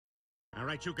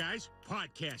right, you guys,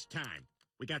 podcast time.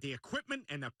 We got the equipment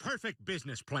and the perfect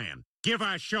business plan. Give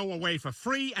our show away for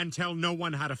free and tell no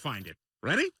one how to find it.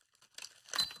 Ready?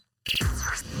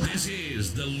 This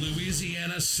is the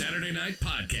Louisiana Saturday Night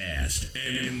Podcast,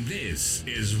 and this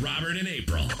is Robert and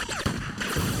April.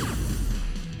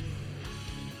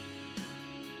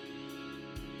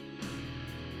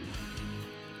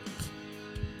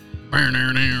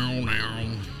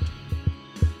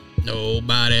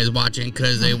 Nobody's watching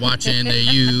because they watching the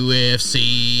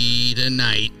UFC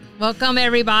tonight. Welcome,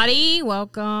 everybody.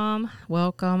 Welcome.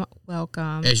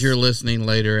 As you're listening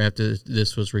later after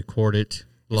this was recorded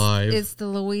live. It's the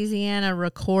Louisiana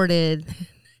recorded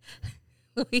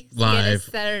Louisiana Live.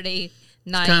 Saturday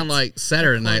night. It's kind of like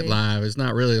Saturday Night Live. It's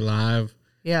not really live.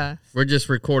 Yeah. We're just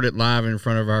recorded live in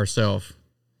front of ourselves.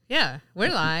 Yeah, we're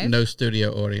live. No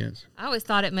studio audience. I always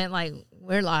thought it meant like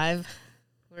we're live.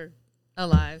 We're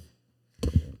alive.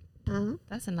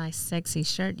 That's a nice, sexy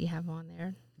shirt you have on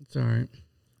there. It's all right.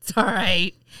 It's all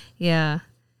right. Yeah.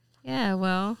 Yeah,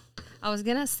 well, I was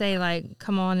going to say, like,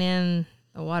 come on in.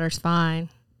 The water's fine.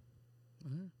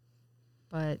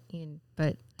 But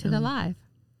to the live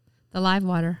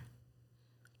water.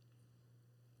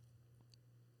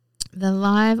 The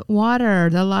live water,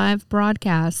 the live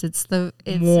broadcast. It's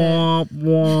Womp,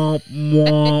 womp,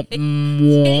 womp,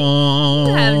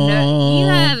 you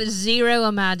have zero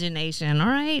imagination, all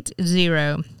right?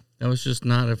 Zero. That was just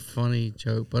not a funny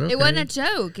joke, but okay. It wasn't a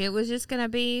joke. It was just going to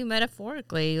be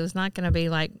metaphorically. It was not going to be,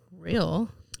 like, real.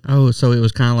 Oh, so it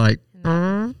was kind of like...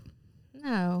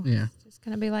 No. Yeah. It's just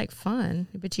going to be, like, fun.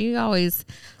 But you always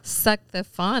suck the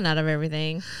fun out of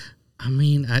everything. I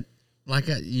mean, that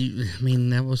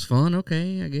was fun.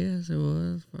 Okay, I guess it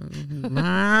was.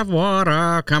 Live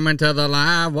water, coming to the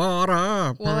live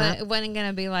water. Well, it wasn't going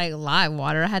to be like live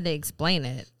water. I had to explain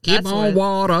it. Keep on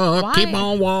water.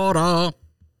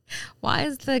 Why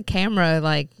is the camera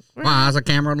like... Why is the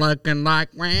camera looking like...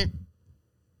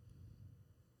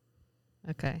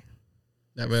 Okay.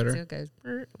 That better? Still goes...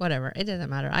 Whatever. It doesn't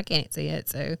matter. I can't see it,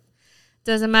 so... It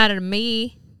doesn't matter to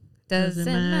me. Doesn't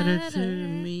matter to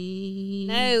me.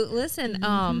 No, listen,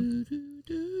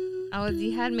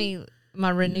 you had my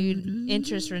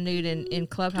interest renewed in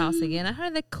Clubhouse again. I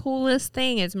heard the coolest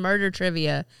thing is murder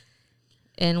trivia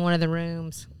in one of the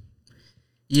rooms.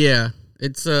 Yeah,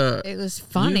 it was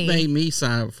funny. You made me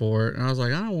sign up for it, and I was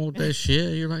like, I don't want that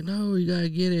shit. You're like, no, you gotta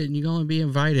get it, and you're gonna be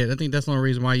invited. I think that's the only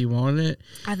reason why you wanted it.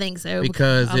 I think so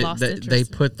because they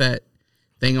put that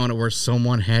thing on it where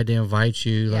someone had to invite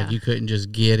you, like you couldn't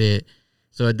just get it.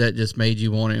 So that just made you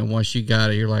want it, and once you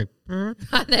got it, you're like, I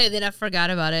know. Then I forgot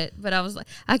about it, but I was like,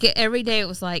 every day it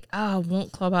was like, oh, I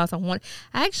want Clubhouse. I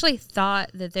actually thought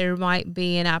that there might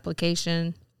be an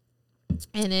application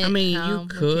in it. I mean, you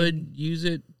could use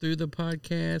it through the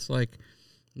podcast. Like,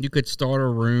 you could start a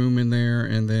room in there,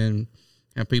 and then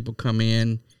have people come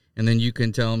in, and then you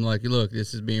can tell them, like, look,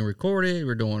 this is being recorded.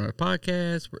 We're doing a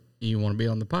podcast. You want to be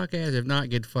on the podcast? If not,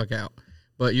 get the fuck out.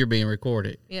 But you're being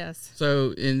recorded. Yes.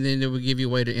 So, and then it would give you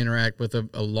a way to interact with a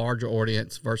larger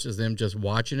audience versus them just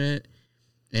watching it.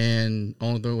 And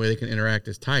only way they can interact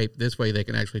is type. This way they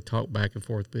can actually talk back and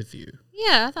forth with you.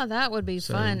 Yeah, I thought that would be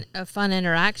fun, a fun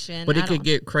interaction. But it could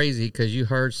get crazy because you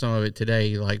heard some of it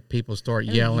today. Like, people start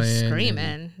yelling.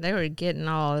 Screaming. They were getting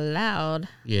all loud.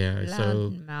 Yeah,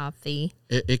 so mouthy.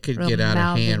 It could get out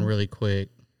of hand really quick.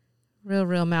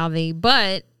 Real mouthy.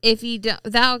 But if you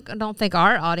don't think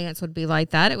our audience would be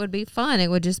like that, it would be fun. It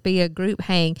would just be a group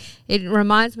hang. It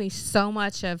reminds me so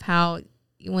much of how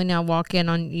when I walk in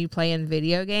on you playing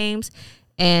video games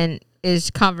and is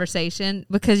conversation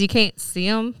because you can't see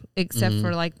them except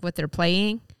for like what they're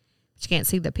playing. But you can't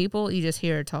see the people. You just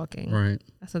hear her talking. Right.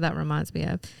 That's what that reminds me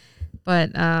of.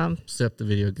 But except the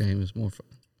video game is more fun.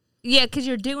 Yeah, because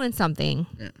you're doing something.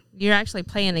 Yeah. You're actually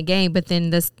playing a game, but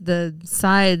then the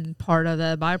side part of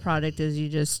the byproduct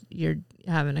is you're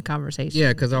having a conversation. Yeah,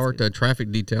 because I worked a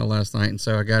traffic detail last night, and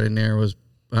so I got in there.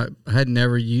 I had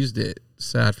never used it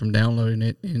aside from downloading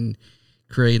it and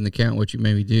creating the account, which you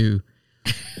made me do.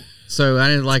 So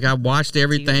I watched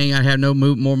everything. I had no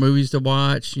more movies to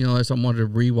watch, unless I wanted to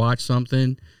rewatch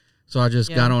something. So I just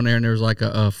got on there, and there was like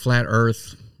a flat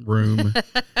Earth room.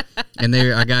 And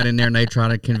I got in there, and they tried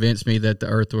to convince me that the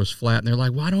Earth was flat. And they're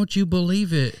like, "Why don't you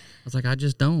believe it?" I was like, "I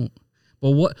just don't."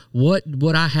 Well, what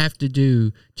would I have to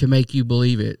do to make you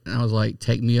believe it? And I was like,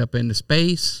 "Take me up into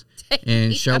space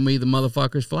and show me the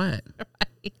motherfucker's flat."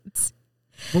 Right.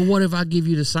 But what if I give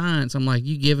you the science? I'm like,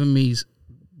 you giving me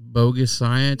bogus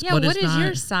science? Yeah, but what is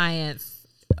your science?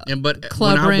 And but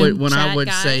Club when I would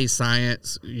guy? say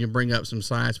science, you bring up some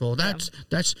science. Well,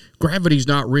 that's gravity's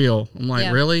not real. I'm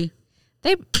like, really?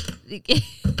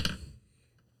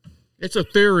 It's a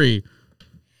theory.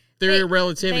 Theory They- of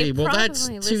relativity. they Well, that's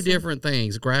probably two listen. different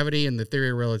things. Gravity and the theory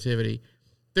of relativity.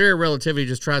 Theory of relativity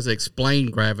just tries to explain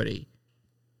gravity.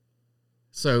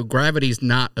 So gravity's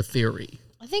not a theory.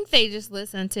 I think they just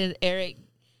listen to Eric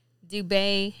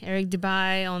Dubay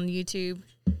on YouTube.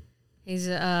 He's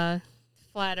a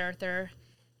flat earther.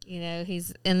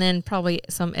 And then probably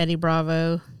some Eddie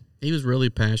Bravo. He was really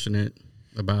passionate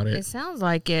about it. It sounds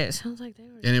like it. It sounds like they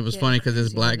were. And it was getting funny because this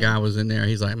crazy black with guy it. was in there.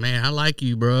 He's like, man, I like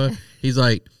you, bruh. He's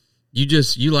like,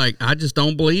 I just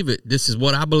don't believe it. This is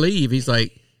what I believe. He's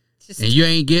like, Just and you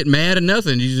ain't getting mad or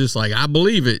nothing. He's just like, I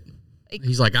believe it.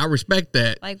 He's like, I respect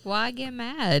that. like, why get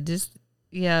mad? Just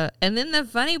yeah. And then the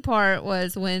funny part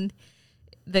was when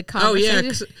the Oh, yeah,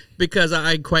 conversation. because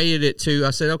I equated it to, I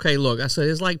said, okay, look, I said,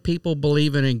 it's like people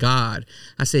believing in God.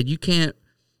 I said,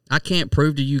 I can't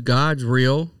prove to you God's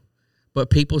real, but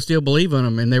people still believe in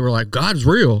him. And they were like, God's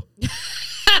real.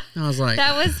 I was like,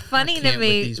 That was funny to can't with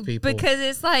me these people. because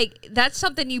it's like that's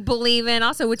something you believe in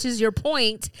also, which is your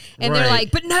point. And they're Right.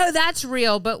 like, but no, that's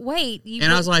real. But wait,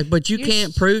 and I was like, but you you're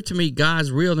can't prove to me God's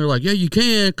real. And they're like, yeah, you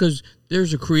can because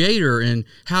there's a creator. And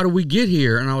how do we get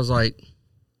here? And I was like,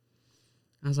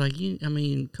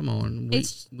 come on.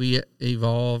 We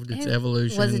evolved. It's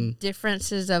evolution. Was it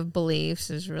differences of beliefs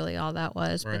is really all that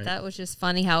was. Right. But that was just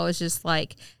funny how it was just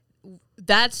like,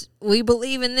 we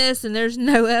believe in this and there's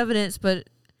no evidence. But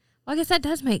well, I guess that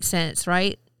does make sense,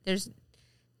 right?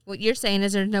 What you're saying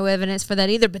is there's no evidence for that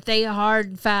either. But they hard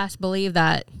and fast believe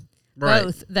that. Right.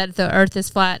 Both, that the earth is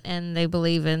flat and they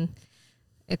believe in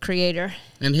a creator.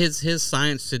 And his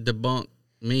science to debunk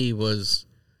me was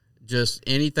just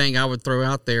anything I would throw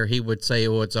out there, he would say,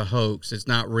 oh, it's a hoax, it's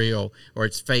not real, or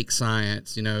it's fake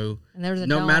science, And there was a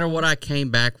no matter dome. what I came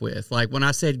back with. Like when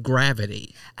I said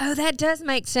gravity. Oh, that does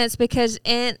make sense because,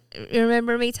 and you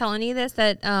remember me telling you this,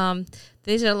 that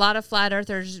these are a lot of flat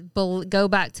earthers go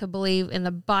back to believe in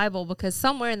the Bible because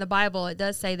somewhere in the Bible it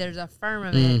does say there's a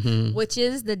firmament, which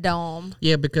is the dome.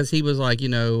 Yeah, because he was like,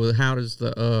 how does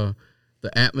the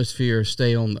atmosphere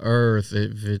stay on the earth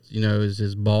if it, is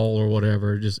this ball or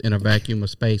whatever, just in a vacuum of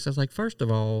space? I was like, first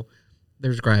of all,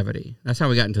 there's gravity. That's how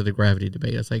we got into the gravity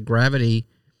debate. I said, gravity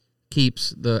keeps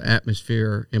the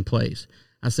atmosphere in place.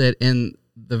 I said, in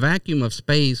the vacuum of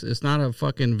space, it's not a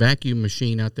fucking vacuum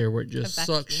machine out there where it just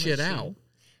sucks shit out.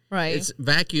 Right. It's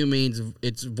vacuum means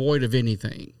it's void of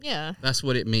anything. Yeah. That's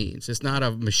what it means. It's not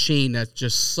a machine that's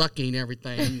just sucking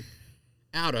everything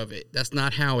out of it. That's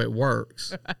not how it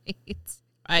works. Right.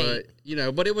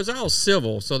 Right. But it was all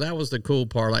civil, so that was the cool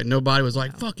part. Like nobody was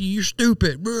like, "Fuck you, you're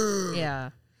stupid." Brr.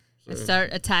 Yeah. And start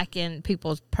attacking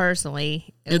people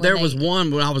personally. And there was one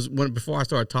before I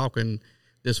started talking.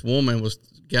 This woman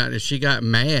she got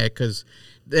mad because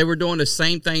they were doing the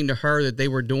same thing to her that they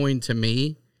were doing to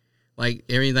me. Like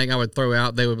everything I would throw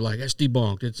out, they would be like, "It's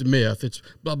debunked. It's a myth. It's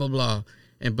blah blah blah."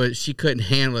 But she couldn't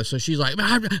handle it, so she's like,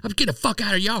 "I'm getting the fuck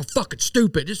out of y'all. Fucking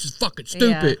stupid. This is fucking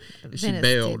stupid." And she Then it's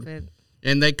bailed. stupid.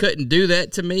 And they couldn't do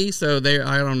that to me, so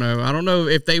I don't know. I don't know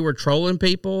if they were trolling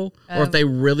people or if they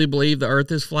really believe the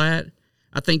earth is flat.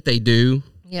 I think they do.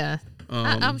 Yeah.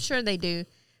 I'm sure they do.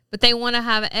 But they want to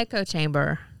have an echo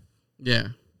chamber. Yeah.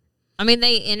 I mean,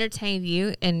 they entertain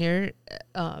you in your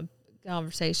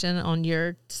conversation on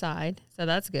your side, so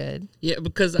that's good. Yeah,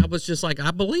 because I was just like,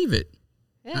 I believe it.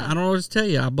 Yeah. I don't know what to tell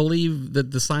you. I believe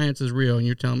that the science is real, and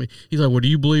you're telling me. He's like, well, do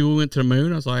you believe we went to the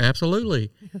moon? I was like,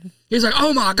 absolutely. He's like,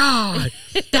 oh my God,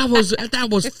 that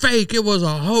was fake. It was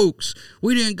a hoax.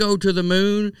 We didn't go to the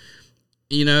moon.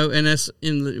 And that's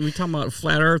we talking about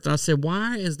flat Earth. And I said,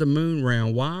 why is the moon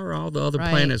round? Why are all the other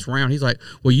Right. planets round? He's like,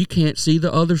 well, you can't see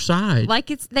the other side. Like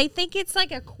they think it's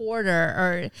like a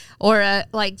quarter or a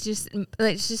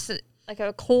like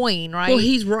a coin, right? Well,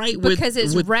 he's right because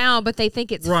it's with round, but they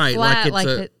think it's right, flat, like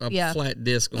it's a yeah. flat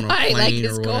disc on a Right, like plane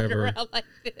it's or going whatever. around like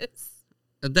this.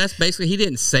 That's basically, he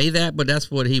didn't say that, but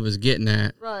that's what he was getting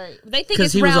at. Right. They think 'Cause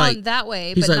it's he was round like- that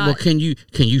way, He's but like, not. well, can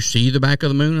you see the back of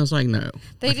the moon? I was like, no.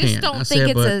 They I just can't. don't I think said,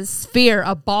 it's but a sphere,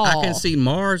 a ball. I can see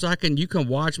Mars. You can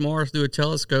watch Mars through a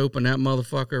telescope, and that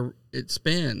motherfucker, it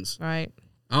spins Right.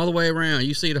 all the way around.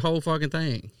 You see the whole fucking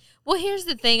thing. Well, here's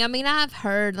the thing. I mean, I've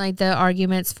heard like the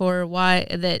arguments for why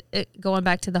going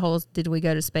back to the whole did we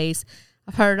go to space?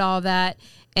 I've heard all that,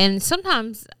 and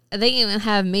sometimes they even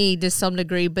have me to some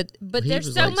degree. But He there's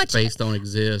was so like, much. space don't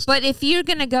exist. But if you're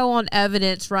gonna go on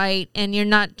evidence, right, and you're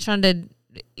not trying to,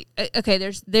 okay,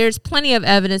 there's plenty of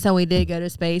evidence that we did go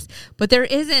to space, but there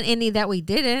isn't any that we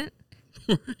didn't.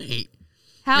 Right.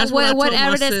 How That's what I what told him. I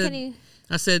evidence said- can you?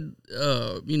 I said,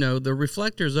 the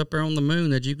reflector's up there on the moon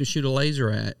that you can shoot a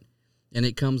laser at, and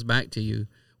it comes back to you.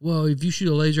 well, if you shoot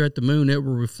a laser at the moon, it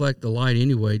will reflect the light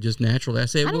anyway, just naturally. I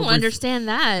said, I don't understand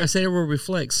that. I said it will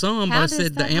reflect some, How but I does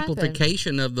said the that happen?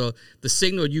 amplification of the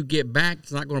signal you get back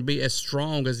is not going to be as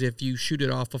strong as if you shoot it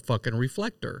off a fucking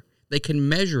reflector. They can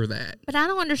measure that. But I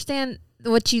don't understand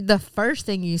the first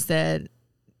thing you said.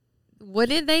 What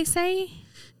did they say?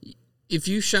 If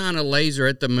you shine a laser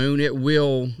at the moon, it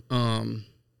will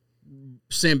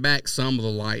send back some of the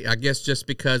light. I guess just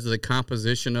because of the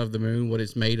composition of the moon, what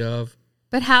it's made of.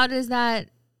 But how does that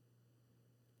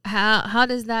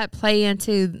play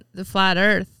into the flat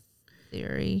Earth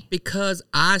theory? Because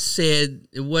I said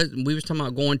we was talking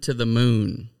about going to the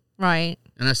moon. Right.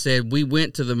 And I said we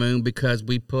went to the moon because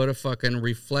we put a fucking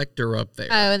reflector up there.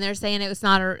 Oh, and they're saying it was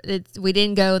not we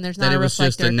didn't go and there's not that a it was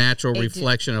reflector. just a natural It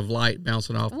reflection of light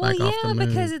bouncing off Well, back off the yeah, moon.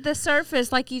 because of the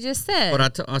surface, like you just said.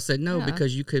 But I said no, Yeah.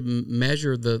 because you could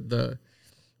measure the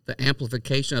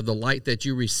amplification of the light that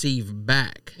you receive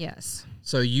back. Yes.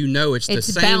 So you know it's the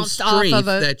It's same bounced off strength of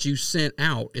that you sent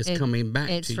out is coming back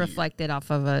to you. It's reflected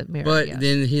off of a mirror. But yes.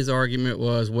 then his argument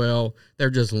was, well, they're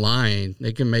just lying.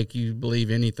 They can make you believe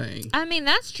anything. I mean,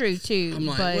 that's true too. I'm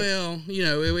like, but well,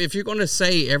 if you're going to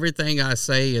say everything I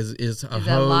say is a hoax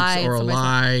lie, or a somebody's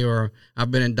lie or I've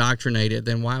been indoctrinated,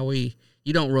 then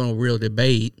you don't run a real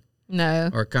debate no,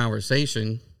 or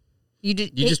conversation. you're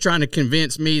You're just trying to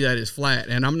convince me that it's flat,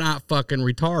 and I'm not fucking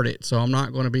retarded, so I'm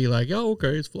not going to be like, oh,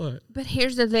 okay, it's flat. But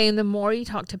here's the thing: the more you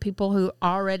talk to people who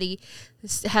already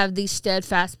have these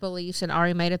steadfast beliefs and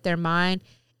already made up their mind,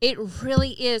 it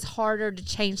really is harder to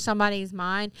change somebody's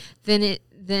mind to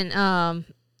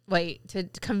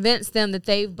convince them that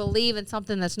they believe in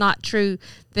something that's not true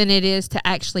than it is to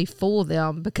actually fool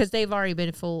them because they've already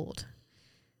been fooled.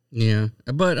 Yeah,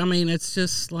 but I mean, it's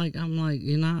just like I'm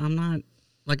not.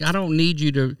 Like, I don't need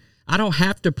you to, I don't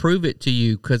have to prove it to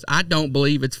you because I don't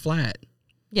believe it's flat.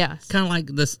 Yes. Kind of like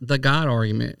the God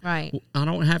argument. Right. I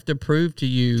don't have to prove to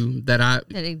you that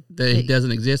it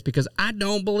doesn't exist because I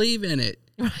don't believe in it.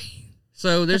 Right.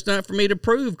 So there's not for me to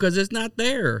prove because it's not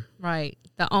there. Right.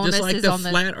 The onus Just like is the on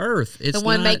flat Earth. It's the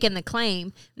one not, making the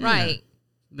claim. Yeah. Right.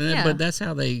 Yeah. But that's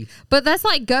how they. But that's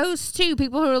like ghosts too.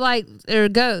 People who are like, they're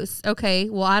ghosts. Okay,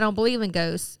 well, I don't believe in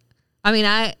ghosts. I mean,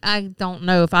 I don't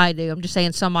know if I do. I'm just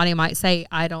saying somebody might say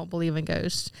I don't believe in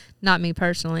ghosts. Not me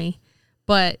personally.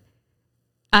 But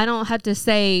I don't have to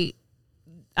say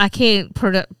I can't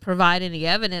provide any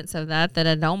evidence of that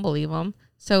I don't believe them.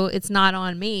 So it's not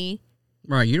on me.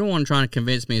 Right. You don't want to try to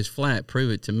convince me it's flat. Prove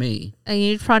it to me. And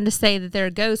you're trying to say that they're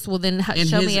ghosts. Well, then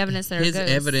show me evidence that they're his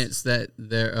ghosts. evidence that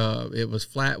it was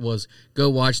flat was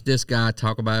go watch this guy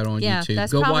talk about it on YouTube.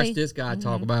 that's Go probably- watch this guy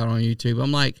talk about it on YouTube.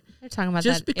 I'm like, They're talking about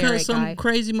just that because Eric some guy.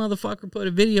 crazy motherfucker put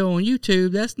a video on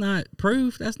YouTube, that's not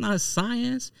proof. That's not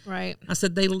science. Right. I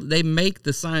said they make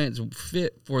the science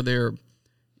fit for their,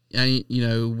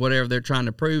 whatever they're trying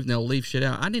to prove, and they'll leave shit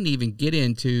out. I didn't even get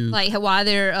into Like why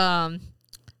they're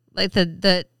like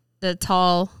the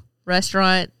tall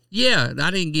restaurant. Yeah,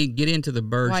 I didn't get into the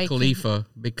Burj Khalifa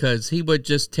because he would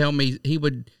just tell me he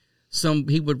would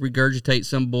regurgitate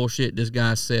some bullshit this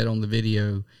guy said on the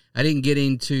video. I didn't get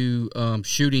into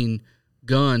shooting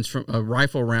guns from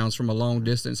rifle rounds from a long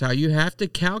distance. How you have to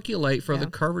calculate for the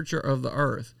curvature of the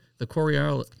Earth, the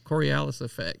Coriolis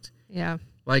effect. Yeah.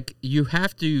 Like you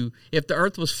have to. If the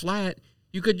Earth was flat,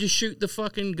 you could just shoot the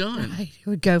fucking gun. Right. It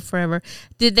would go forever.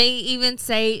 Did they even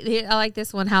say, I like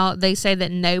this one, how they say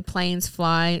that no planes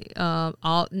fly,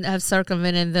 all have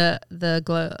circumvented the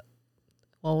globe.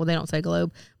 Well, they don't say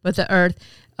globe, but the Earth,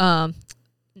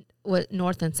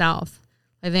 north and south.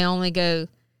 Like they only go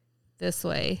this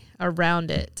way around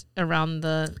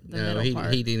the middle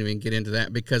part. He didn't even get into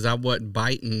that because I wasn't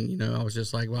biting. I was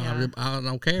just like, well, I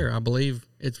don't care. I believe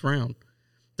it's round.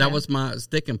 That was my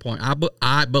sticking point.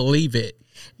 I believe it.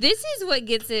 This is what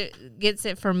gets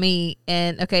it for me.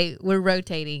 And okay, we're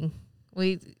rotating.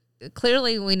 We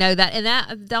know that, and that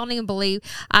I don't even believe.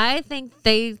 I think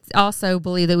they also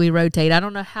believe that we rotate. I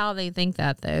don't know how they think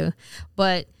that though,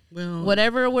 but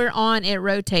whatever we're on, it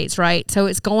rotates, right? So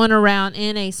it's going around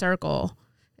in a circle,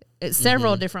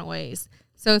 several different ways.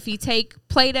 So if you take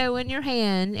Play-Doh in your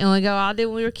hand, and we go all day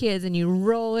when we were kids, and you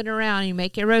roll it around and you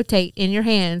make it rotate in your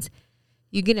hands,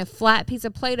 you get a flat piece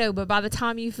of Play-Doh, but by the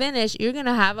time you finish, you're going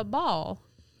to have a ball.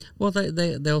 Well,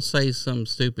 they'll say some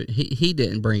stupid. He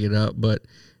didn't bring it up, but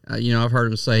I've heard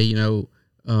him say,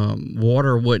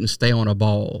 water wouldn't stay on a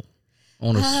ball,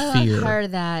 on a sphere. I've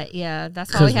heard that. Yeah,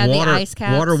 that's why we had the ice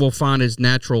caps. Water will find its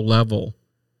natural level.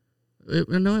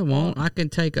 No, it won't. I can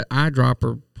take an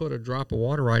eyedropper, put a drop of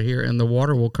water right here, and the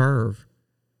water will curve.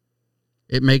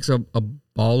 It makes a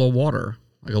ball of water.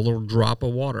 like a little drop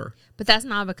of water. But that's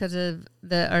not because of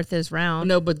the Earth is round.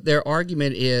 No, but their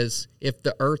argument is if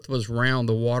the Earth was round,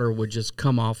 the water would just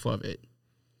come off of it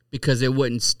because it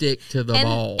wouldn't stick to the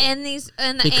ball.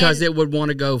 Because it would want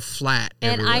to go flat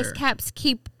and everywhere. ice caps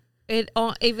keep it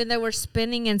on, even though we're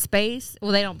spinning in space.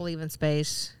 Well, they don't believe in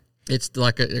space. It's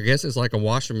like I guess it's like a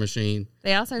washing machine.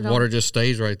 They also The don't. water just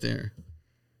stays right there.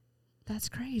 That's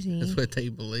crazy. That's what they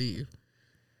believe.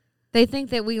 They think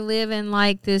that we live in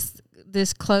like this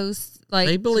close, like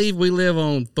They believe we live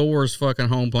on Thor's fucking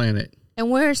home planet. And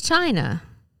where's China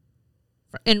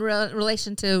in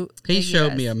relation to? He the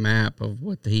showed US? me a map of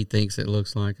what he thinks it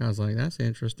looks like. I was like, that's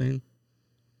interesting.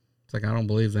 It's like I don't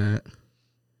believe that.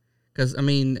 Because I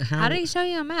mean, How did he show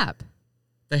you a map?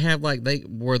 they have like they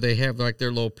have like their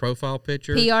little profile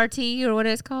picture? PRT or what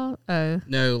it's called? Oh,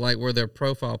 No, like where their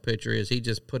profile picture is. He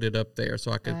just put it up there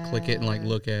so I could click it and like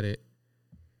look at it.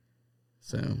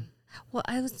 So, well,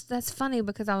 that's funny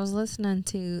because I was listening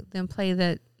to them play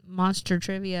that Monster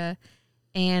Trivia,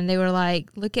 and they were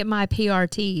like, "Look at my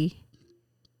PRT."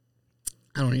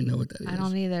 I don't even know what that is. I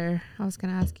don't either. I was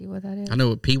going to ask you what that is. I know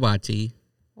what PYT,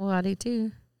 Well, I do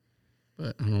too.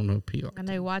 but I don't know PR. I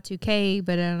know Y2K,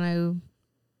 but I don't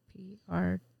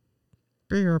know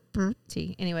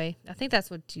PRT. Anyway, I think that's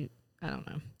what I don't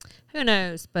know. Who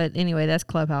knows? But anyway, that's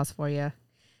Clubhouse for you.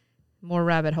 More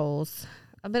rabbit holes.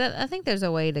 But I think there's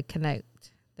a way to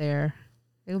connect there.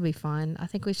 It'll be fun. I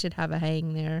think we should have a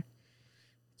hang there.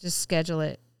 Just schedule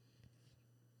it.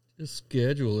 Just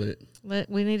schedule it.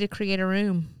 We need to create a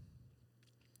room.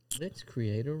 Let's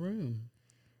create a room.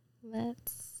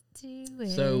 Let's do it.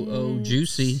 So,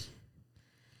 Juicy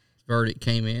verdict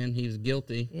came in. He was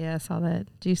guilty. Yeah, I saw that.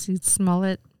 Juicy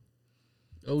Smollett.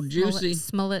 Juicy.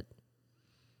 Smollett.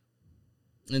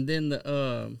 And then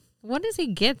the What does he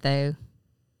get though?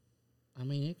 I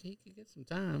mean, he could get some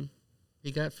time.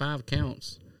 He got 5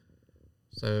 counts.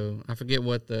 So I forget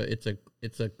what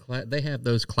they have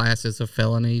those classes of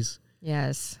felonies.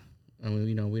 Yes. I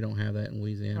mean, we don't have that in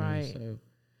Louisiana. Right. So,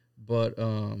 but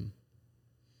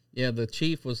yeah, the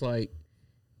chief was like,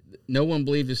 no one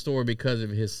believed his story because of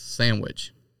his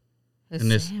sandwich.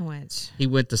 His sandwich. He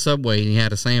went to Subway and he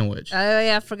had a sandwich. Oh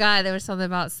yeah, I forgot there was something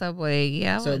about Subway.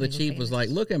 Yeah. So the chief was like,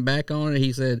 looking back on it,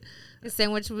 he said, the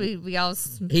sandwich we all.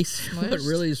 he said what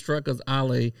really struck us,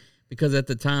 Ali, because at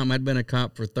the time I'd been a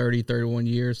cop for 31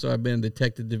 years, so I'd been in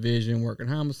detective division working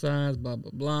homicides, blah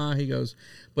blah blah. He goes,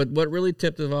 but what really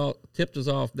tipped us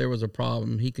off, there was a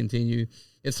problem. He continued,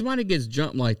 if somebody gets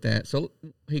jumped like that, so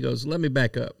he goes, let me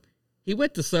back up. He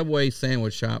went to Subway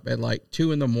sandwich shop at like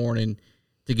 2 a.m.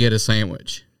 to get a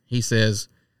sandwich. He says,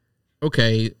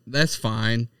 okay, that's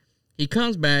fine. He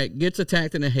comes back, gets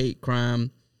attacked in a hate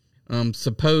crime,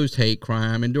 supposed hate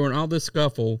crime, and during all this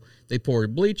scuffle, they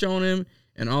poured bleach on him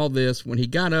and all this. When he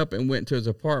got up and went to his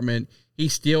apartment, he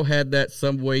still had that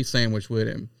Subway sandwich with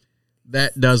him.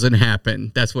 That doesn't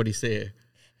happen. That's what he said.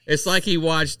 It's like he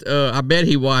watched, I bet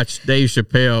he watched Dave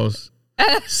Chappelle's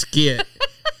skit.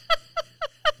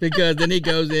 Because then he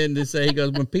goes in to say,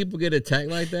 when people get attacked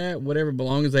like that, whatever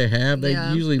belongings they have, they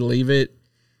usually leave it.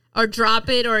 Or drop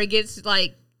it, or it gets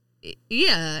like,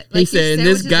 yeah. Like he said, and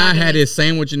this guy had his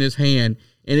sandwich in his hand,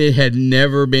 and it had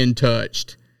never been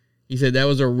touched. He said that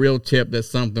was a real tip that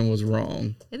something was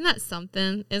wrong. Isn't that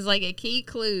something? It's like a key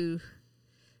clue.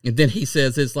 And then he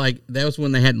says it's like, that was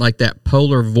when they had like that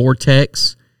polar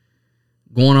vortex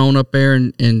going on up there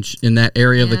in that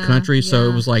area of the country. So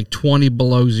it was like 20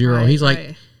 below zero. Right, He's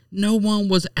like, no one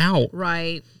was out.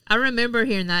 Right. I remember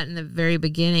hearing that in the very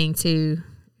beginning too.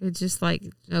 It's just like,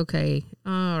 okay,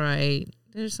 all right,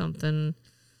 there's something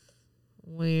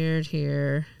weird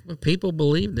here. But people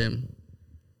believed him.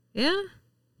 Yeah.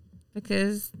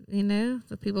 Because,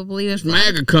 the people believe in It's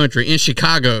MAGA country in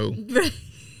Chicago.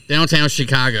 Downtown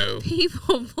Chicago.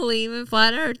 People believe in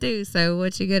flat earth too. So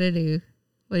what you gonna do?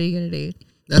 What are you gonna do?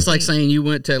 That's like saying you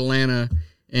went to Atlanta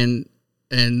and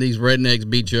these rednecks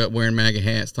beat you up wearing MAGA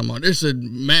hats. Talking about this is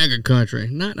MAGA country.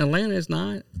 Not in Atlanta, it's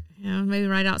not. Yeah, maybe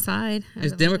right outside.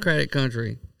 It's Democratic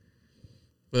country.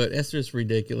 But that's just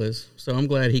ridiculous. So I'm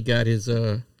glad he got his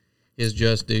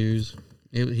just dues.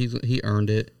 He earned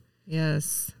it.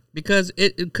 Yes. Because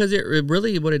it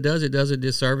really, what it does a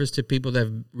disservice to people that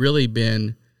have really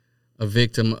been a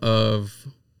victim of,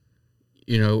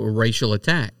 a racial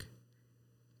attack.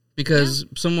 Because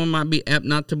someone might be apt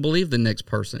not to believe the next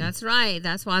person. That's right.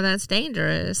 That's why that's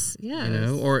dangerous. Yeah.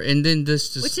 And then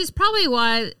this just... Which is probably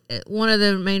why, one of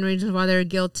the main reasons why they're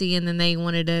guilty, and then they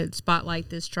wanted to spotlight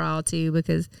this trial too,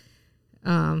 because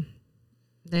they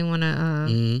want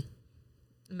to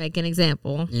make an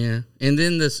example. Yeah. And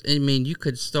then you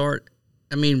could start...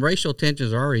 racial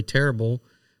tensions are already terrible,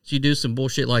 So you do some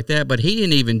bullshit like that, but he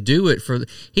didn't even do it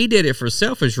he did it for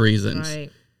selfish reasons.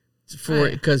 Right.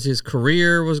 Because his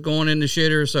career was going in the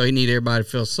shitter, so he needed everybody to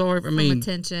feel sorry.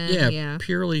 Attention. Yeah.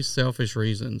 Purely selfish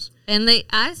reasons. And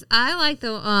I like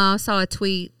saw a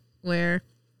tweet where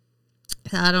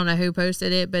I don't know who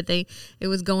posted it, but it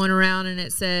was going around and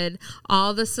it said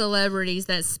all the celebrities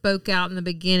that spoke out in the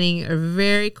beginning are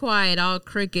very quiet, all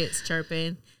crickets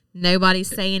chirping. Nobody's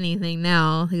saying anything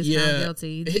now. He's found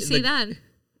guilty. Did you see that?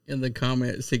 In the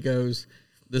comments, he goes,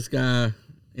 this guy,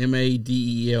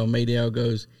 Madel,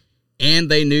 goes,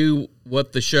 and they knew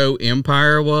what the show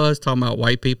Empire was, talking about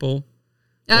white people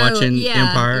watching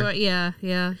Empire. Yeah,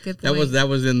 good point. That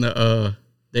was in the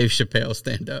Dave Chappelle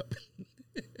stand-up.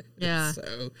 Yeah.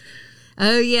 So,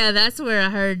 oh, yeah, that's where I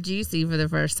heard Juicy for the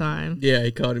first time. Yeah,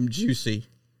 he called him Juicy.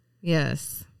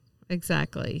 Yes,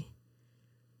 exactly.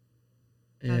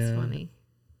 That's funny.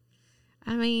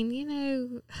 I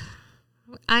mean,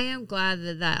 I am glad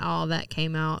that all that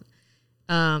came out.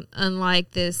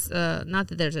 Unlike this, not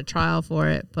that there's a trial for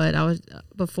it, but I was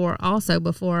before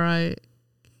I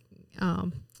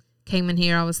came in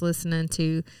here, I was listening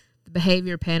to the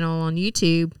Behavior Panel on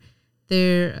YouTube.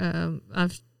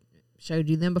 I've showed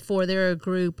you them before. They're a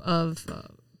group of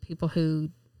people who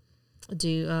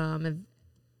do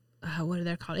what are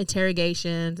they called?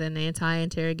 Interrogations and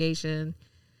anti-interrogation.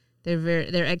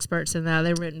 They're experts in that.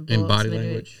 They've written books. In body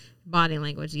language. Body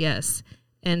language, yes.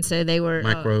 And so they were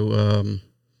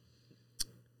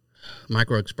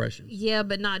micro expressions. Yeah,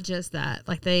 but not just that.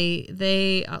 Like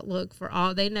they look for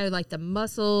all they know, like the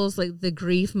muscles, like the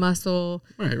grief muscle,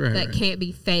 that can't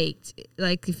be faked.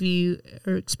 Like if you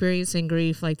are experiencing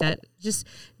grief like that, just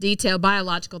detail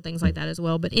biological things like that as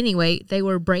well. But anyway, they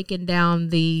were breaking down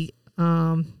the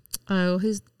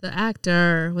who's the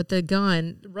actor with the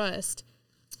gun, Rust.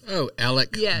 Oh,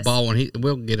 Alec Baldwin.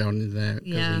 We'll get on to that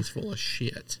because he's full of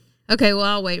shit. Okay, well,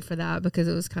 I'll wait for that because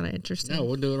it was kind of interesting. No,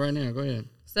 we'll do it right now. Go ahead.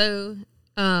 So,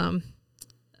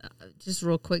 just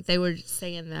real quick, they were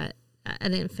saying that I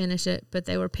didn't finish it, but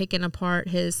they were picking apart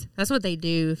that's what they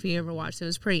do. If you ever watched it, it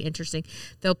was pretty interesting.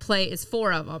 They'll play, it's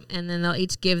 4 of them, and then they'll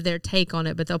each give their take on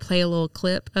it, but they'll play a little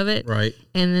clip of it. Right.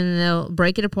 And then they'll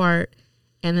break it apart,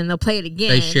 and then they'll play it again.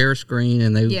 They share a screen,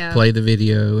 and they play the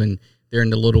video, and they're in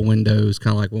the little windows,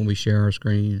 kind of like when we share our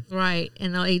screen. Right,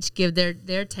 and they'll each give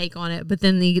their take on it, but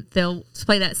then they'll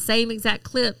play that same exact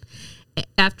clip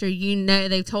after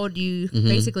they've told you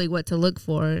basically what to look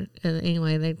for.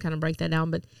 Anyway, they kind of break that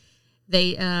down, but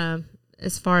they,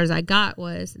 as far as I got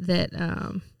was that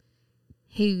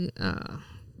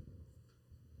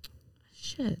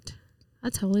shit, I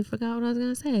totally forgot what I was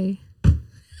going to say.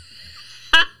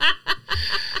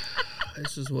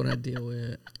 This is what I deal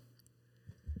with.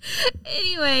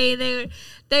 Anyway,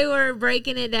 they were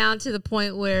breaking it down to the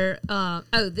point where I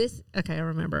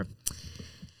remember.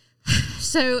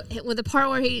 So with the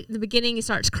part where the beginning he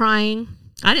starts crying,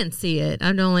 I didn't see it.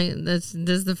 This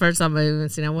is the first time I've even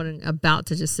seen it. I wasn't about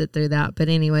to just sit through that, but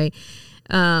anyway,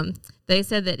 they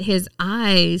said that his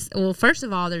eyes. Well, first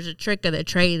of all, there's a trick of the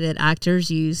trade that actors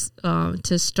use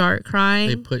to start crying.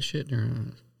 They put shit in their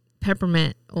eyes.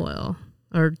 Peppermint oil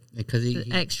or because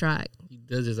he extract.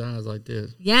 Does his eyes like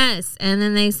this. Yes, and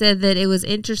then they said that it was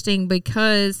interesting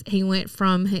because he went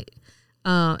from,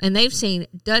 and they've seen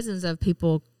dozens of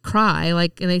people cry,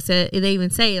 and they even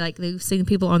say like they've seen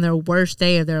people on their worst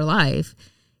day of their life.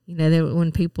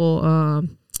 When people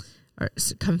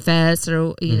confess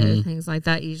or things like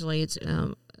that. Usually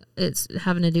it's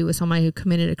having to do with somebody who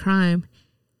committed a crime,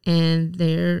 and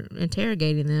they're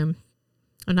interrogating them,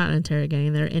 or not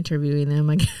interrogating, they're interviewing them.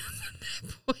 I guess.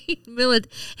 In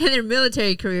their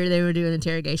military career, they were doing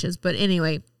interrogations. But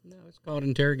anyway, no, it's called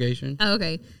interrogation.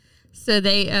 Okay, so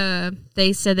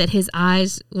they said that his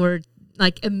eyes were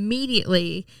like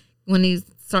immediately when he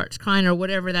starts crying or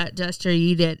whatever that gesture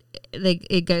you did,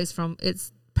 it goes from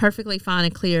it's perfectly fine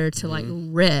and clear to like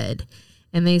red,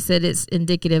 and they said it's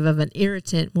indicative of an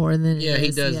irritant more than he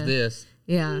does this.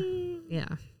 Yeah.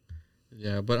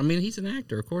 Yeah, but I mean, he's an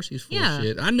actor. Of course, he's full of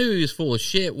shit. I knew he was full of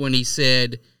shit when he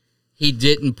said he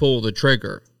didn't pull the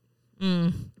trigger.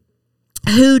 Who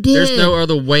did? There's no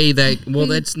other way that. Well,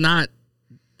 that's not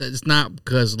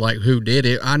because like who did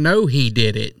it. I know he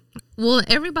did it. Well,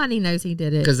 everybody knows he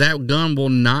did it because that gun will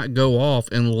not go off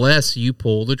unless you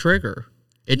pull the trigger.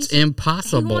 It's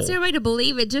impossible. He wants everybody to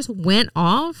believe it just went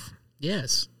off.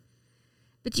 Yes,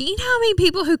 but do you know how many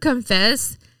people who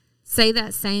confess say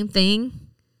that same thing?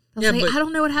 They'll say, I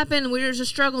don't know what happened. We were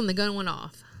just struggling. The gun went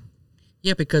off.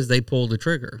 Yeah, because they pulled the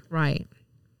trigger. Right.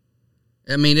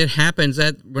 I mean, it happens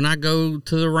that when I go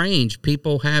to the range,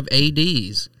 people have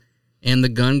ADs, and the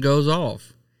gun goes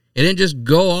off. It didn't just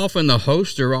go off in the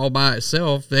holster all by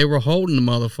itself. They were holding the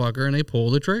motherfucker and they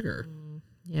pulled the trigger.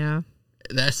 Yeah.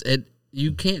 That's it.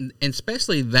 You can't, and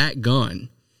especially that gun.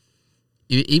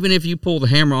 Even if you pull the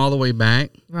hammer all the way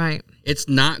back, Right. it's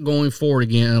not going forward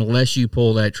again unless you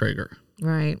pull that trigger.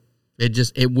 Right.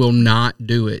 It will not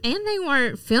do it. And they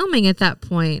weren't filming at that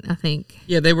point, I think.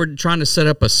 Yeah, they were trying to set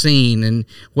up a scene, and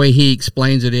the way he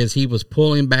explains it is he was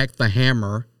pulling back the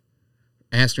hammer,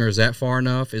 asking her, is that far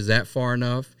enough? Is that far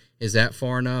enough? Is that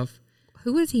far enough?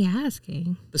 Who was he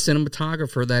asking? The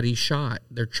cinematographer that he shot.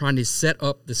 They're trying to set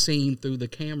up the scene through the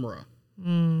camera.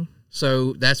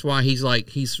 So that's why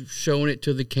he's showing it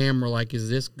to the camera like, is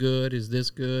this good? Is this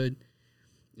good?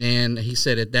 And he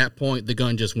said at that point, the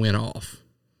gun just went off.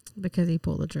 Because he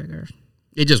pulled the trigger.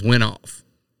 It just went off.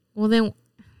 Well, then,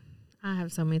 I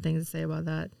have so many things to say about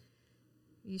that.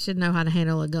 You should know how to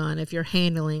handle a gun if you're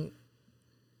handling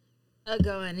a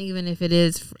gun, even if it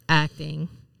is acting.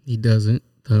 He doesn't,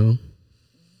 though.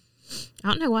 I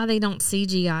don't know why they don't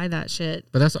CGI that shit.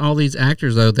 But that's all these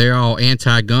actors, though. They're all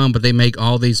anti-gun, but they make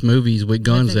all these movies with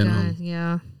guns in them.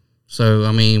 Yeah. So,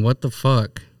 I mean, what the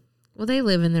fuck? Well, they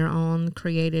live in their own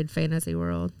created fantasy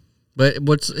world. But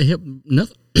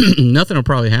nothing, nothing will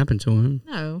probably happen to him.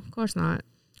 No, of course not.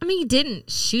 I mean, he didn't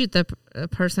shoot the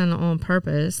person on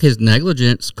purpose. His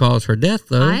negligence caused her death,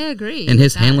 though. I agree. And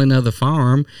his with that. handling of the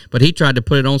firearm, but he tried to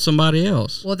put it on somebody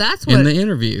else. Well, that's what in the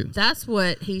interview. That's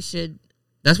what he should.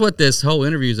 That's what this whole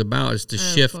interview is about: is to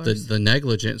shift course. the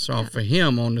negligence off of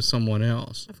him onto someone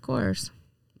else. Of course.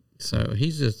 So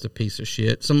he's just a piece of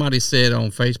shit. Somebody said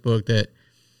on Facebook that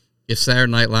if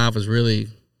Saturday Night Live was really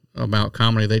about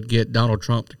comedy, they'd get Donald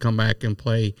Trump to come back and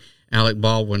play Alec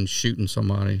Baldwin shooting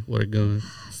somebody with a gun.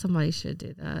 Somebody should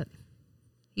do that.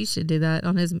 He should do that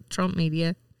on his Trump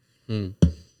media.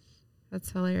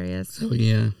 That's hilarious. So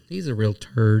yeah, he's a real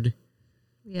turd.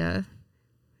 Yeah,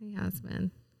 he has been.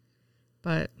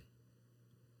 But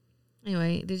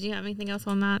anyway, did you have anything else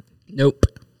on that? Nope.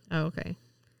 Oh, okay.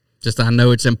 Just I know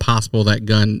it's impossible that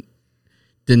gun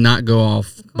did not go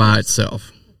off by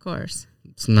itself. Of course.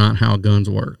 It's not how guns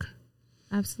work.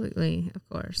 Absolutely. Of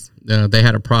course. They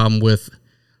had a problem with,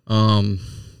 I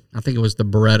think it was the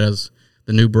Berettas,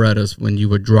 the new Berettas. When you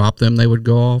would drop them, they would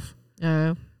go off.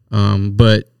 Oh.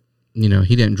 But, you know,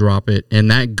 he didn't drop it.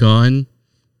 And that gun,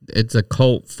 it's a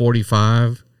Colt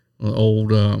 45,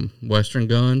 old Western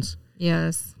guns.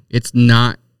 Yes. It's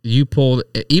not,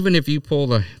 even if you pull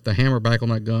the hammer back on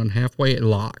that gun halfway, it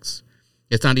locks.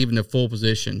 It's not even the full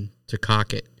position to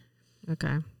cock it.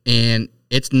 Okay. And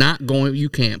it's not going, you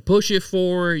can't push it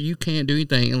forward. You can't do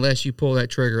anything unless you pull that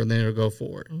trigger and then it'll go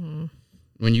forward. Mm-hmm.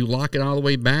 When you lock it all the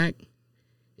way back,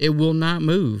 it will not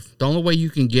move. The only way you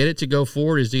can get it to go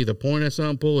forward is either point at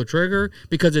something, pull the trigger,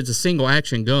 because it's a single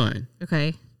action gun.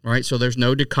 Okay. Right? So there's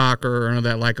no decocker or none of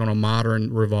that like on a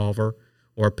modern revolver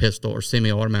or a pistol or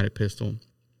semi-automatic pistol.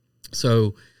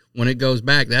 So when it goes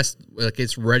back, that's like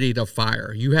it's ready to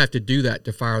fire. You have to do that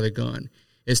to fire the gun.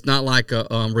 It's not like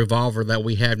a revolver that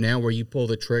we have now where you pull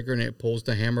the trigger and it pulls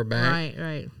the hammer back. Right,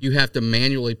 right. You have to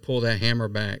manually pull that hammer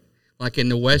back. Like in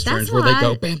the Westerns That's where they why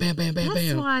go bam, bam, bam, bam, That's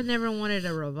bam. why I never wanted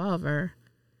a revolver.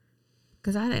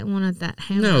 Because I didn't want that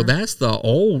hammer. No, that's the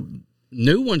old.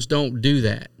 New ones don't do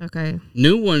that. Okay.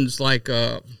 New ones like,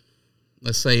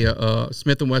 let's say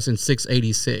Smith & Wesson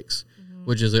 686,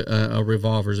 which is a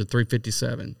revolver, is a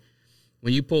 357.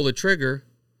 When you pull the trigger,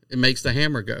 it makes the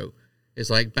hammer go. It's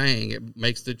like bang, it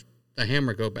makes the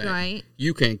hammer go back. Right.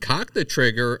 You can cock the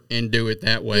trigger and do it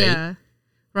that way. Yeah.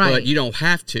 Right. But you don't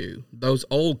have to. Those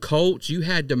old Colts, you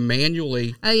had to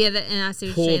manually oh, yeah. And I see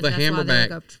what pull you're saying. the That's hammer why they back.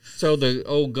 would So the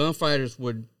old gunfighters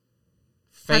would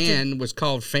was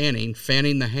called fanning.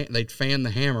 Fanning they'd fan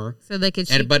the hammer. So they could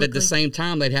shoot But at the quickly. same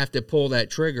time, they'd have to pull that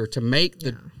trigger to make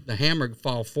the hammer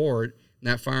fall forward, and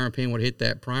that firing pin would hit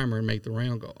that primer and make the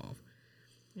round go off.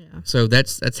 Yeah. So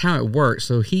that's how it works.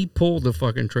 So he pulled the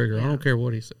fucking trigger. I Yeah. don't care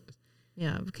what he says.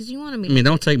 Yeah, because you want to I mean,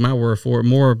 don't take my word for it.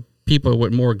 More people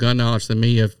with more gun knowledge than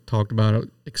me have talked about it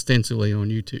extensively on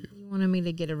YouTube. You wanted me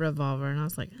to get a revolver, and I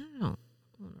was like, I don't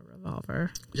want a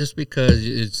revolver. Just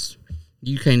because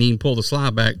you can't even pull the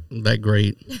slide back that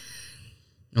great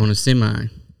on a semi.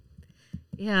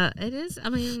 Yeah, it is. I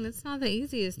mean, it's not the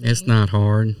easiest thing. It's not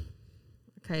hard.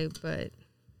 Okay, but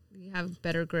you have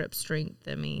better grip strength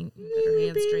than me, better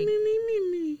hand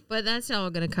strength. But that's all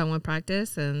going to come with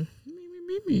practice, and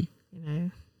you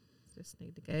know, just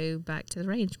need to go back to the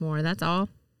range more. That's all.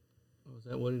 Oh, is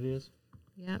that what it is?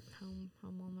 Yep, home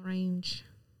on the range.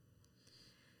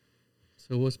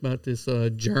 So what's about this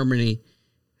Germany?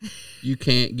 You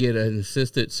can't get an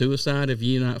assisted suicide if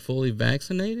you're not fully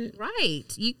vaccinated? Right.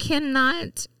 You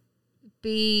cannot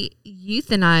be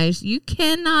euthanized. You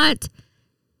cannot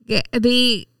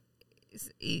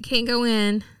you can't go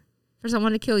in for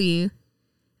someone to kill you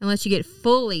unless you get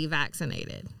fully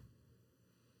vaccinated.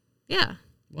 Yeah.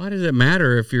 Why does it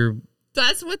matter if you're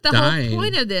That's what the dying? whole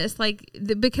point of this,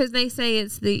 because they say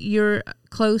it's you're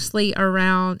closely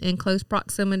around, in close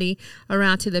proximity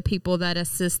around to the people that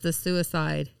assist your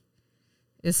suicide.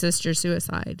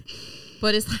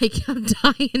 But it's like, I'm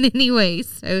dying anyway.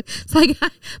 So it's like,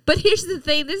 but here's the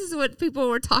thing. This is what people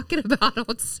were talking about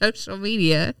on social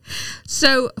media.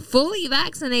 So fully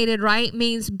vaccinated, right,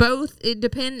 means both,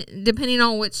 depending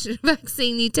on which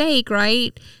vaccine you take,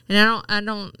 right? And I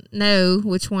don't know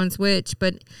which one's which,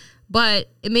 but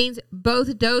it means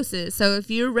both doses. So if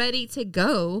you're ready to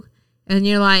go and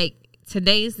you're like,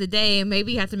 today's the day, and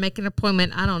maybe you have to make an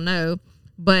appointment, I don't know,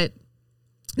 but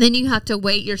then you have to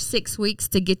wait your 6 weeks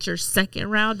to get your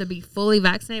second round to be fully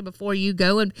vaccinated before you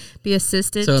go and be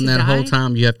assisted. So in that whole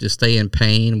time, you have to stay in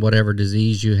pain, whatever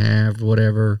disease you have,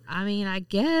 whatever. I mean, I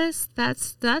guess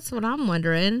that's what I'm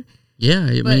wondering. Yeah,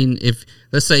 I mean, if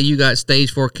let's say you got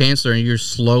stage 4 cancer and you're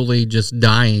slowly just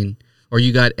dying, or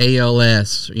you got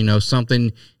ALS,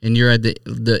 something, and you're at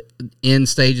the end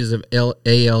stages of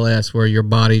ALS where your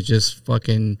body just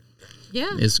fucking.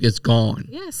 Yeah. It's gone.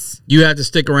 Yes. You have to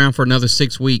stick around for another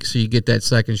 6 weeks so you get that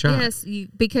second shot. Yes,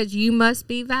 because you must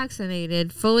be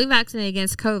vaccinated, fully vaccinated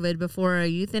against COVID before a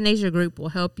euthanasia group will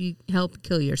help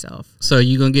kill yourself. So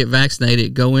you're going to get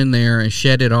vaccinated, go in there and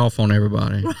shed it off on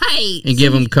everybody. Right. And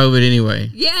give them COVID anyway.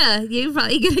 Yeah, you're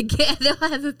probably going to they'll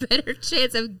have a better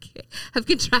chance of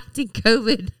contracting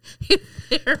COVID if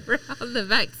they're around the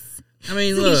vaccine. I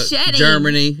mean, look,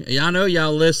 Germany. I know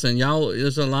y'all listen.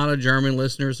 There's a lot of German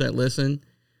listeners that listen.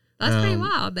 That's pretty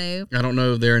wild, though. I don't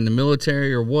know if they're in the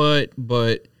military or what,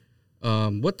 but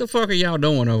what the fuck are y'all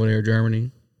doing over there,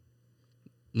 Germany?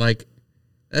 Like,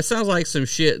 that sounds like some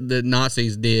shit that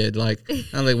Nazis did. Like,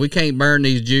 we can't burn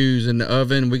these Jews in the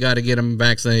oven. We got to get them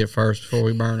vaccinated first before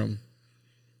we burn them.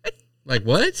 Like,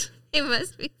 what? It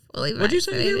must be fully vaccinated. What'd you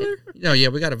say, Hitler? No, yeah,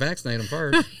 we got to vaccinate them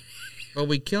first. But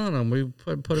we killing them. We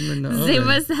put them in the oven. They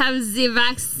must have the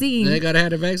vaccine. They got to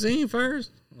have the vaccine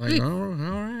first. Like, all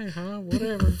right,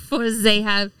 whatever. For they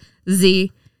have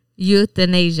the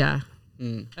euthanasia.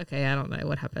 Okay, I don't know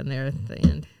what happened there at the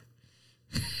end.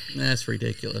 That's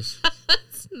ridiculous.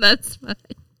 That's my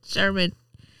German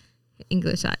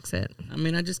English accent. I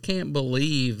mean, I just can't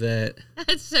believe that.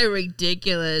 That's so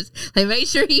ridiculous. Like, make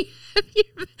sure you have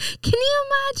your, can you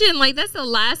imagine? Like, that's the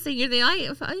last thing you're thinking.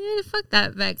 Like, fuck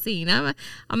that vaccine. I'm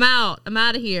out. I'm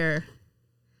out of here.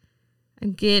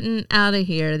 I'm getting out of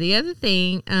here. The other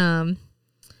thing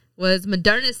was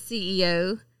Moderna's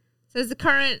CEO says the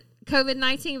current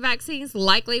COVID-19 vaccines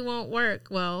likely won't work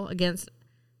well against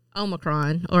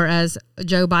Omicron, or as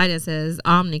Joe Biden says,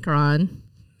 Omicron.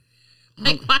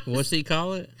 Like, what's he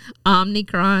call it?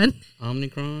 Omicron.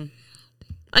 Omicron?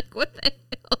 Like, what the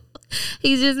hell?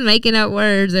 He's just making up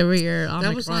words over here. Omicron.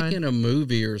 That was like in a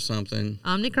movie or something.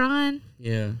 Omicron?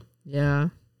 Yeah. Yeah.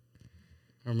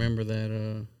 I remember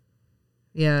that.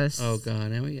 Yes. Oh, God.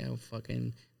 Now we got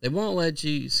fucking. They won't let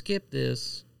you skip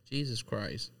this. Jesus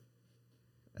Christ.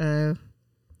 Oh.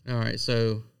 All right.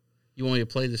 So, you want me to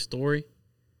play the story?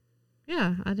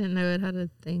 Yeah, I didn't know it had a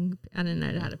thing. I didn't know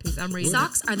it had a piece. I'm reading.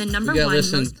 Socks are the number one.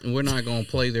 Listen, we're not going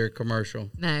to play their commercial.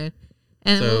 No,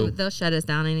 and so, they'll shut us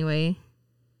down anyway.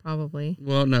 Probably.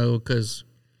 Well, no, because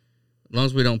as long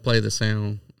as we don't play the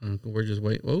sound, we're just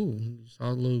waiting. Oh, you saw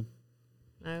a little.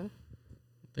 No.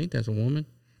 I think that's a woman.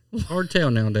 Hard to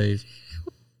tell nowadays.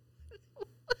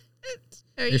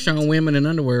 They're showing women in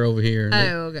underwear over here.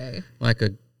 Oh, okay. Like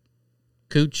a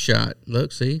cooch shot.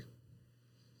 Look, see.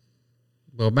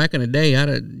 Well, back in the day, I'd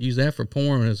have used that for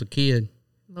porn as a kid.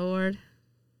 Lord.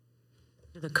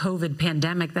 The COVID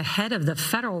pandemic, the head of the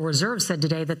Federal Reserve said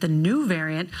today that the new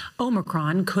variant,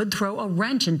 Omicron, could throw a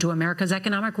wrench into America's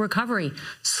economic recovery,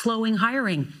 slowing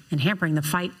hiring and hampering the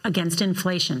fight against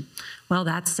inflation. Well,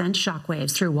 that sent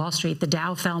shockwaves through Wall Street. The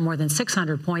Dow fell more than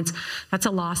 600 points. That's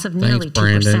a loss of nearly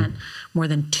 2%. More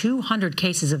than 200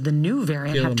 cases of the new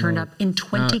variant have turned up in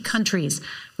 20 countries.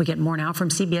 We get more now from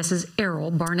CBS's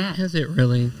Errol Barnett. Has it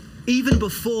really? Even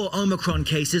before Omicron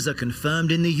cases are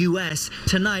confirmed in the U.S.,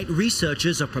 tonight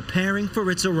researchers are preparing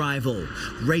for its arrival,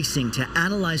 racing to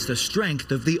analyze the strength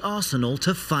of the arsenal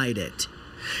to fight it.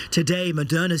 Today,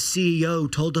 Moderna's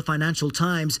CEO told the Financial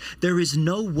Times there is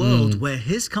no world where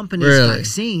his company's Really?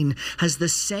 vaccine has the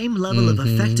same level of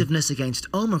effectiveness against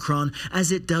Omicron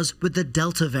as it does with the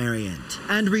Delta variant.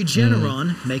 And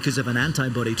Regeneron, makers of an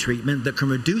antibody treatment that can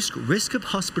reduce risk of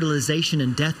hospitalization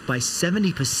and death by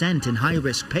 70% in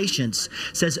high-risk patients,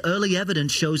 says early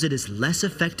evidence shows it is less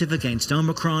effective against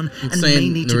Omicron and may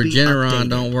saying need the to be Regeneron updated.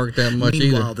 don't work that much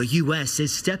Meanwhile, either. the U.S.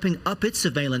 is stepping up its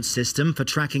surveillance system for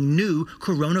tracking new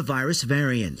coronavirus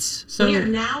variants. We are So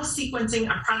now sequencing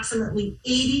approximately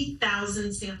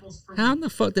 80,000 samples per how week. the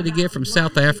fuck did it get from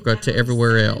South Africa to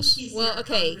everywhere else? Well,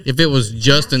 okay. If it was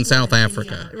just in South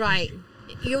Africa. Right.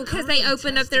 Because they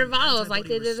opened up their vials like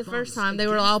they did the first time. They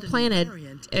were all planted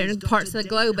in parts of the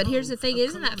globe. But here's the thing,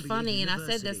 isn't that funny? And I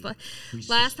said this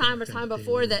last time or time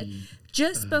before, that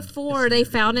just before they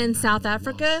found it in South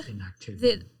Africa,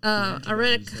 that I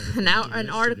read an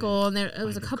article, and there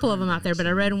was a couple of them out there, but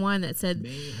I read one that said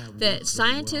that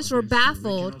scientists were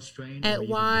baffled at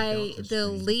why the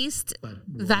least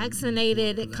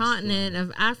vaccinated continent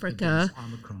of Africa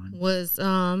was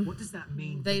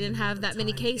they didn't have that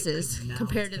many cases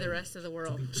compared to the rest of the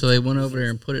world. So they went over there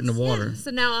and put it in the water. So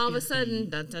now all of a sudden,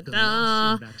 dun, dun, the dun,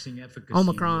 loss in vaccine efficacy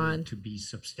Omicron. were to be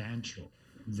substantial.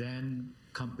 Then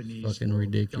companies Fucking will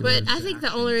ridiculous. But I think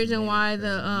the only reason why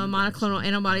the monoclonal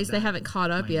antibodies, they haven't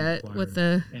caught up yet with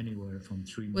the anywhere from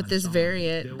 3 with months this on.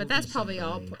 variant, There but will that's be probably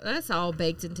all somebody- that's all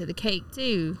baked into the cake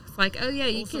too. It's like, oh yeah,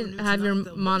 you can have your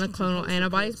monoclonal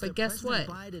antibodies, but guess what?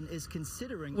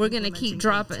 We're gonna keep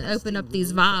open up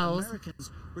these vials.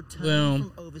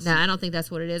 Well, No, I don't think that's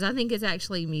what it is. I think it's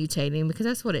actually mutating, because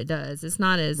that's what it does. It's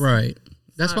not as right.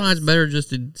 That's why it's better just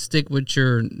to stick with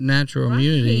your natural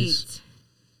immunities Right.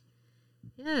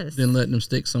 Yes. than letting them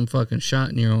stick some fucking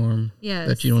shot in your arm Yes.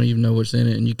 that you don't even know what's in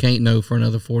it, and you can't know for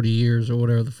another 40 years or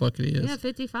whatever the fuck it is. Yeah,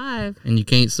 55. And you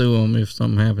can't sue them if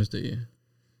something happens to you.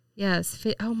 Yes.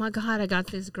 Oh my God, I got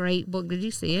this great book. Did you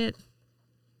see it?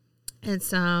 It's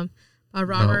by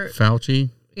Robert. Fauci.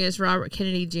 It's Robert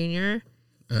Kennedy Jr.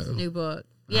 New book.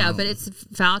 Yeah, but it's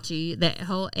Fauci. That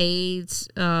whole AIDS.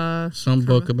 Some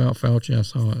book about Fauci. I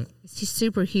saw it. He's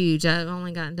super huge. I've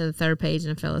only gotten to the third page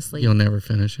and fell asleep. You'll never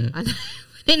finish it. I know.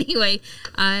 Anyway,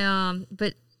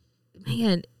 but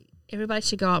man, everybody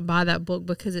should go out and buy that book,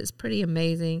 because it's pretty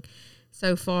amazing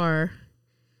so far.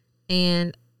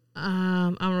 And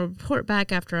I'll report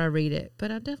back after I read it,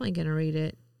 but I'm definitely gonna read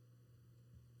it.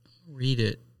 Read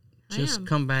it. I Just am.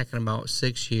 come back in about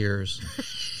 6 years.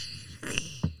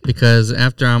 Because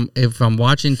if I'm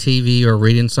watching TV or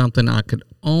reading something, I could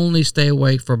only stay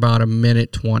awake for about a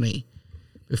minute 20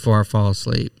 before I fall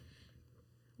asleep.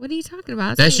 What are you talking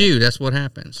about? That's you. That's what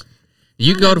happens.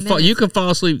 You Not go a to fall, minute. you can fall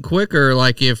asleep quicker.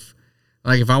 Like if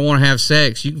I want to have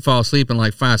sex, you can fall asleep in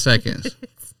like 5 seconds.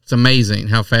 It's amazing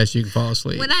how fast you can fall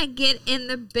asleep. When I get in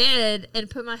the bed and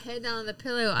put my head down on the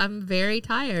pillow, I'm very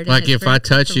tired. and Like it's if very I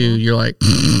touch you, comfortable. you're like,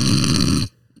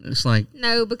 it's like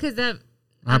No, because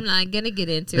I'm not gonna get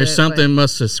into there's it. something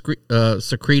must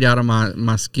secrete out of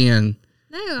my skin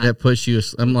But no, that puts you.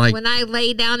 I'm like, when I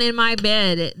lay down in my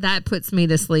bed, that puts me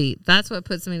to sleep. That's what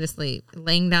puts me to sleep.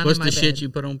 Laying down what's in my the bed. shit you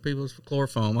put on people's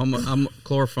chloroform? I'm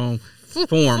chloroform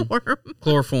form.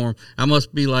 Chloroform. I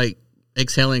must be like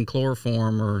exhaling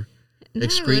chloroform or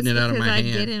excreting it's it out of because my I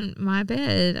hand. get in my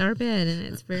bed, our bed, and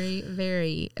it's very,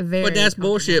 very, very. But that's comfortable.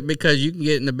 bullshit, because you can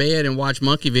get in the bed and watch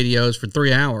monkey videos for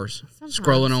 3 hours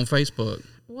scrolling on Facebook.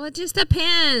 Well, it just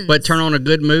depends. But turn on a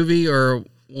good movie or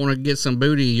want to get some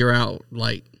booty, you're out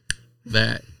like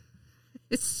that.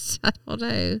 I don't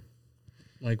know.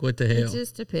 Like, what the hell? It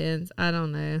just depends. I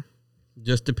don't know.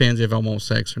 Just depends if I want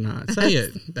sex or not. Say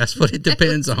it. That's what it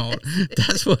depends on.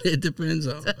 That's what it depends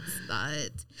on. That's not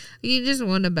it. You just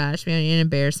want to bash me and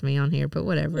embarrass me on here, but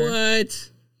whatever. What?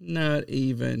 Not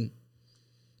even.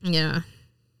 Yeah.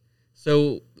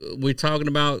 So we're talking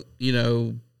about,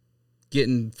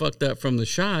 getting fucked up from the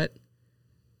shot.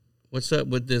 What's up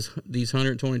with these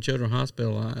 120 children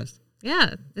hospitalized?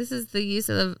 Yeah. This is the use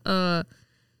of the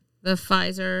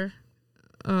Pfizer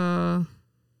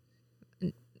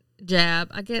jab.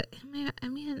 I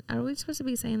mean, are we supposed to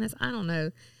be saying this? I don't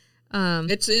know.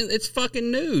 It's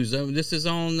fucking news. This is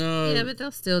on Yeah, but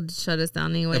they'll still shut us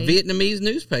down anyway. a Vietnamese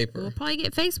newspaper. We'll probably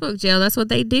get Facebook jail. That's what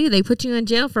they do. They put you in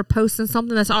jail for posting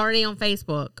something that's already on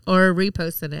Facebook or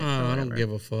reposting it. Oh, I don't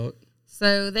give a fuck.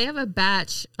 So they have a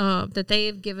batch that they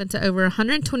have given to over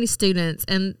 120 students,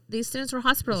 and these students were This is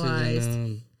hospitalized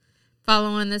in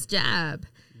following this jab.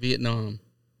 Vietnam.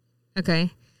 Okay,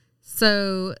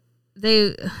 so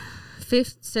these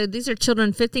are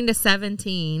children 15 to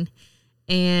 17,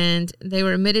 and they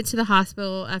were admitted to the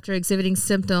hospital after exhibiting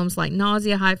symptoms like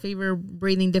nausea, high fever,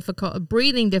 breathing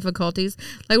difficulties.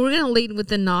 Like, we're going to lead with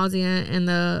the nausea and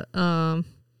the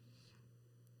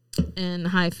and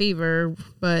high fever,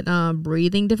 but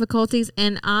breathing difficulties.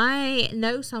 And I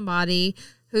know somebody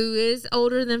who is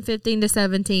older than 15 to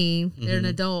 17. They're an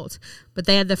adult, but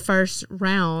they had the first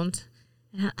round.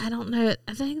 I don't know.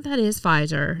 I think that is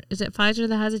Pfizer. Is it Pfizer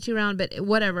that has a 2-round? But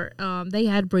whatever. They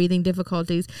had breathing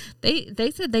difficulties.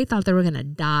 They said they thought they were going to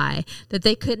die, that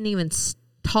they couldn't even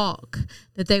talk,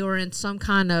 that they were in some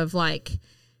kind of like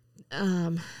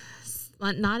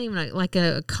not even like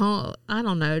a I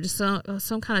don't know, just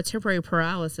some kind of temporary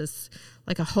paralysis,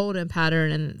 like a holding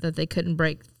pattern, and that they couldn't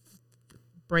break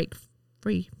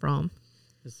free from.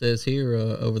 It says here,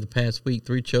 over the past week,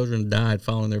 3 children died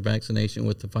following their vaccination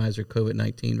with the Pfizer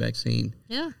COVID-19 vaccine.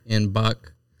 Yeah. In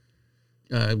Bok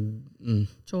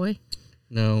Choy?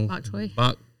 No. Bok Choy?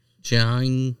 Bok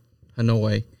Jiang,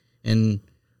 Hanoi, and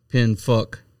Pin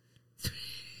Phuc.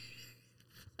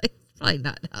 It's probably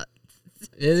not.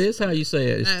 It is how you say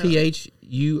it. It's Phuoc.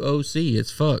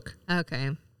 It's fuck. Okay.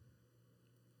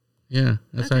 Yeah,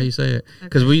 that's how you say it.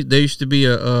 Because there used to be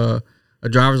a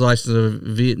driver's license of a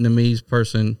Vietnamese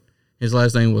person. His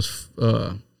last name was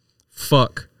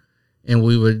Fuck, and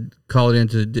we would call it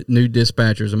into new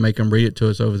dispatchers and make them read it to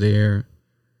us over the air.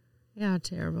 Yeah,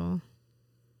 terrible.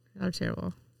 Oh,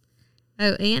 terrible.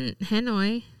 Oh, and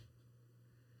Hanoi.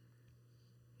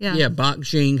 Yeah, Bok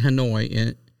Jing, Hanoi.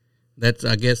 And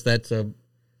I guess that's a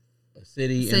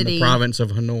city in the province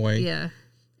of Hanoi. Yeah.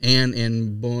 And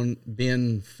in Ben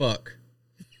Phuc.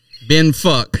 Ben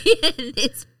Phuc.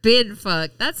 It's Ben Phuc.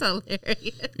 That's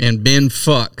hilarious. And Ben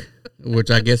Phuc,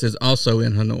 which I guess is also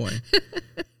in Hanoi.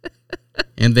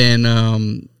 And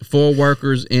then 4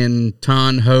 workers in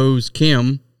Tan Ho's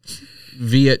Kim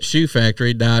Viet shoe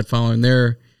factory died following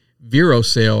their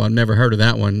Virocell. I've never heard of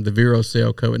that one. The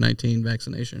Virocell COVID-19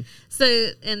 vaccination. So,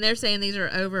 and they're saying these are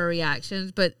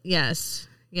overreactions, but yes.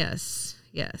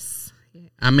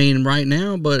 I mean, right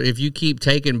now, but if you keep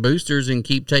taking boosters and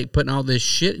keep putting all this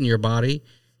shit in your body,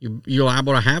 you're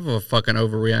liable to have a fucking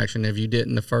overreaction if you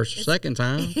didn't the first or second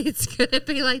time. It's going to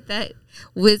be like that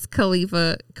Wiz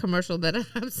Khalifa commercial that I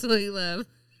absolutely love.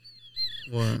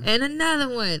 What? And another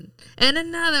one. And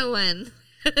another one.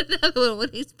 And another one when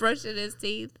he's brushing his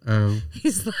teeth. Oh.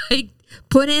 He's like,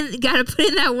 gotta put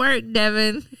in that work,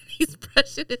 Devin. He's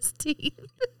brushing his teeth.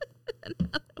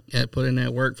 Yeah, put in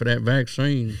that work for that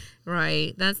vaccine.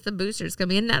 Right. That's the booster. It's going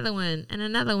to be another one and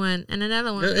another one and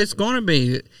another one. It's going to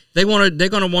be. They're going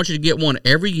to want you to get one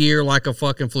every year like a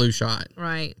fucking flu shot.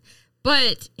 Right.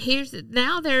 But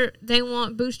now they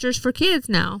want boosters for kids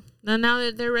now. Now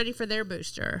that they're ready for their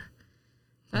booster.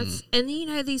 That's and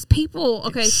these people,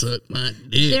 okay. Suck my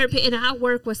dick. And I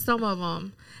work with some of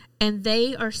them, and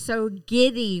they are so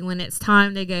giddy when it's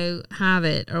time to go have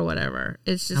it or whatever.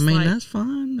 It's just that's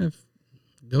fine.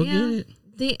 Go get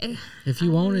it. If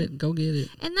you want it, go get it.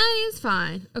 And that is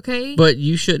fine, okay? But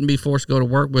you shouldn't be forced to go to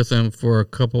work with them for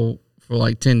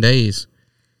like 10 days.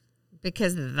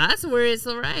 Because that's where it's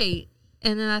right.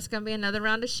 And then that's going to be another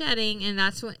round of shedding. And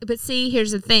that's what, but see,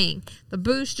 here's the thing. The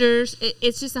boosters,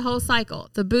 it's just a whole cycle.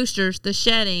 The boosters, the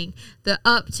shedding, the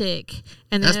uptick.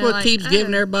 And that's what keeps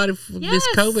giving everybody, this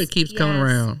COVID keeps coming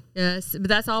around. Yes, but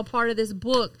that's all part of this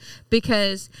book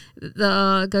because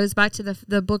goes back to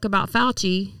the book about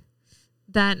Fauci.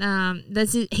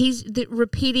 He's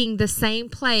repeating the same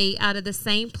play out of the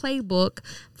same playbook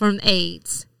from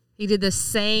AIDS. He did the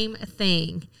same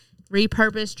thing.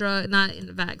 Repurposed drug, not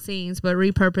in vaccines, but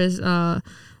repurposed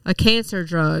a cancer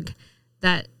drug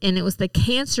and it was the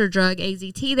cancer drug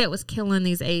AZT that was killing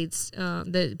these AIDS,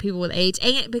 the people with AIDS,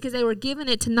 and because they were giving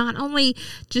it to not only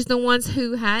just the ones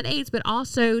who had AIDS, but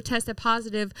also tested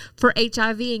positive for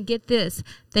HIV. And get this,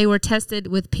 they were tested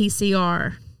with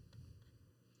PCR.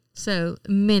 So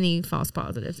many false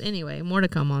positives. Anyway, more to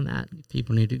come on that.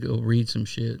 People need to go read some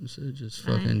shit instead of just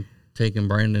fucking taking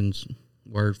Brandon's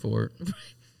word for it.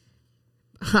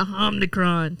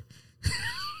 Omicron.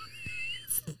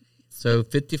 So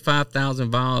 55,000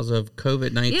 vials of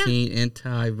COVID-19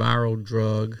 antiviral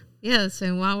drug. Yes,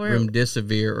 and while we're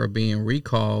remdesivir are being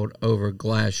recalled over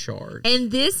glass shards. And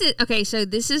this is okay. So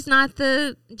this is not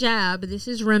the jab. This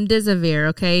is remdesivir.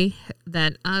 Okay,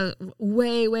 that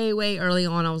way early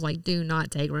on, I was like, do not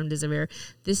take remdesivir.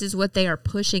 This is what they are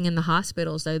pushing in the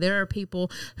hospitals. Though there are people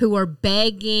who are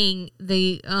begging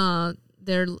their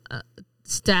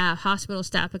hospital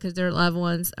staff, because their loved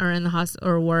ones are in the hospital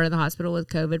or were in the hospital with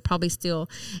COVID, probably still,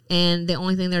 and the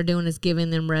only thing they're doing is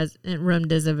giving them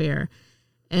remdesivir.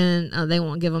 And they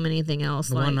won't give them anything else.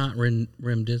 Why not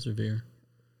remdesivir?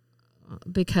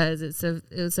 because it's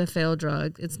a failed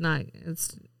drug. It's not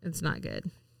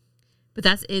good. But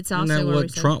it's also Isn't that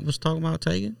what Trump was talking about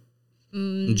taking?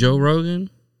 Joe Rogan?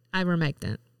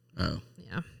 Ivermectin. Oh.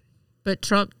 Yeah. But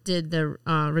Trump did the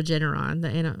Regeneron,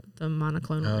 the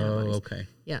monoclonal antibodies. Oh, okay.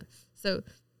 Yeah. So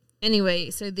anyway,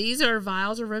 so these are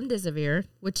vials of remdesivir,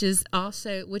 which is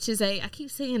I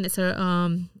keep saying it's a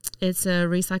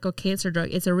recycled cancer drug.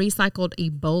 It's a recycled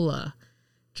Ebola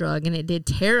drug, and it did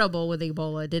terrible with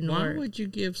Ebola. It didn't work. Why would you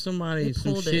give somebody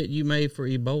some shit you made for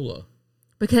Ebola?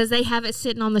 Because they have it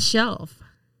sitting on the shelf.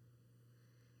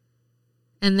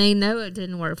 And they know it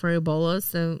didn't work for Ebola.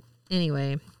 So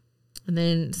anyway, and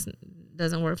then it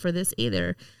doesn't work for this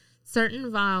either.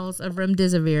 Certain vials of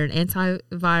remdesivir, an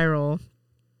antiviral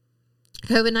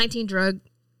COVID-19 drug,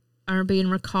 are being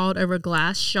recalled over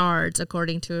glass shards,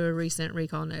 according to a recent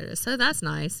recall notice. So that's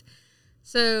nice.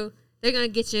 So they're going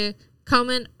to get you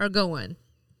coming or going.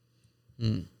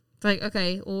 It's like,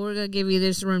 okay, well, we're going to give you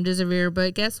this remdesivir,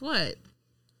 but guess what?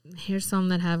 Here's some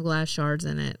that have glass shards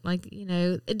in it. Like,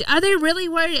 are they really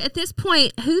worried at this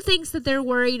point? Who thinks that they're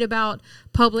worried about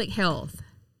public health?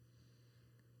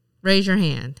 Raise your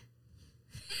hand.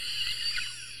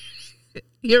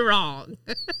 You're wrong.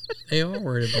 They are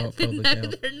worried about public No,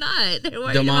 health. they're not. They're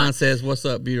worried Damon says, "What's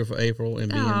up, beautiful April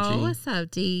and BMG?" Oh, what's up,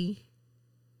 D?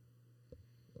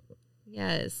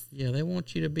 Yes. Yeah, they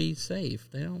want you to be safe.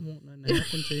 They don't want nothing to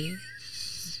happen to you.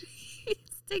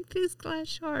 Take these glass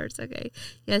shards. Okay.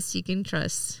 Yes, you can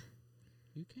trust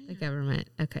You can. the government.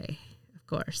 Okay, of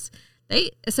course.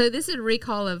 So this is a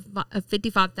recall of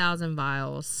 55,000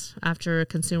 vials after a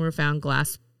consumer found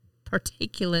glass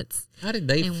particulates. How did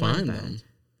they in one find bag. them?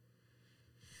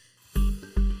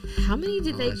 How many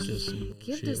did they that's just some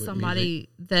give shit to with somebody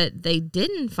that they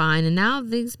didn't find? And now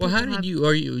these people Well, how did have, you?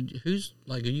 Are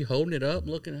you holding it up,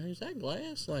 looking? Is that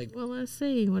glass? Like, well, let's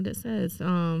see what it says.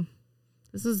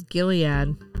 This is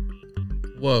Gilead.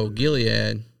 whoa,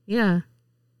 Gilead. Yeah.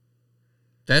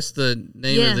 That's the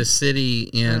name of the city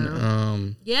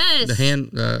in Yes.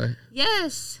 the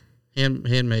Yes.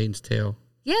 Handmaid's Tale.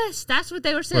 Yes, that's what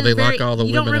they were saying. Where they lock all the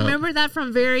you don't women up. remember that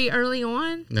from very early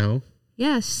on? No.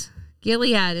 Yes.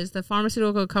 Gilead is the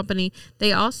pharmaceutical company.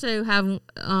 They also have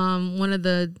one of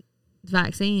the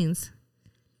vaccines.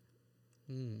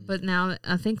 But now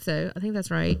I think so. I think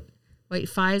that's right. Wait,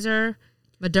 Pfizer,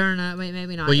 Moderna, wait,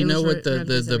 maybe not. Well, you It know was what the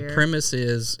remdesivir. premise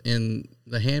is in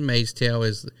The Handmaid's Tale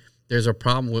is there's a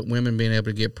problem with women being able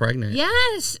to get pregnant.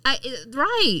 Yes,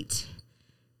 right.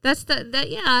 That's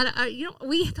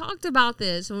we talked about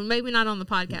this. Well, maybe not on the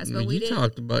podcast, but we did. You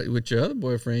talked about it with your other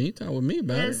boyfriend. You talked with me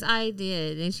about it. Yes, I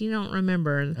did, and you don't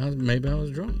remember. Maybe I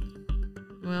was drunk.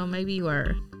 Well, maybe you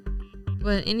were.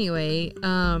 But anyway,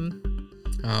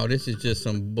 Oh, this is just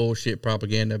some bullshit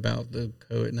propaganda about the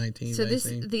COVID-19 so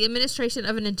vaccine. the administration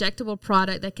of an injectable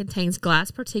product that contains glass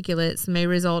particulates may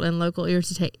result in local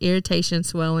irritation,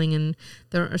 swelling, and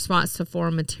the response to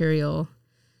foreign material.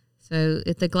 So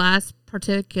if the glass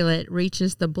particulate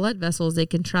reaches the blood vessels, it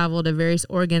can travel to various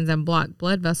organs and block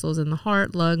blood vessels in the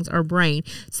heart, lungs, or brain,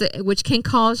 which can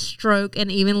cause stroke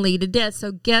and even lead to death.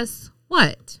 So guess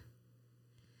what?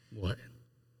 What?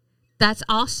 That's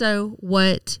also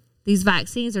what these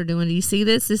vaccines are doing. Do you see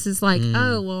this? This is like,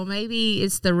 oh, well, maybe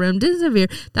it's the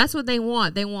remdesivir. That's what they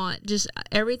want. They want just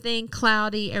everything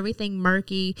cloudy, everything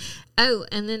murky. Oh,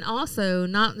 and then also,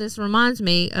 this reminds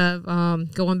me of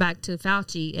going back to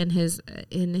Fauci and his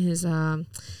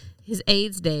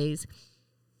AIDS days.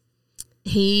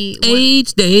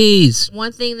 AIDS days.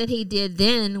 One thing that he did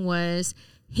then was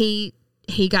he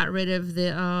got rid of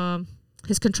the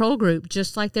his control group,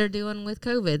 just like they're doing with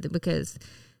COVID, because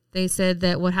they said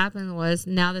that what happened was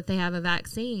now that they have a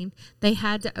vaccine, they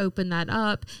had to open that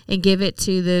up and give it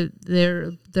to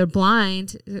their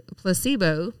blind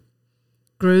placebo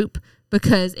group,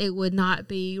 because it would not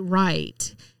be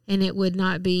right, and that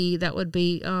would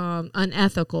be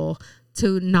unethical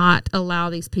to not allow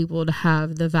these people to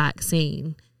have the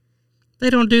vaccine. They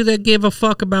don't do that. Give a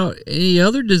fuck about any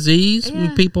other disease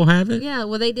when people have it. Yeah,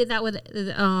 well, they did that with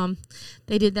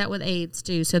AIDS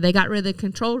too. So they got rid of the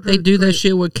control group. They do that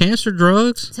shit with cancer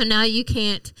drugs. So now you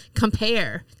can't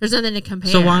compare. There's nothing to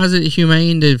compare. So why is it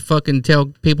humane to fucking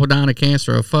tell people dying of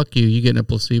cancer, "Oh, fuck you, you getting a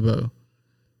placebo"?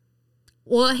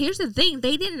 Well, here's the thing.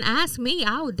 They didn't ask me.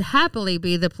 I would happily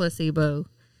be the placebo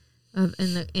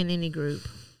in any group.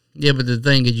 Yeah, but the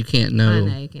thing is, you can't know. I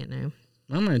know you can't know.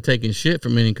 I'm not taking shit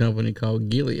from any company called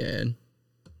Gilead.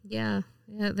 Yeah.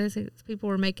 Those people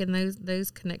were making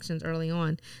those connections early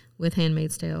on with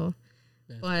Handmaid's Tale.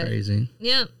 Crazy.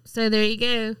 Yeah. So there you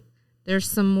go.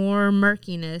 There's some more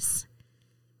murkiness.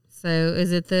 So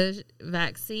is it the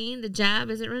vaccine, the jab?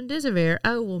 Is it remdesivir?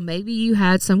 Oh, well, maybe you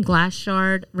had some glass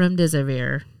shard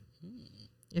remdesivir.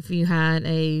 If you had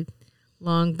a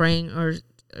long brain or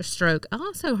a stroke. I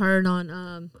also heard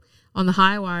on the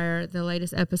High Wire, the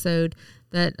latest episode,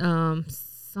 that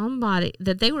somebody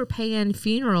that they were paying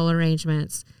funeral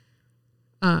arrangements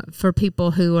for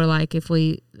people who were like,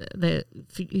 the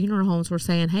funeral homes were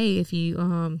saying, hey, if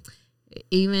you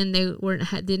even they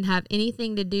didn't have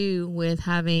anything to do with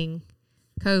having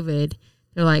COVID,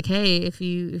 they're like, hey, if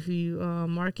we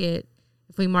mark it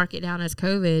down as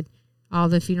COVID, all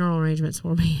the funeral arrangements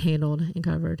will be handled and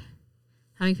covered.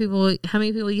 How many people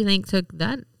do you think took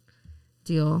that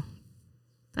deal?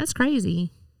 That's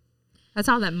crazy. That's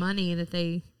all that money that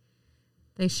they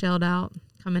shelled out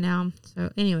coming down.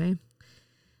 So anyway,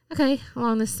 okay,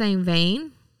 along the same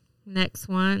vein, next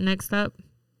up,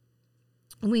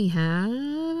 we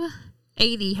have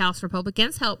 80 House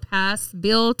Republicans help pass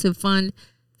bill to fund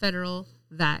federal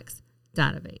vax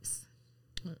database.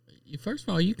 First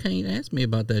of all, you can't ask me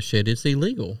about that shit. It's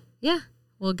illegal. Yeah.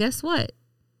 Well, guess what?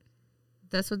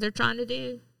 That's what they're trying to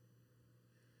do.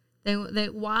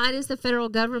 Why does the federal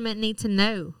government need to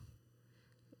know?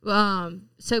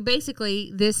 So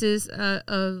basically, this is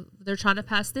they're trying to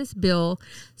pass this bill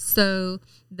so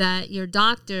that your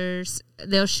doctors,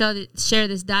 they'll share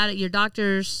this data. Your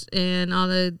doctors and all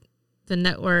the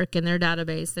network and their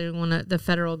database, they want the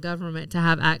federal government to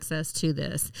have access to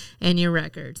this and your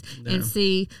records and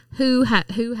see who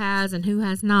has and who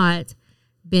has not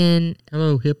been.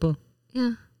 Hello, HIPAA.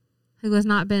 Yeah. Who has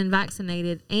not been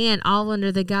vaccinated, and all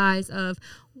under the guise of,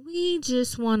 we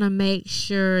just want to make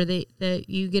sure that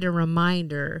you get a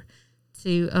reminder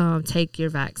to take your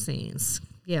vaccines.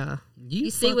 Yeah. You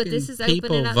see what this is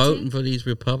opening up people voting for these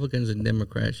Republicans and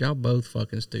Democrats, y'all both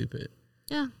fucking stupid.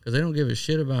 Yeah. Because they don't give a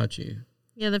shit about you.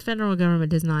 Yeah, the federal government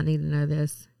does not need to know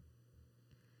this.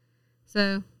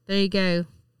 So, there you go.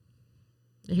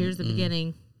 Here's the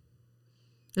beginning.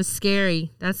 It's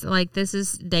scary. This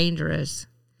is dangerous.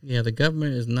 Yeah, the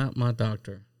government is not my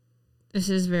doctor. This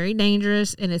is very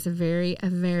dangerous, and it's a very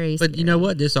But scary. you know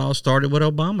what? This all started with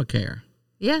Obamacare.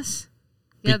 Yes.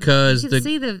 Because you can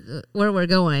see where we're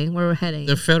going, where we're heading.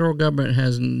 The federal government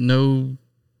has no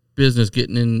business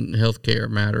getting in healthcare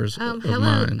matters of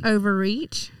mine.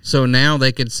 Overreach. So now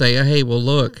they could say, hey, well,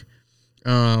 look,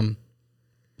 you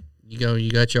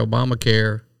got your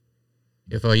Obamacare.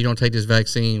 If you don't take this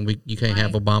vaccine, you can't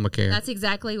have Obamacare. That's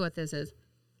exactly what this is.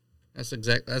 That's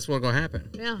what's going to happen.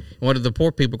 Yeah. What are the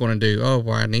poor people going to do? Oh,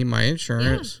 well, I need my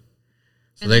insurance.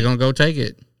 Yeah. So they're going to go take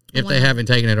it if they haven't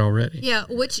taken it already. Yeah,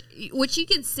 which you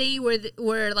can see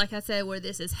where like I said, where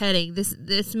this is heading.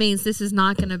 This means this is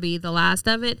not going to be the last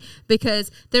of it, because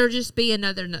there'll just be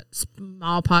another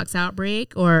smallpox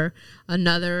outbreak or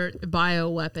another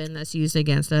bioweapon that's used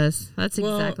against us. That's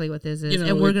exactly what this is.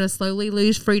 And we're going to slowly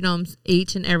lose freedoms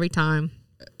each and every time.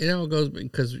 It all goes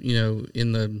because,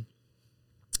 in the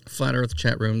Flat Earth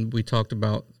chat room, we talked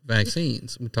about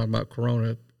vaccines. We talked about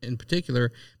Corona in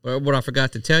particular. But what I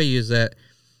forgot to tell you is that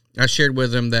I shared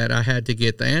with them that I had to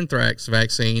get the anthrax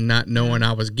vaccine, not knowing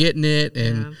I was getting it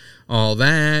and all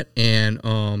that. And,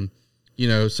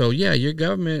 so yeah, your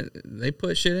government, they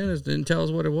put shit in us, didn't tell us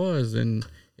what it was, and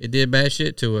it did bad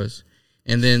shit to us.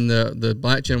 And then the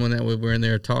black gentleman that we were in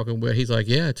there talking with, he's like,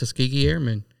 yeah, Tuskegee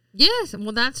Airmen. Yes,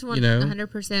 well, that's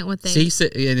 100% what they...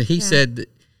 He said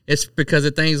it's because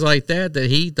of things like that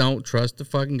he don't trust the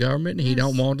fucking government, and he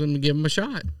don't want them to give him a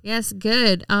shot. Yes,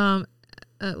 good.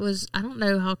 It was, I don't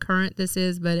know how current this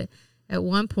is, but at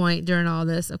one point during all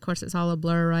this, of course, it's all a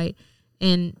blur, right?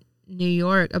 In New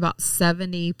York, about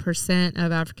 70%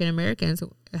 of African Americans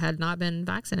had not been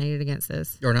vaccinated against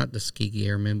this. Or not the Tuskegee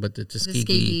Airmen, but the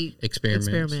Tuskegee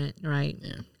experiment. Right.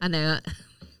 Yeah. I know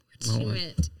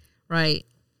that. Right.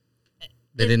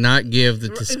 They did not give the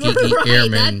Tuskegee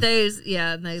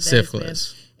Airmen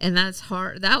syphilis. And that's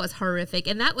hard. That was horrific.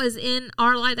 And that was in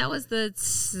our life. That was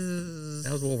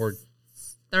World War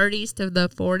 30s to the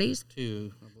 40s.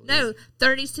 No,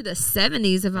 30s to the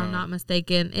 70s, if I'm not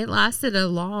mistaken. It lasted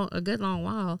a good long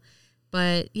while.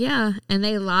 But yeah, and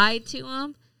they lied to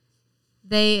them.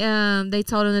 They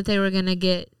told them that they were going to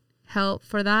get help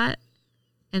for that,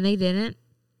 and they didn't.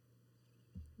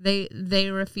 They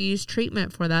refused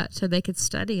treatment for that so they could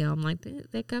study them. Like,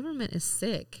 the government is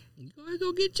sick.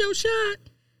 Go get your shot.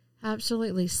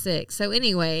 Absolutely sick. So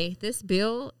anyway, this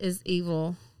bill is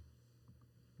evil.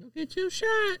 Go get your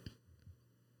shot.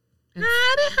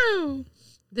 Idaho.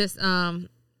 This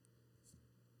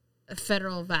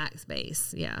federal vax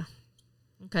base. Yeah.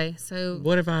 Okay. So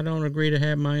what if I don't agree to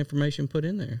have my information put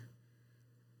in there?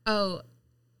 Oh,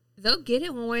 they'll get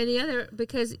it one way or the other,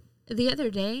 because the other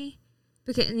day,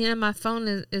 because my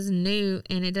phone is new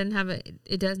and it doesn't have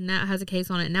it does not has a case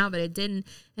on it now, but it didn't.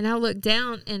 And I looked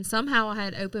down and somehow I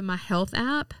had opened my health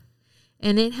app,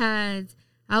 and it had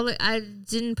I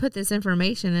didn't put this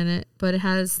information in it, but it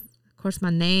has, of course, my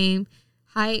name,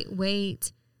 height,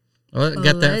 weight, Well,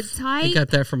 blood type. You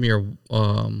got that from your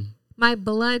My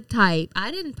blood type.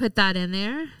 I didn't put that in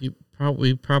there. You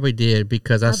probably did,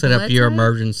 because I My set up blood your type?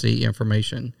 emergency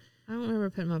information. I don't remember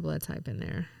putting my blood type in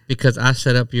there. Because I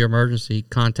set up your emergency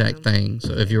contact thing.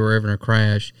 So if you were ever in a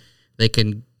crash, they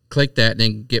can click that and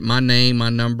then get my name, my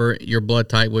number, your blood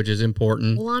type, which is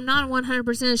important. Well, I'm not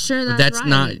 100% sure But that's that's right.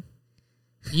 not.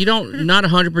 You don't not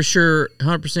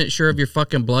 100% sure of your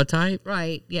fucking blood type.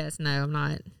 Right. Yes. No, I'm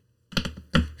not.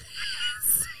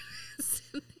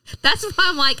 That's why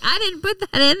I'm like, I didn't put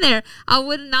that in there. I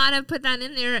would not have put that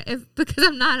in there because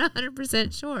I'm not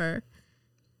 100% sure.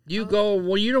 You go,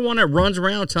 well, you're the one that runs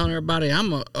around telling everybody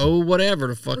I'm whatever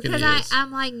the fuck Because it is.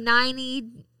 I'm like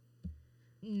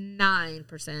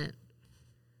 99%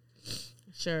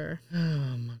 sure Oh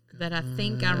my God. that I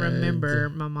think I remember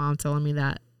my mom telling me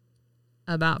that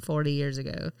about 40 years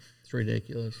ago. It's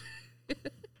ridiculous.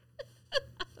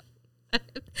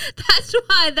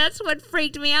 That's what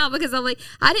freaked me out, because I'm like,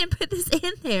 I didn't put this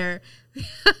in there.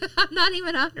 I'm not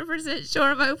even 100% sure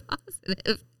I'm O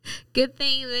positive. Good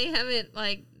thing they haven't,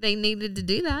 they needed to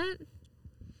do that.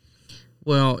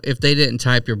 Well, if they didn't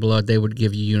type your blood, they would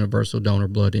give you universal donor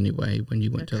blood anyway when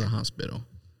you went to the hospital.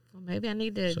 Well, maybe I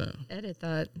need to edit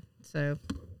that. So,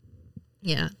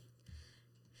 yeah.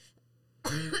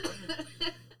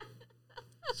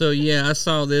 So, yeah, I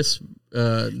saw this.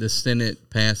 The Senate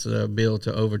passed a bill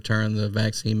to overturn the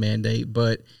vaccine mandate,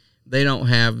 but they don't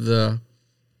have the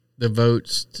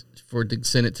votes for the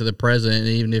Senate to the president. And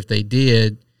even if they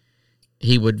did,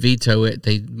 he would veto it.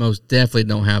 They most definitely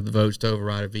don't have the votes to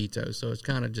override a veto. So it's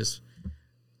kind of just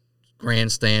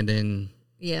grandstanding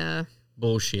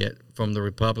bullshit from the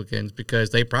Republicans, because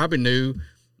they probably knew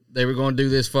they were going to do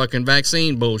this fucking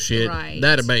vaccine bullshit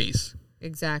database.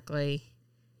 Exactly.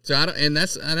 So I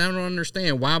don't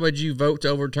understand, why would you vote to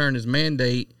overturn his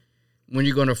mandate when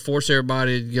you're going to force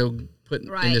everybody to go put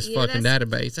in this fucking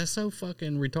database? That's so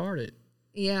fucking retarded.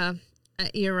 Yeah,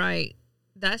 you're right.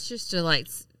 That's just to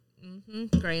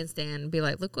grandstand and be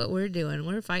like, look what we're doing.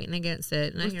 We're fighting against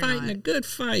it. No, We're fighting a good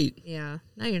fight. Yeah.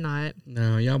 No, you're not.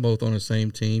 No, y'all both on the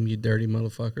same team, you dirty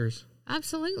motherfuckers.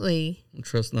 Absolutely. I don't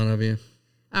trust none of you.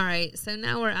 All right. So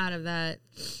now we're out of that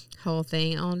whole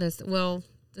thing. This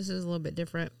is a little bit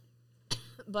different,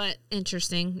 but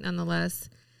interesting nonetheless.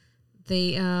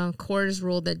 The court has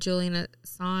ruled that Julian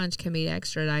Assange can be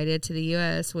extradited to the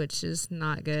U.S., which is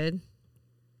not good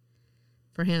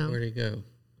for him. Where'd he go?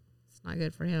 It's not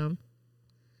good for him.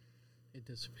 It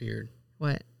disappeared.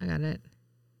 What? I got it.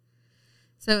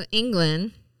 So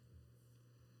England,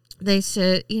 they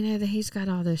said, that he's got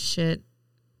all this shit,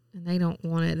 and they don't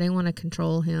want it. They want to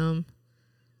control him,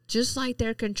 just like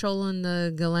they're controlling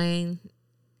the Ghislaine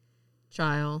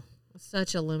trial.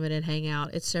 Such a limited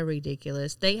hangout. It's so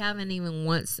ridiculous. They haven't even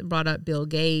once brought up Bill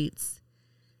Gates.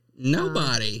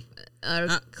 Nobody.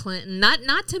 Clinton.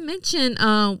 Not to mention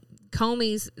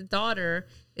Comey's daughter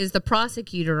is the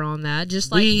prosecutor on that,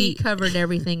 just like he covered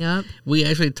everything up. We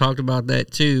actually talked about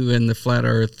that too in the flat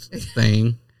earth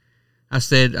thing. I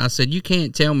said you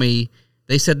can't tell me.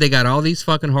 They said they got all these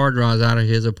fucking hard drives out of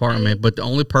his apartment, but the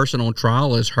only person on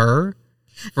trial is her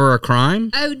for a crime?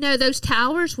 Oh no, those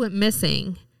towers went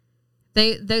missing.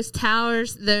 Those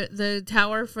towers, the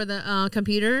tower for the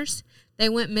computers, they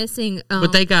went missing.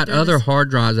 But they got other hard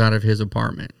drives out of his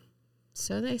apartment.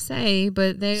 So they say,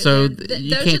 but they. So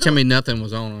you can't tell me nothing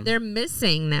was on them. They're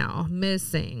missing now.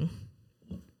 Missing.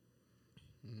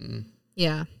 Mm-hmm.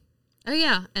 Yeah. Oh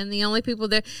yeah, and the only people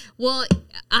there. Well,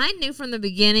 I knew from the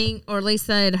beginning, or at least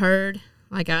I had heard.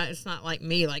 It's not like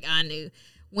me. I knew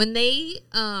when they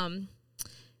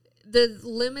the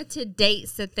limited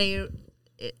dates that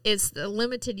it's the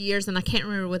limited years, and I can't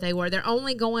remember what they were. They're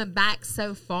only going back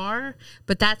so far,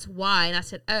 but that's why. And I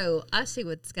said, oh, I see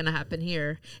what's going to happen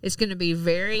here. It's going to be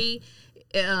very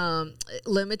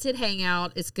limited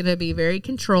hangout. It's going to be very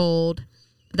controlled.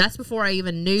 That's before I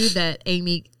even knew that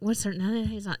Amy, what's her name?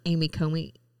 It's not Amy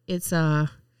Comey. It's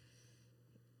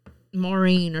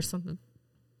Maureen or something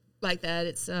like that.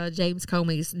 It's James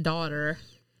Comey's daughter.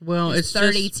 Well, it's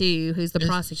 32, who's the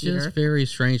prosecutor. It's just very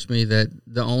strange to me that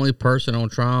the only person on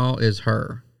trial is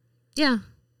her. Yeah.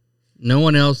 No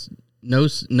one else,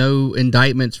 no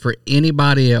indictments for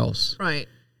anybody else. Right.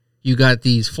 You got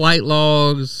these flight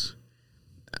logs.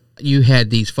 You had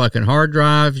these fucking hard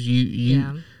drives.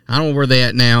 I don't know where they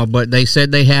at now, but they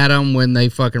said they had them when they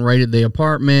fucking raided the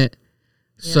apartment.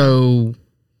 So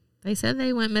They said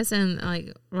they went missing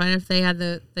like right after they had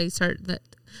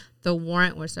the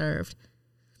warrant was served.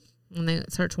 When they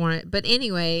search warrant. But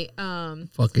anyway,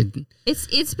 fucking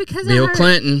it's because Bill of her,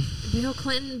 Clinton. Bill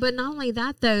Clinton, but not only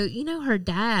that though, you know, her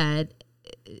dad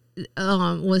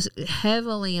was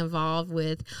heavily involved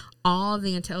with all of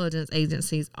the intelligence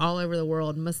agencies all over the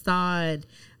world, Mossad,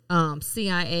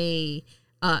 CIA,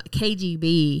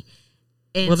 KGB.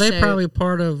 And Well, they're probably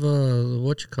part of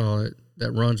what you call it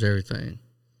that runs everything.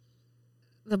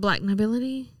 the black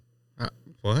nobility.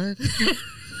 What?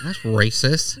 That's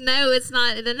racist. No, it's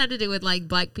not. It doesn't have to do with like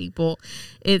black people.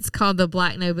 It's called the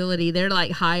black nobility. They're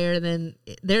like higher than.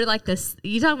 They're like this.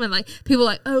 You talking about like people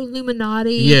like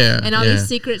Illuminati? Yeah, and all these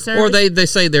secret service. Or they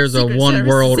say there's a Secret one Service,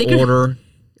 world secret- order,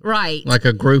 right? like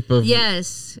a group of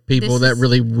Yes, people this that is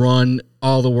really run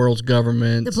all the world's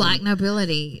governments. the black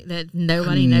nobility that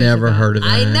nobody knows. never about. heard of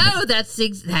I that. know that's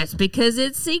because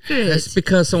it's secret. That's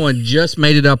because someone just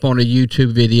made it up on a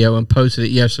YouTube video and posted it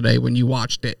yesterday when you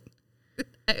watched it.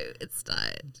 Oh, it's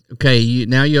not. Okay,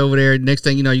 now you're over there. Next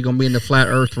thing you know, you're going to be in the flat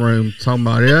earth room talking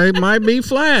about it might be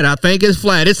flat. I think it's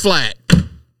flat. It's flat.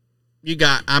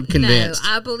 I'm convinced. No,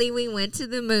 I believe we went to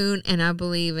the moon, and I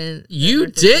believe in. You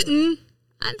didn't.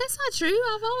 That's not true.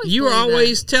 I've always. You were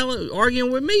believed that. always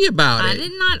arguing with me about I it.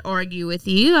 did not argue with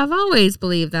you. I've always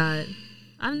believed that.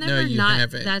 I've No, never you not.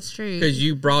 haven't. That's true. Because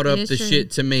you brought up It is the true.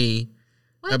 shit to me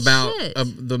What about shit?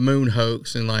 the moon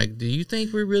hoax and like, do you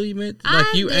think we really meant? Like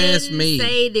I you asked didn't me.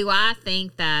 Say, do I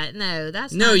think that? No,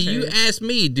 that's No, not you true. asked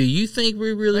me. Do you think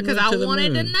we really because went I to the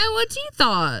wanted moon? to know what you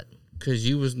thought. Because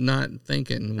you was not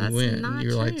thinking That's we went. not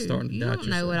You're like true. starting to You doubt don't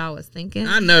know yourself. what I was thinking.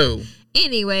 I know.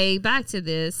 Anyway, back to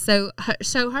this. So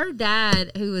her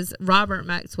dad, who was Robert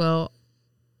Maxwell,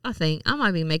 I think I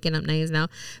might be making up names now,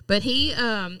 but he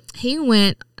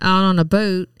went out on a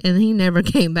boat and he never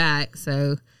came back.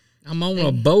 So I'm on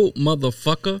a boat,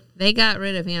 motherfucker. they got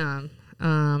rid of him.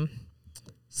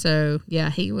 So yeah,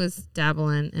 he was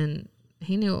dabbling and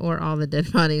he knew where all the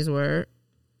dead bodies were,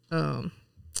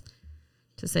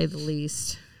 to say the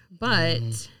least. But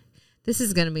this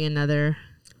is going to be another.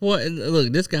 Well,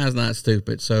 look, this guy's not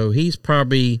stupid, so he's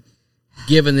probably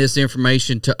giving this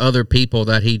information to other people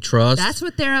that he trusts. That's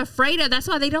what they're afraid of. That's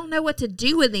why they don't know what to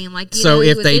do with him. Like, you So know, he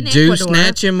if was they in do Ecuador.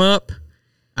 snatch him up,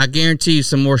 I guarantee you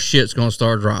some more shit's gonna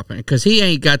start dropping because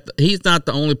he's not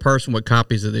the only person with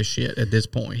copies of this shit at this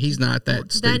point. He's not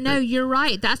that stupid. No, you're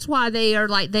right. That's why they are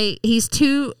like he's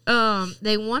too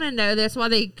they want to know. That's why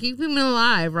they keep him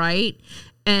alive, right?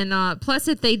 And plus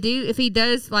if he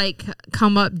does like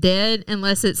come up dead,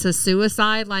 unless it's a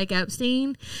suicide like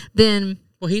Epstein, then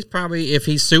Well, if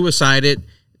he's suicided,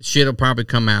 shit'll probably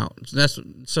come out.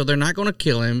 So they're not gonna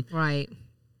kill him. right.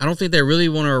 I don't think they really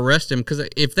want to arrest him because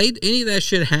if any of that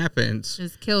shit happens,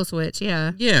 Just kill switch,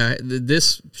 yeah. yeah,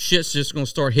 this shit's just gonna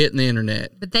start hitting the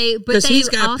internet. Because He's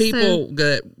got also, people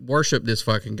that worship this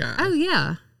fucking guy. Oh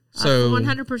yeah. So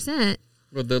 100%.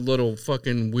 with the little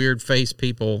fucking weird face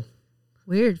people.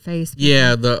 Weird face.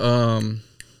 Yeah,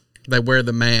 they wear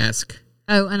the mask.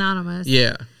 Oh, anonymous.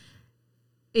 Yeah,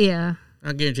 Yeah.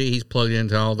 I guarantee he's plugged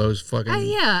into all those fucking Oh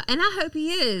yeah, and I hope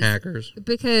he is. hackers.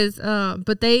 Because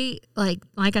but they like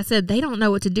I said, they don't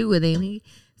know what to do with him. He's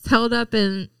held up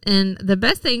and the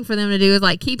best thing for them to do is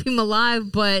like keep him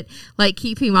alive, but like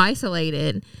keep him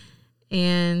isolated.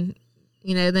 And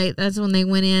you know, that's when they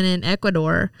went in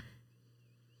Ecuador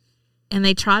and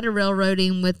they tried to railroad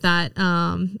him with that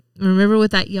remember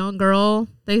with that young girl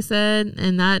they said,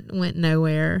 and that went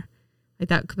nowhere. Like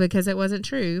that because it wasn't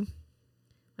true.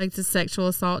 Like the sexual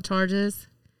assault charges.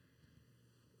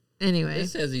 Anyway. It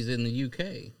says he's in the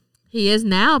UK. He is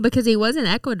now because he was in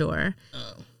Ecuador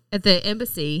Oh. at the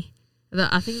embassy.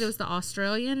 I think it was the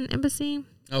Australian embassy.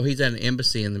 Oh, he's at an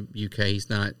embassy in the UK. He's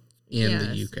not in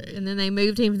the Yes. UK. And then they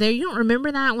moved him there. You don't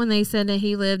remember that when they said that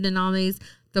he lived in all these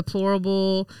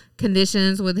deplorable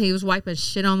conditions with he was wiping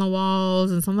shit on the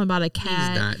walls and something about a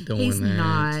cat. He's not doing He's that.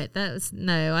 not. That's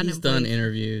no. I He's didn't done believe-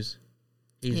 interviews.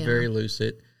 He's Yeah. very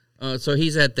lucid. So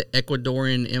he's at the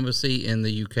Ecuadorian embassy in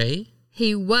the UK.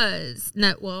 He was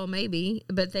no. Well, maybe,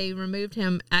 but they removed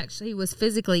him. Actually, he was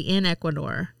physically in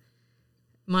Ecuador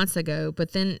months ago,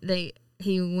 but then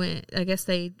he went. I guess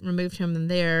they removed him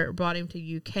there, brought him to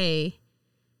UK.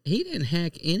 He didn't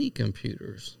hack any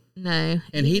computers. No,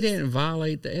 And he didn't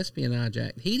violate the Espionage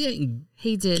Act. He didn't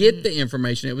He didn't get the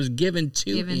information. It was given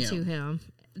to him.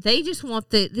 They just want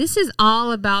this is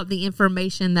all about the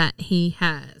information that he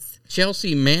has.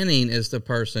 Chelsea Manning is the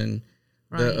person,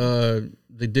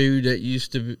 the dude that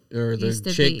used to be, or the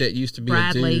chick that used to be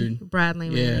Bradley, a dude. Bradley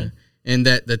Yeah. Manning. And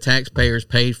that the taxpayers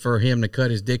paid for him to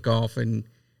cut his dick off and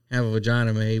have a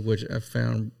vagina made, which I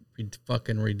found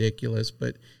fucking ridiculous.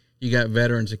 But you got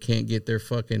veterans that can't get their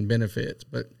fucking benefits,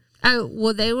 but Oh,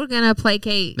 well, they were gonna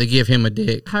placate they give him a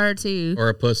dick her too. or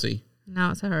a pussy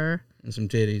Not to her. and some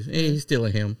titties. Hey, he's still a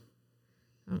him.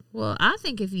 Well, I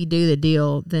think if you do the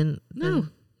deal, then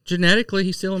Genetically,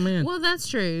 he's still a man. Well, that's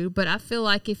true, but I feel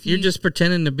like if you You're just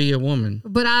pretending to be a woman.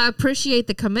 But I appreciate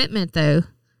the commitment though.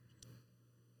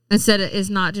 Instead of it's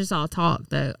not just all talk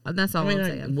though. That's all I'm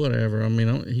saying. Whatever. I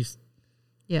mean, he's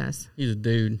a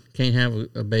dude. Can't have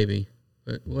a baby.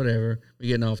 But whatever. We're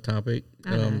getting off topic.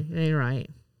 I know, you're right.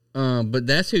 But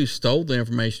that's who stole the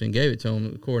information and gave it to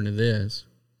him, according to this.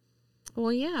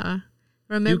 Well, yeah.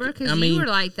 Remember, because you were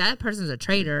like, that person's a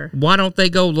traitor. Why don't they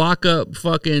go lock up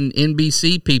fucking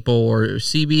NBC people or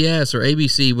CBS or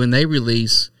ABC when they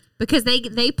release? Because they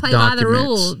play by the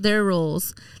rules, their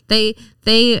rules.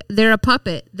 They're a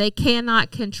puppet. They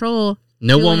cannot control.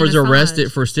 No one was Julian Assange.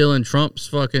 arrested for stealing Trump's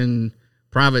fucking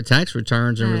private tax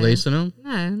returns and releasing them.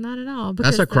 No, not at all.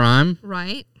 That's a crime,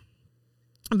 right?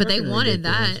 But they wanted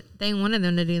that. They wanted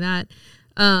them to do that.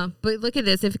 But look at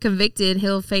this. If convicted,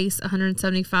 he'll face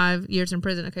 175 years in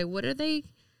prison. Okay, what are they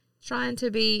trying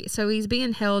to be? So he's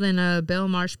being held in a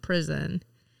Belmarsh prison,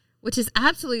 which is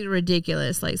absolutely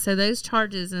ridiculous. Like, so those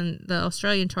charges and the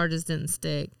Australian charges didn't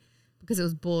stick because it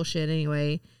was bullshit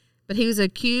anyway. But he was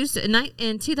accused in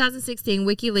 2016.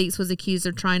 WikiLeaks was accused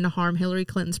of trying to harm Hillary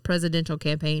Clinton's presidential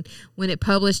campaign when it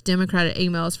published Democratic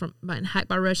emails from hacked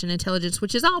by Russian intelligence,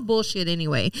 which is all bullshit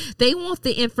anyway. They want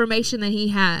the information that he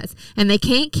has, and they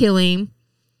can't kill him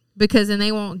because then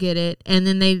they won't get it. And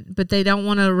then they don't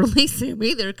want to release him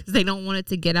either because they don't want it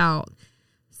to get out.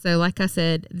 So, like I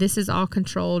said, this is all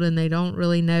controlled, and they don't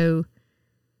really know.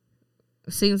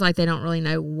 Seems like they don't really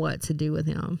know what to do with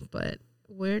him, but.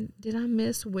 Where did I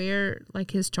miss where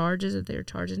like his charges that they're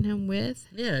charging him with?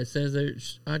 Yeah, it says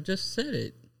I just said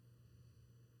it.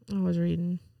 I was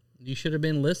reading. You should have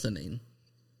been listening.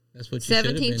 That's what you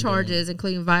 17 charges,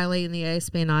 including violating the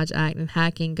Espionage Act and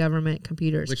hacking government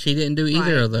computers. Which he didn't do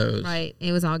either of those. Right.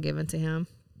 It was all given to him.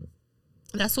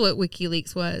 That's what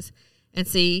WikiLeaks was. And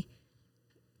see,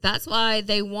 that's why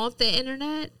they want the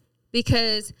internet,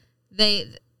 because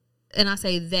they, and I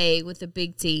say they with the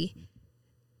big T,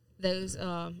 those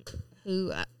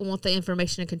who want the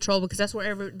information and control, because that's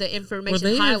wherever the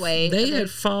information highway. They had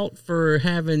fought for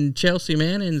having Chelsea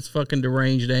Manning's fucking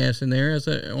deranged ass in there as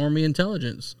an Army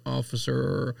intelligence officer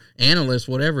or analyst,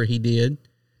 whatever he did.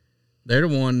 They're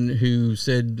the one who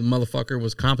said the motherfucker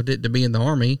was competent to be in the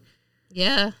Army.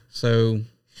 Yeah. So.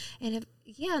 And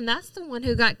and that's the one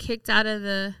who got kicked out of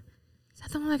the. Is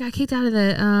that the one that got kicked out of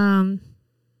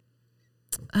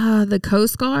the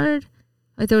Coast Guard?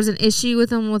 Like there was an issue with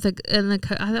them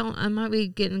I might be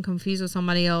getting confused with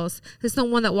somebody else. It's the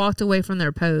one that walked away from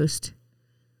their post.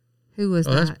 Who was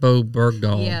that? That's Bo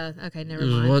Bergdahl. Yeah. Okay. Never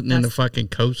mind. He wasn't in the fucking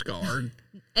Coast Guard.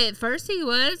 At first he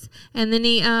was, and then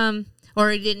he or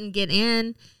he didn't get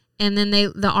in, and then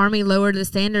the Army lowered the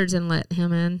standards and let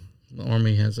him in. The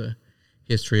Army has a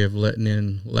history of letting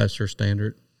in lesser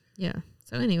standard. Yeah.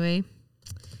 So anyway,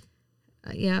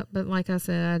 but like I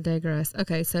said, I digress.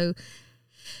 Okay, so.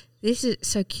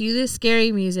 Cue the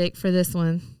scary music for this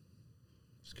one.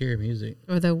 Scary music.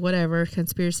 Or the whatever,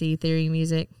 conspiracy theory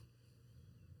music.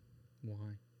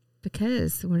 Why?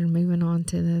 Because we're moving on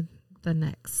to the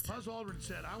next. Buzz Aldrin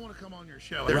said, I want to come on your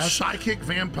show. There's psychic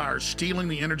vampires stealing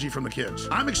the energy from the kids.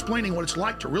 I'm explaining what it's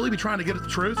like to really be trying to get at the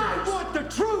truth. I want the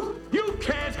truth! You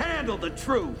can't handle the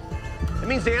truth! It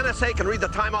means the NSA can read the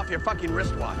time off your fucking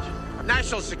wristwatch.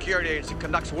 National Security Agency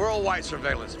conducts worldwide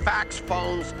surveillance, fax,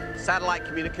 phones, satellite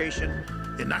communication.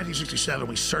 In 1967,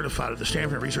 we certified at the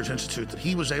Stanford Research Institute that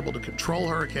he was able to control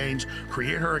hurricanes,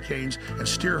 create hurricanes, and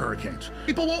steer hurricanes.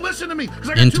 People won't listen to me because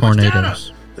I got too much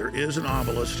data. There is an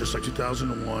obelisk, just like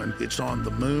 2001. It's on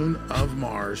the moon of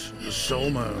Mars, the soul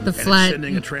moon. The flat it's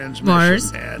sending a transmission,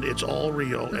 Mars. And it's all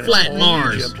real. The and flat it's all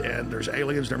Mars. Egypt, and there's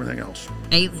aliens and everything else.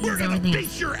 Aliens. We're going to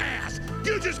beat your ass.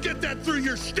 You just get that through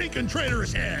your stinking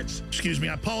traitorous heads. Excuse me,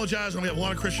 I apologize. We have a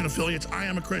lot of Christian affiliates. I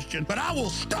am a Christian, but I will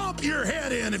stomp your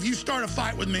head in if you start a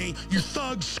fight with me, you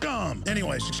thug scum.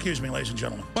 Anyways, excuse me, ladies and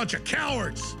gentlemen. Bunch of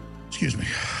cowards. Excuse me.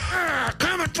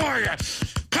 Coming for you.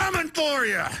 Coming for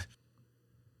you.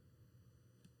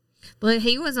 But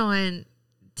he was on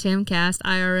Timcast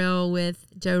IRL with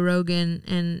Joe Rogan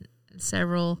and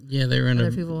several they were in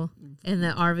other people in the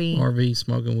RV. RV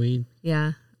smoking weed.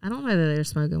 Yeah. I don't know that they were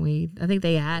smoking weed. I think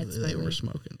they had They were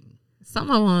smoking. Some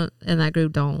of them in that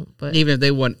group don't. But even if they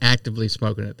weren't actively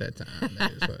smoking at that time, they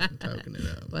was fucking toking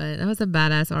it up. But that was a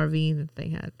badass RV that they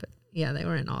had. But yeah, they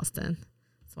were in Austin.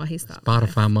 That's why he stopped.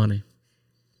 Spotify money.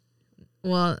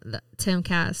 Well,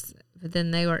 Timcast, but then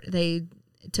they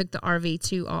took the RV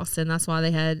to Austin. That's why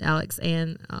they had Alex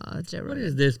and Joe Rogan. What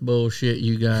is this bullshit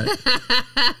you got?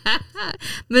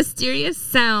 Mysterious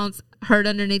sounds heard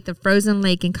underneath the frozen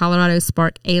lake in Colorado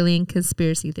spark alien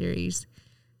conspiracy theories.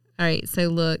 All right, so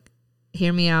look,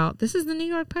 hear me out. This is the New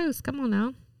York Post. Come on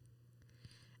now.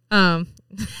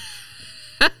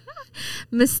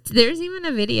 There's even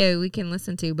a video we can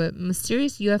listen to, but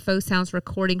mysterious UFO sounds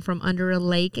recording from under a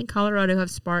lake in Colorado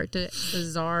have sparked a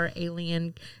bizarre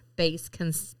alien-based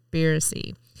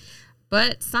conspiracy.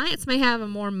 But science may have a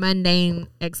more mundane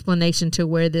explanation to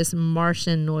where this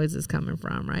Martian noise is coming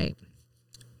from, right?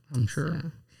 I'm sure.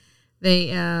 So,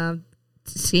 they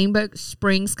Steamboat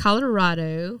Springs,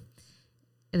 Colorado,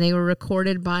 and they were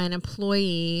recorded by an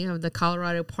employee of the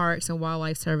Colorado Parks and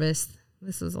Wildlife Service.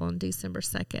 This was on December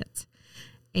 2nd.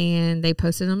 And they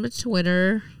posted them to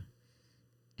Twitter,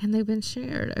 and they've been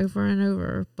shared over and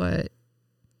over. But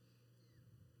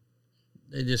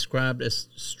they described as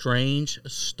strange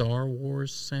Star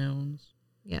Wars sounds.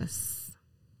 Yes.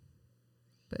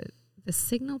 But the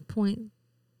signals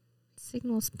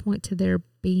point to there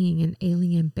being an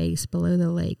alien base below the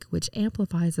lake, which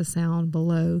amplifies the sound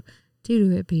below due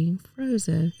to it being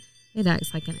frozen. It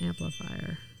acts like an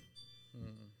amplifier.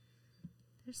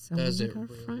 There's someone at our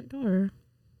front door.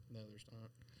 No, there's not.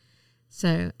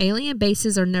 So, alien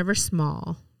bases are never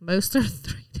small. Most are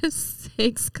 3 to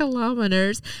 6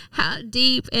 kilometers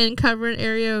deep and cover an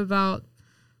area of about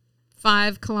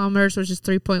 5 kilometers, which is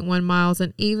 3.1 miles,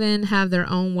 and even have their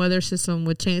own weather system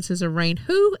with chances of rain.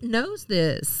 Who knows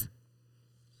this?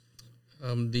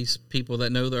 These people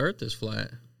that know the Earth is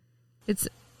flat. It's...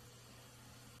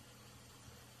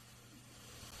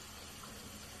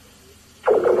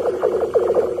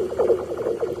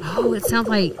 Oh, it sounds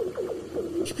like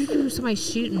somebody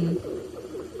shooting.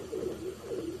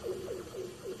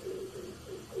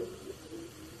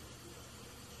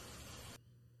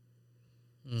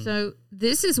 So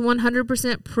this is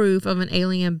 100% proof of an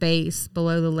alien base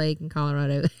below the lake in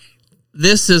Colorado.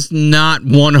 This is not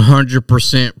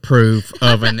 100% proof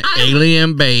of an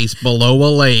alien base below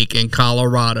a lake in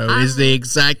Colorado. It is the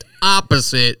exact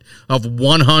opposite of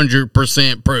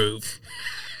 100% proof.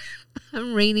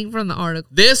 I'm reading from the article.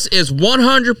 This is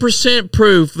 100%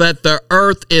 proof that the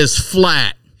Earth is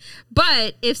flat.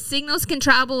 But if signals can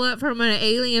travel up from an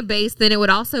alien base, then it would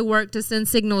also work to send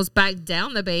signals back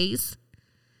down the base.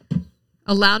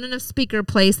 A loud enough speaker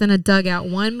placed in a dugout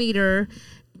 1 meter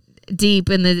deep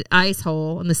in the ice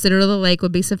hole in the center of the lake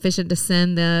would be sufficient to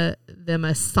send them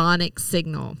a sonic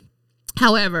signal.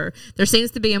 However, there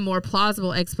seems to be a more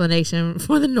plausible explanation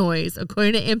for the noise.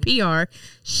 According to NPR,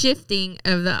 shifting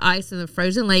of the ice in the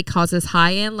frozen lake causes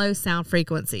high and low sound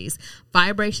frequencies.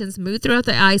 Vibrations move throughout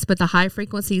the ice, but the high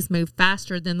frequencies move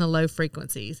faster than the low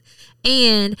frequencies.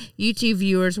 And YouTube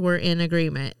viewers were in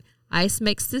agreement. Ice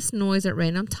makes this noise at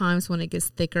random times when it gets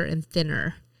thicker and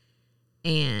thinner.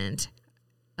 And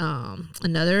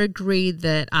another agreed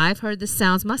that I've heard the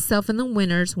sounds myself in the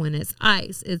winters when it's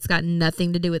ice. It's got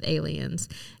nothing to do with aliens.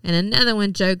 And another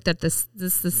one joked that this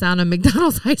is the sound a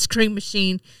McDonald's ice cream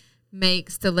machine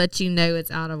makes to let you know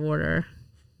it's out of order.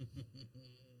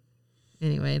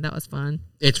 Anyway, that was fun.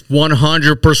 It's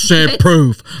 100%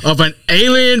 proof of an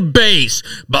alien base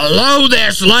below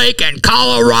this lake in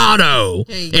Colorado.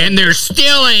 And they're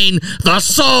stealing the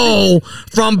soul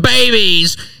from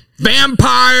babies.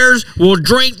 Vampires will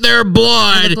drink their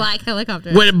blood with black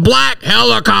helicopters. With black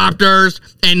helicopters,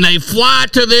 and they fly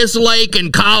to this lake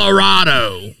in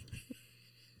Colorado.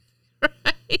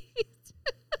 Right.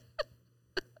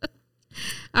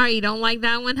 All right, you don't like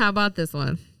that one? How about this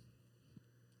one?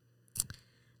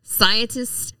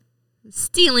 Scientists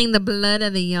stealing the blood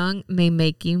of the young may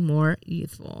make you more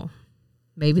youthful.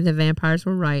 Maybe the vampires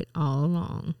were right all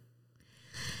along.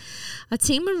 A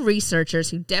team of researchers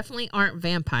who definitely aren't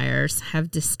vampires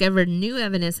have discovered new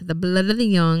evidence that the blood of the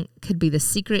young could be the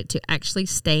secret to actually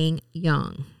staying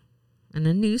young. In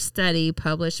a new study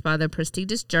published by the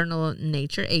prestigious journal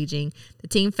Nature Aging, the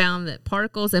team found that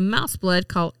particles in mouse blood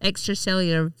called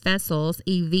extracellular vessels,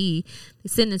 EV, they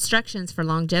send instructions for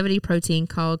longevity protein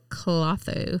called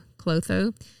clotho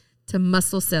to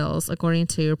muscle cells, according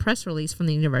to a press release from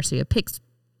the University of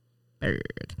Pittsburgh.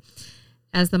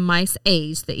 As the mice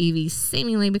age, the EVs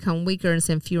seemingly become weaker and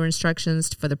send fewer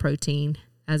instructions for the protein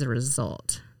as a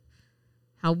result.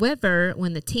 However,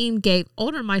 when the team gave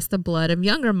older mice the blood of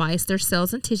younger mice, their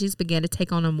cells and tissues began to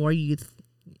take on a more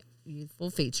youthful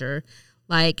feature,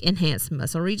 like enhanced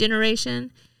muscle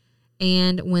regeneration.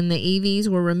 And when the EVs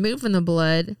were removed from the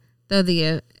blood, though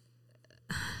the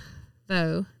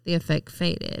effect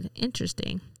faded.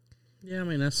 Interesting. Yeah, I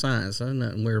mean, that's science. There's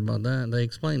nothing weird about that. They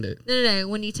explained it. No.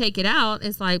 When you take it out,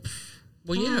 it's like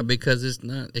Well, yeah, because it's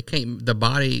not. It can't. The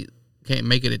body can't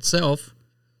make it itself.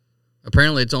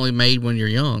 Apparently, it's only made when you're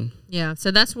young. Yeah,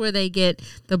 so that's where they get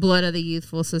the blood of the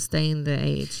youthful sustain the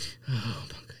age. Oh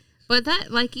my goodness! But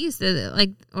that, like you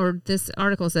said, or this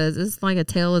article says, it's like a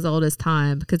tale as old as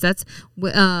time, because that's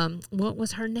what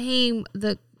was her name?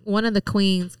 One of the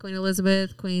queens, Queen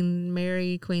Elizabeth, Queen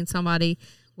Mary, Queen somebody,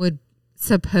 would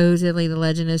supposedly, the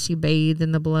legend is, she bathed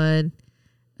in the blood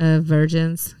of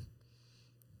virgins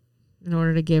in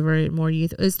order to give her more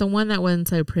youth. It's the one that wasn't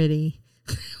so pretty.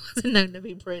 Wasn't known to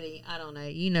be pretty. I don't know.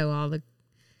 You know all the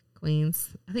queens.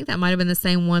 I think that might have been the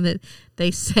same one that they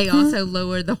say also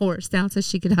lowered the horse down so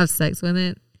she could have sex with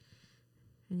it.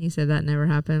 And you said that never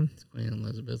happened. It's Queen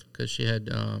Elizabeth, because she had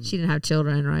she didn't have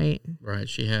children, right? Right.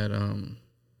 She had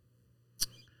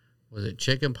was it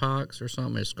chicken pox or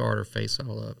something? It scarred her face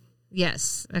all up.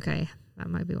 Yes. Okay. That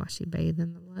might be why she bathed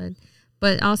in the blood.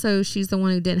 But also, she's the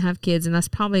one who didn't have kids, and that's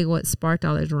probably what sparked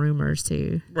all those rumors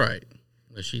too. Right.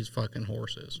 That she's fucking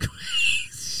horses.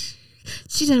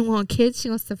 She doesn't want kids. She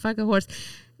wants to fuck a horse.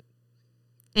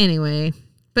 Anyway,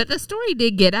 but the story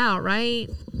did get out, right?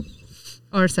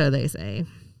 Or so they say.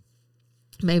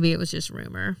 Maybe it was just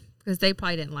rumor, because they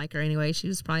probably didn't like her anyway. She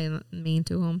was probably mean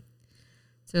to them.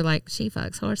 So, like, she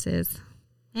fucks horses.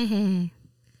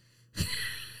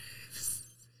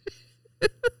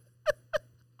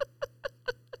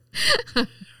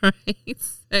 Right.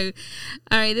 So,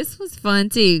 all right, this was fun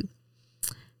too.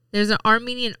 There's an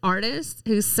Armenian artist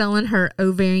who's selling her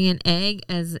ovarian egg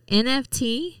as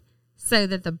NFT so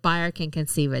that the buyer can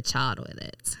conceive a child with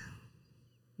it.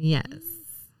 Yes.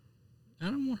 I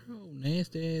don't want her old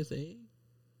nasty ass egg.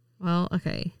 Well,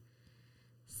 okay.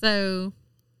 So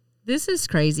this is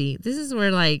crazy. This is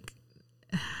where like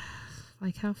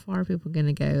how far are people going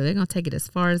to go? They're going to take it as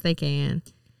far as they can.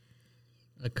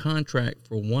 A contract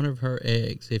for one of her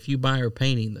eggs. If you buy her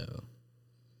painting, though,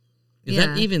 is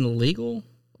that even legal?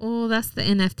 Well, that's the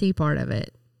NFT part of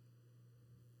it.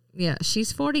 Yeah,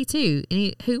 she's 42.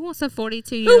 And who wants a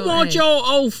 42-year-old Who wants your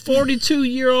old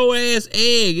 42-year-old ass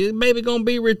egg? It's maybe going to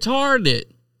be retarded.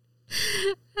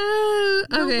 Oh,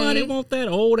 okay. Nobody want that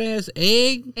old ass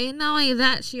egg. And not only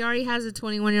that, she already has a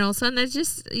 21-year-old son. That's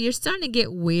just, you're starting to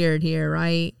get weird here,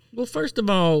 right? Well, first of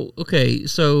all, okay,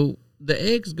 so the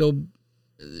eggs go...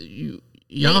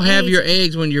 Y'all have your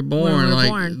eggs when you're born. When we're like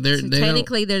born. They're, so they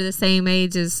technically, they're the same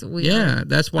age as we are. Yeah,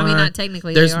 that's why. I mean, not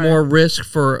technically. There's they are. more risk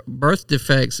for birth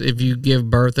defects if you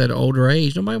give birth at an older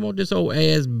age. Nobody want this old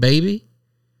ass baby.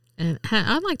 And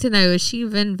I'd like to know, is she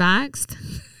been vaxxed?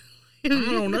 I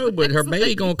don't know, but her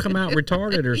baby gonna come out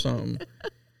retarded or something.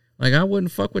 Like, I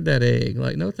wouldn't fuck with that egg.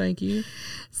 Like, no, thank you.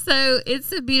 So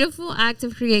it's a beautiful act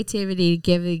of creativity to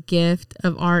give a gift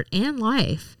of art and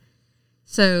life.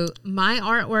 So my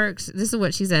artworks, this is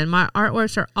what she said, my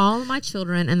artworks are all of my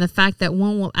children, and the fact that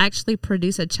one will actually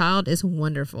produce a child is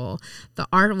wonderful. The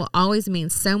art will always mean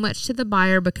so much to the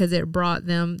buyer because it brought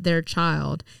them their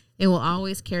child. It will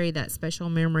always carry that special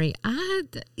memory.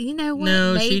 You know what?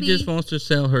 No, maybe, she just wants to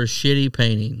sell her shitty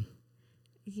painting.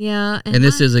 Yeah. And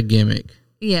this is a gimmick.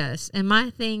 Yes. And my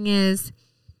thing is,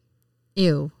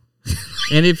 ew.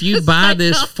 And if you buy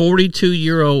this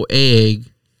 42-year-old egg,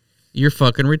 you're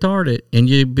fucking retarded, and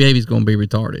your baby's gonna be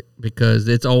retarded because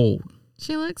it's old.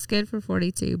 She looks good for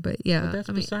 42, but yeah, But that's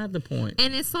beside the point.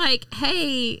 And it's like,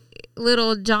 hey,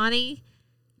 little Johnny,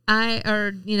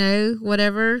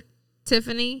 whatever,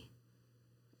 Tiffany,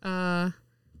 Jennifer,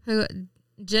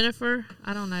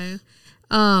 I don't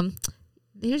know.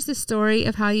 Here's the story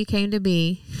of how you came to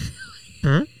be.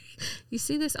 Huh? You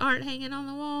see this art hanging on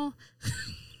the wall?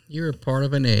 You're a part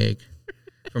of an egg.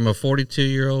 From a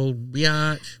 42-year-old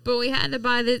biatch. But we had to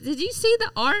buy this. Did you see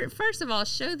the art? First of all,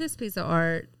 show this piece of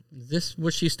art. Is this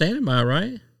what she's standing by,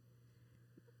 right?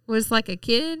 Was like a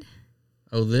kid.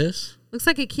 Oh, this? Looks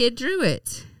like a kid drew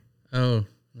it. Oh,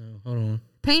 no, hold on.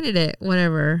 Painted it,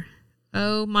 whatever.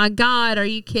 Oh my God, are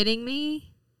you kidding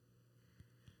me?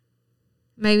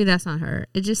 Maybe that's not her.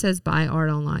 It just says buy art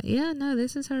online. Yeah, no,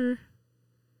 this is her.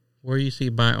 Where you see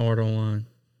buy art online?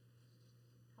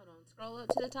 Hold on, scroll up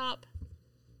to the top.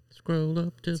 Scroll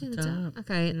up to the top.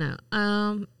 Okay, no.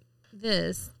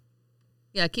 This.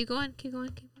 Yeah, keep going.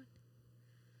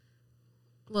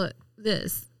 Look,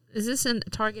 this. Is this a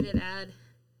targeted ad?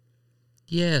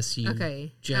 Yes, you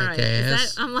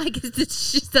jackass. Right. I'm like,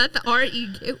 is that the art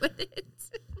you get with it?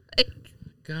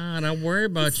 God, I worry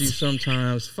about you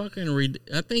sometimes. I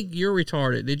think you're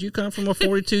retarded. Did you come from a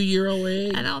 42-year-old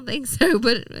egg? I don't think so,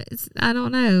 but I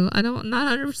don't know.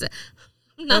 Not 100%.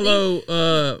 Hello,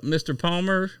 Mr.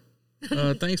 Palmer.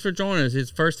 Thanks for joining us. It's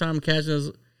first time catching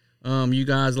us, you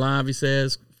guys live, he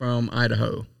says, from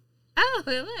Idaho. Oh,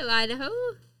 hello, Idaho.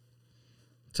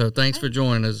 So thanks for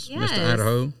joining us, Yes. Mr.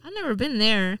 Idaho. I've never been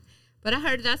there, but I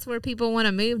heard that's where people want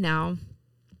to move now.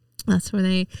 That's where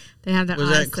they have their Was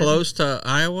eyes that close to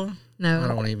Iowa? No. I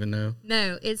don't even know.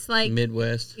 No, it's like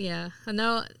Midwest. Yeah, I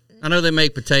know. I know they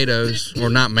make potatoes, or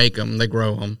not make them, they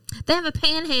grow them. They have a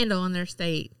panhandle in their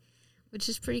state, which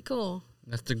is pretty cool.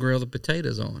 That's to grill the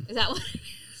potatoes on. Is that what it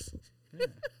is?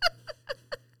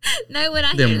 No, when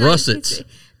I Them hear russets.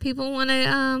 people want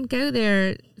to go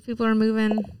there. People are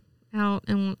moving out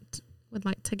and would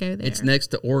like to go there. It's next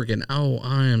to Oregon. Oh,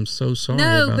 I am so sorry.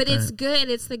 No, about but that. it's good.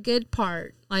 It's the good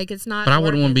part. Like it's not. But I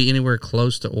wouldn't want to Oregon. be anywhere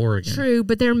close to Oregon. True,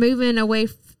 but they're moving away.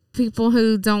 People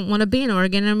who don't want to be in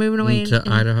Oregon are moving away To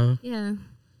Idaho. Yeah.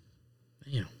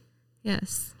 Damn.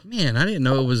 Yes. Man, I didn't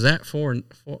know it was that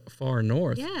far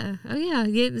north. Yeah. Oh yeah.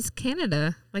 Yeah. It's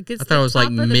Canada. Like it's. I thought it was like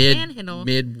top of the Panhandle.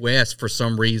 Midwest for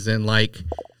some reason, like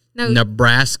No.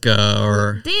 Nebraska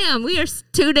or. Damn, we are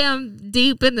too damn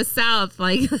deep in the South.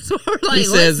 Like that's what we're like. He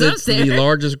says what's it's up there? the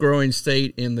largest growing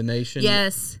state in the nation.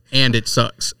 Yes. And it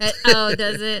sucks. Oh,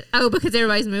 does it? Oh, because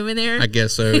everybody's moving there. I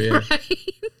guess so. Yeah. Right.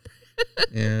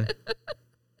 Yeah.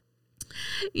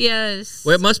 Yes.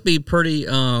 Well, it must be pretty.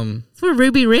 That's where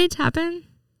Ruby Ridge happened.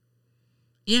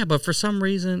 Yeah, but for some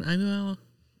reason,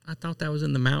 I thought that was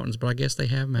in the mountains, but I guess they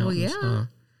have mountains in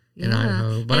Yeah.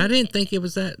 Idaho. But I didn't think it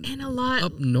was that And a lot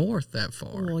up north that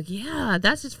far. Well, yeah,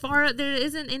 that's as far up. There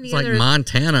isn't any It's like other.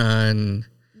 Montana and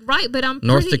Right, but I'm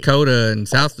North pretty, Dakota and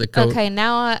South Dakota. Okay,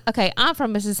 now I'm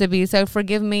from Mississippi, so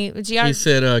forgive me. He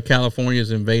said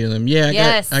California's invading them. Yeah,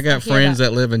 Yes, I got I hear friends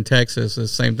that. that live in Texas. The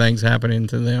same thing's happening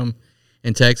to them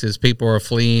in Texas. People are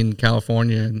fleeing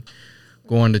California and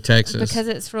going to Texas because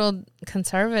it's real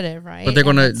conservative, right? But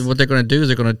And what they're gonna do is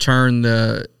they're gonna turn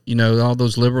all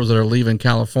those liberals that are leaving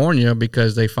California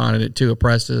because they find it too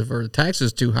oppressive or the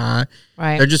taxes too high.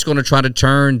 Right. They're just gonna try to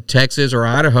turn Texas or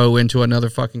Idaho into another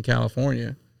fucking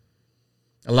California.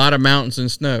 A lot of mountains and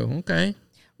snow. Okay.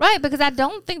 right, because I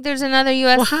don't think there's another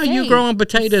U.S. Well, how are you state. growing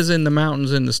potatoes in the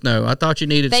mountains in the snow? I thought you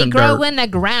needed They some grow dirt. in the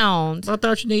ground. I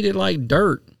thought you needed like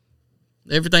dirt.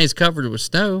 Everything's covered with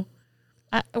snow.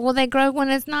 Well, they grow when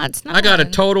it's not snowing. I got a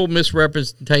total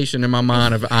misrepresentation in my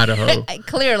mind of Idaho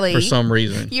Clearly, for some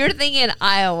reason. You're thinking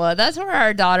Iowa. That's where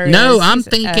our daughter is. No, I'm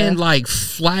She's- thinking like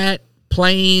flat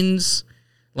plains,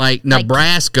 like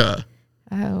Nebraska,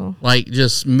 like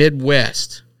just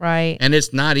Midwest. Right. And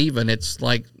it's not even. It's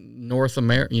like North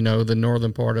America, the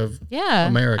northern part of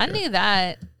America. I knew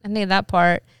that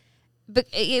part. But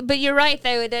you're right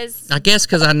though. It is. I guess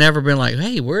because I've never been like,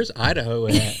 hey, where's Idaho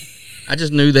at? I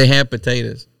just knew they had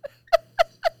potatoes.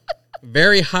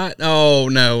 Very hot. Oh,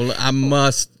 no, I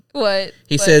must. What?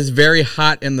 He says very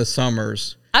hot in the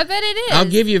summers. I bet it is. I'll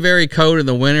give you very cold in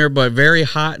the winter, but very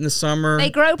hot in the summer. They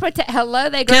grow They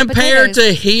grow Compared potatoes.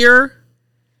 to here,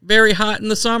 very hot in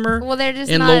the summer. Well, they're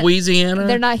just in not, Louisiana.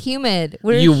 They're not humid.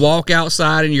 You walk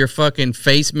outside and your fucking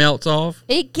face melts off.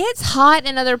 It gets hot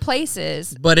in other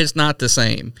places. But it's not the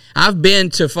same. I've been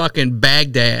to fucking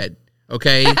Baghdad,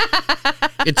 okay?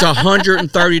 It's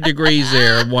 130 degrees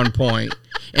there at one point.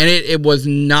 And it was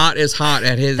not as hot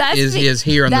as is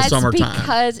here in the summertime. That's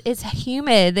because it's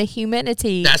humid. The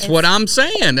humidity. That's what I'm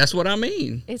saying. That's what I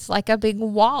mean. It's like a big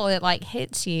wall. It like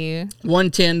hits you.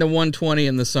 110 to 120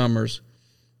 in the summers.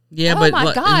 Yeah, oh but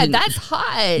my God, that's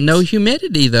hot. No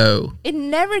humidity though. It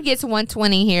never gets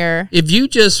 120 here. If you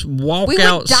just walk we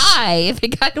out, would die if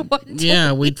it got to 120.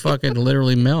 Yeah, we'd fucking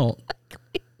literally melt.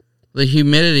 The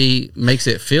humidity makes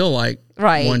it feel like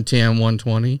right 110,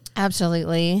 120.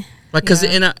 Absolutely. Because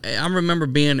I remember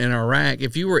being in Iraq.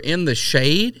 If you were in the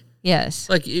shade, yes,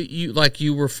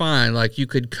 you were fine. Like you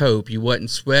could cope. You wasn't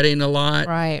sweating a lot.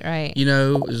 Right.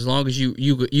 As long as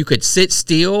you could sit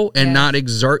still and not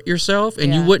exert yourself,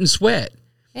 and you wouldn't sweat.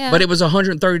 Yeah. But it was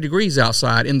 130 degrees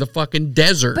outside in the fucking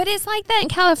desert. But it's like that in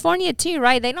California too,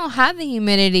 right? They don't have the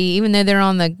humidity, even though they're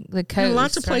on the coast. And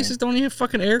lots of places don't even have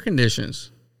fucking air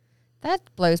conditions. That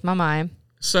blows my mind.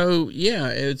 So yeah,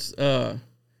 it's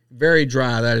very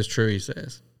dry. That is true, he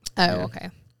says. Oh, yeah. okay.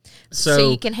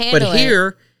 So you can handle But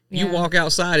here, it. you walk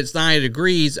outside, it's 90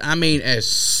 degrees. I mean, as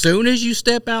soon as you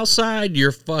step outside,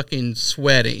 you're fucking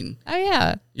sweating. Oh,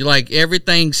 yeah. You're like,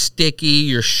 everything's sticky.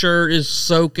 Your shirt is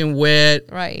soaking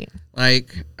wet. Right.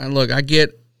 Like, look, I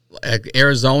get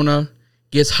Arizona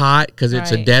gets hot because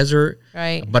it's a desert.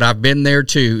 Right. But I've been there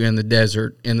too in the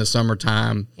desert in the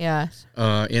summertime. Yes.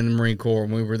 In the Marine Corps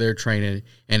when we were there training,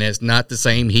 and it's not the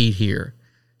same heat here.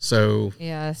 So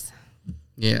yes,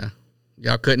 yeah,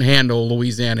 y'all couldn't handle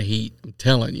Louisiana heat. I'm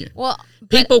telling you. Well,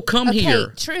 people come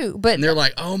here, true, but and they're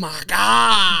like, "Oh my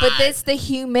God!" But it's the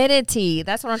humidity.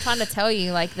 That's what I'm trying to tell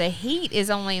you. Like the heat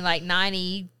is only like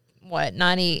 98,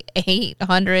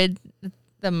 100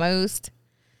 the most.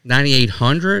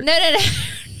 9,800? No.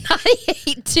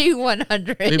 98 to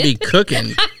 100. We'd be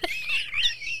cooking.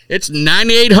 It's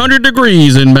 9,800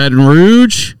 degrees in Baton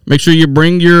Rouge. Make sure you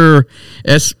bring your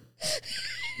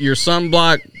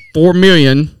sunblock 4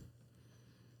 million.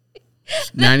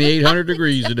 9,800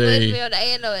 degrees today. Be able to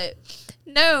handle it.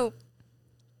 No,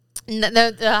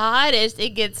 the hottest,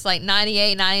 it gets like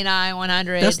 98, 99,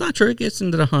 100. That's not true. It gets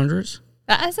into the hundreds.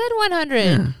 I said 100.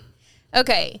 Yeah.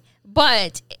 Okay,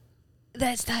 but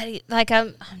that's not like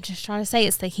I'm just trying to say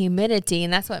it's the humidity,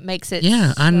 and that's what makes it.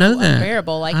 Yeah, I know that.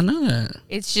 Unbearable. Like I know that.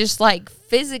 It's just like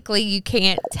physically you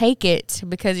can't take it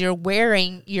because you're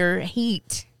wearing your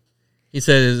heat. He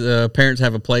said his parents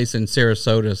have a place in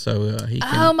Sarasota, so he can.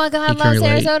 Oh my God, I love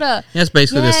relate. Sarasota. Yeah, it's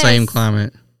basically the same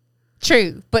climate.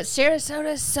 True, but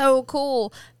Sarasota is so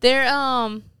cool. They're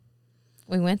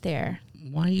we went there.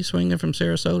 Why are you swinging from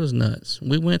Sarasota's nuts?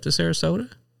 We went to Sarasota.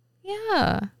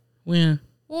 Yeah. When?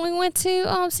 When we went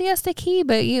to Siesta Key,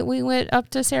 but we went up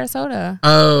to Sarasota.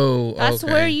 Oh, that's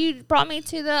okay. where you brought me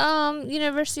to the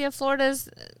University of Florida's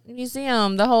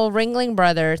museum, the whole Ringling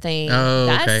Brother thing. Oh,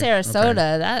 that's okay. Sarasota.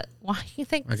 Okay. That why do you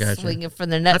think I got swinging you. from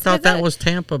the nuts? I thought that was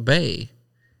Tampa Bay.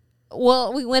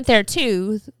 Well, we went there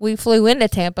too. We flew into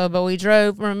Tampa, but we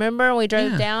drove. Remember, we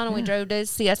drove down and we drove to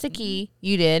Siesta Key.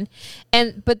 You did,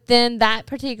 but then that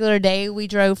particular day we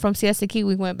drove from Siesta Key.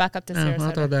 We went back up to Sarasota.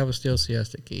 I thought that was still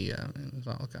Siesta Key. I mean, it was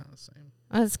all kind of the same.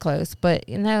 That's close, but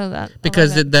that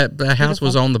because that house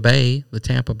was on the bay, the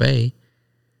Tampa Bay.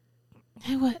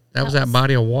 Hey, what? That was that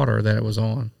body of water that it was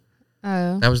on.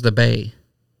 Oh, that was the bay.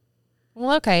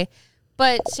 Well, okay,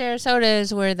 but Sarasota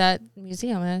is where that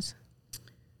museum is.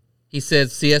 He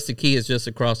said Siesta Key is just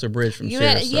across the bridge from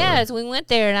Sarasota. Yes, we went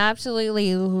there and I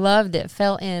absolutely loved it.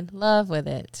 Fell in love with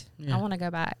it. Yeah. I want to go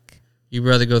back. You'd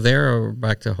rather go there or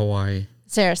back to Hawaii?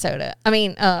 Sarasota. I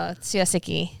mean, Siesta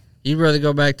Key. You'd rather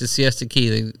go back to Siesta Key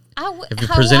if you're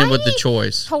Hawaii, presented with the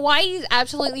choice. Hawaii is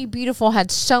absolutely beautiful.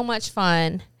 Had so much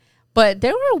fun. But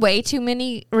there were way too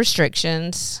many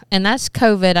restrictions. And that's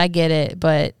COVID. I get it.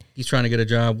 But he's trying to get a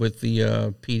job with the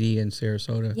PD in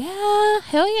Sarasota. Yeah.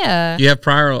 Hell yeah. Do you have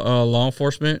prior law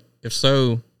enforcement? If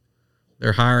so,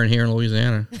 they're hiring here in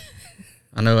Louisiana.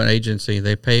 I know an agency.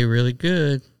 They pay really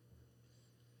good.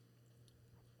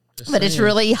 But it's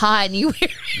really hot and you wear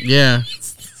yeah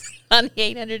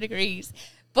 800 degrees.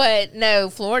 But no,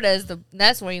 Florida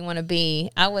that's where you want to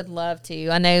be. I would love to.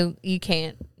 I know you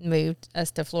can't move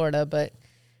us to Florida, but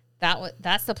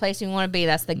that's the place you want to be.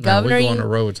 That's the governor. We go on the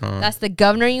road, Tom. That's the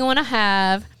governor you want to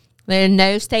have. There's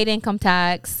no state income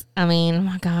tax. I mean, oh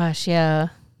my gosh, yeah.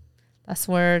 That's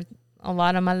where a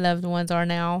lot of my loved ones are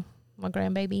now. My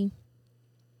grandbaby.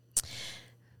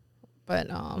 But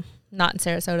not in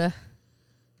Sarasota.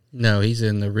 No, he's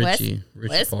in the Richie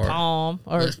West part. Palm.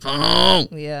 West Palm.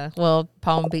 Yeah. Well,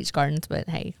 Palm Beach Gardens, but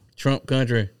hey. Trump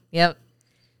country. Yep.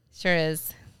 Sure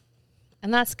is.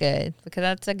 And that's good because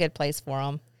that's a good place for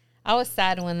them. I was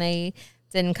sad when they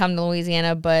didn't come to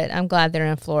Louisiana, but I'm glad they're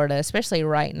in Florida, especially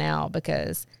right now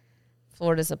because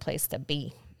Florida's a place to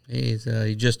be.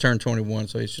 He just turned 21,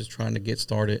 so he's just trying to get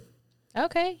started.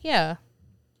 Okay, yeah.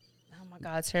 Oh, my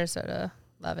God, Sarasota.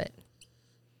 Love it.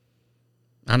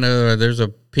 I know there's a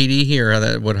PD here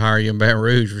that would hire you in Baton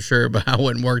Rouge for sure, but I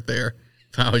wouldn't work there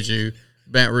if I was you.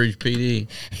 Baton Rouge PD.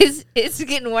 It's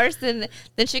getting worse than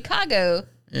Chicago,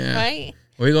 right?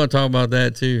 We're going to talk about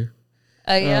that, too.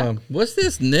 Oh, yeah? What's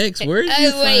this next? Where did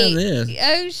you find this?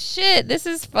 Oh, shit. This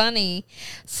is funny.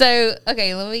 So,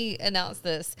 okay, let me announce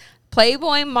this.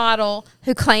 Playboy model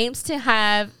who claims to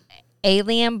have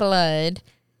alien blood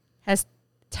has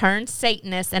turned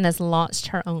Satanist and has launched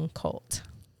her own cult.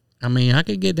 I mean, I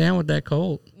could get down with that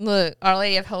cult. Look, Our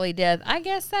Lady of Holy Death. I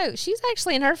guess so. She's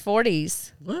actually in her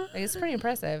 40s. What? It's pretty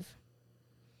impressive.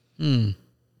 Where's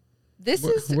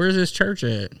this church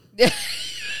at?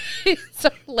 It's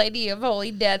Our Lady of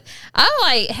Holy Death. I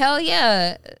like, hell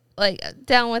yeah. Like,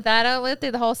 down with that. I lived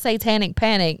through the whole satanic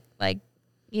panic. Like,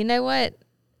 you know what?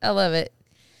 I love it.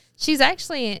 She's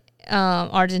actually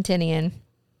Argentinian.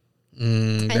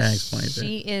 That explains it.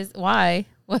 She is. Why?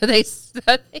 What they?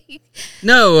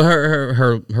 No,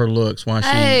 her looks. Why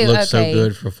she looks so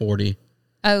good for 40.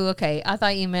 Oh, okay. I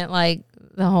thought you meant like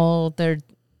the whole they're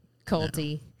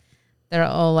culty. No. They're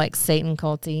all like Satan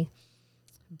culty.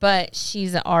 But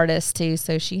she's an artist too,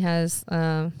 so she has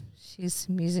she's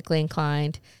musically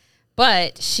inclined.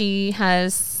 But she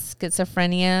has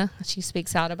schizophrenia. She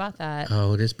speaks out about that.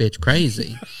 Oh, this bitch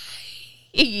crazy.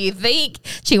 You think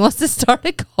she wants to start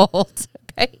a cult,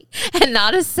 okay? And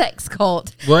not a sex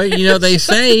cult. Well, you know, they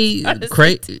say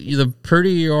the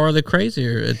prettier you are, the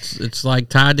crazier. It's like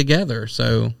tied together,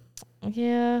 so.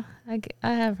 Yeah,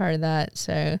 I have heard that.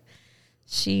 So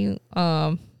she,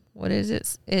 what is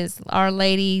it? Is Our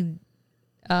Lady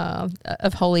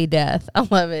of Holy Death. I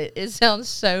love it. It sounds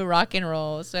so rock and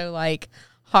roll, so like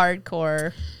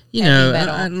hardcore. You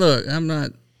know, look, I'm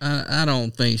not. I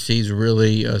don't think she's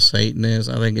really a Satanist.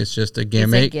 I think it's just a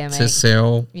gimmick, to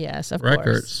sell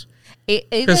records.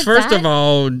 Because first of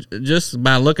all, just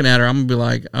by looking at her, I'm gonna be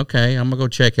like, okay, I'm gonna go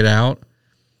check it out.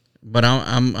 But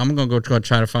I'm gonna go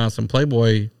try to find some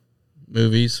Playboy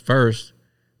movies first.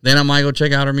 Then I might go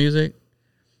check out her music.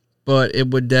 But it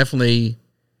would definitely,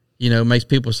 makes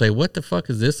people say, what the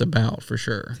fuck is this about, for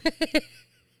sure.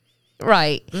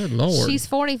 Right. Good Lord. She's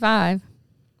 45.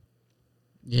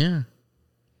 Yeah.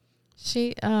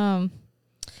 She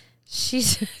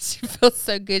feels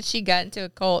so good. She got into a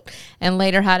cult and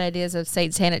later had ideas of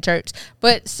Satanic church.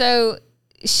 But so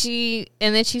she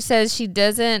says she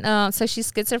doesn't, so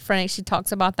she's schizophrenic. She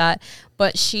talks about that,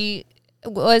 but she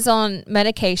was on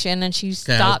medication and she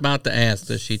stopped. I was about to ask,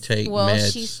 does she take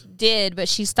meds? She did, but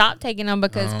she stopped taking them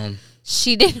because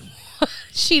she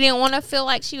didn't want to feel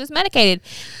like she was medicated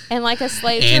and like a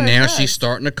slave. And now she's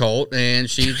starting a cult and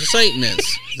she's a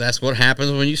Satanist. That's what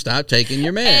happens when you stop taking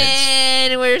your meds.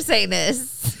 And we're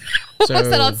Satanists. So, what's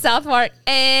that on South Park?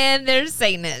 And there's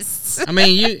Satanists. I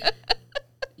mean,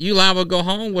 you liable to go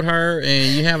home with her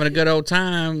and you having a good old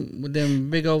time with them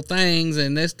big old things,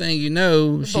 and this thing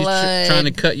she's trying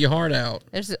to cut your heart out.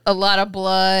 There's a lot of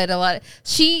blood,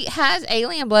 she has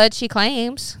alien blood, she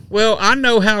claims. Well, I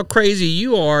know how crazy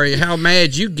you are, how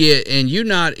mad you get, and you're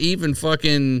not even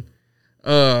fucking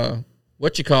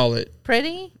what you call it?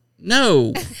 Pretty?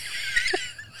 No.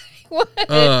 What?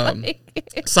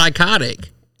 Psychotic.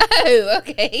 Oh,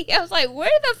 okay. I was like,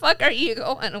 where the fuck are you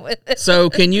going with this? So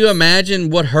can you imagine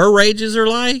what her rages are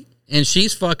like? And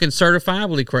she's fucking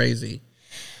certifiably crazy.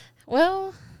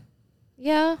 Well,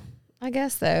 yeah, I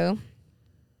guess so.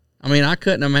 I mean, I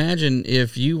couldn't imagine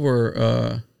if you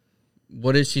were,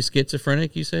 what is she,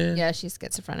 schizophrenic, you said? Yeah, she's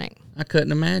schizophrenic. I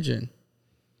couldn't imagine.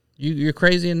 You're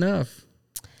crazy enough.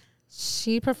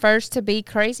 She prefers to be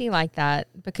crazy like that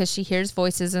because she hears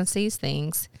voices and sees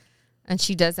things. And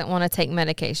she doesn't want to take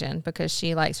medication because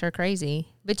she likes her crazy.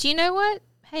 But you know what?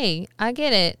 Hey, I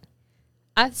get it.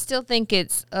 I still think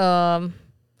it's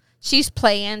she's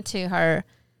playing to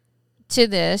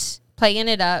playing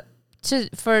it up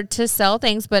to sell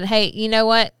things. But hey, you know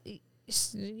what?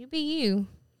 You be you.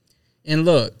 And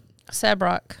look,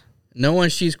 Sebrock. Knowing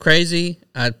she's crazy,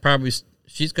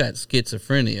 she's got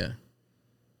schizophrenia.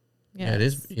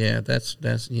 Yes. Yeah.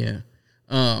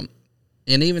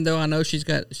 And even though I know she's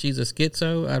a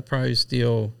schizo, I'd probably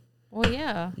still. Well,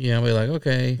 yeah. Yeah, I'll be like,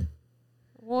 okay.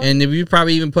 Well, and you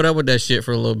probably even put up with that shit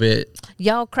for a little bit.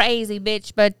 Y'all crazy,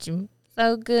 bitch, but you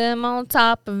so good, I'm on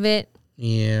top of it.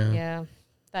 Yeah. Yeah,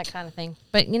 that kind of thing.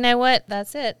 But you know what?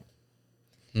 That's it.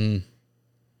 All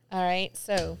right,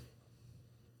 so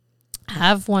I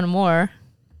have one more.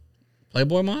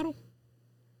 Playboy model?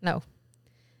 No.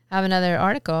 I have another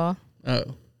article. Oh.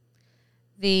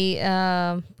 We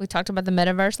talked about the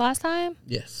metaverse last time.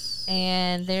 Yes.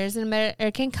 And there's an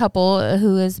American couple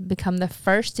who has become the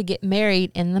first to get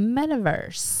married in the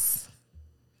metaverse.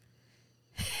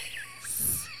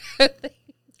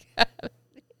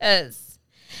 Yes.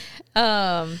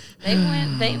 They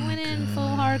went in full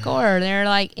hardcore. They're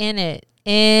like in it.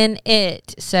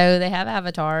 So they have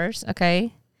avatars,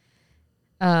 okay?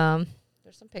 There's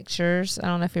some pictures. I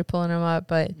don't know if you're pulling them up,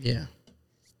 but yeah.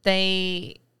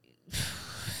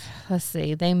 Let's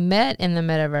see. They met in the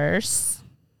metaverse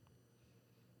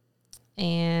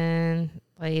and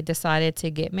they decided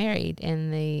to get married in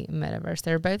the metaverse.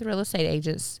 They're both real estate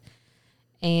agents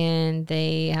and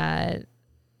they had,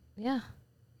 they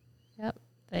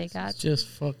got just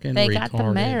fucking They retarded. got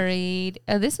them married.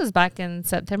 This was back in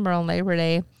September on Labor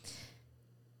Day.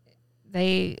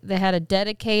 They had a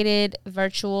dedicated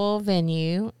virtual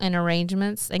venue and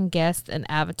arrangements and guests and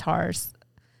avatars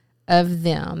of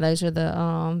them. Those are the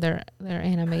they're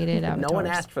animated avatars. No one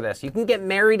asked for this. You can get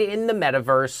married in the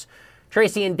metaverse.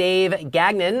 Tracy and Dave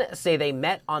Gagnon say they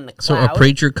met on the cloud. So a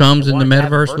preacher comes in the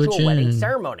metaverse with you? Wedding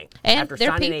ceremony. And after they're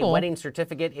signing people. a wedding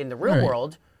certificate in the real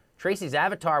world, Tracy's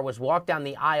avatar was walked down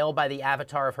the aisle by the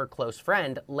avatar of her close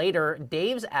friend. Later,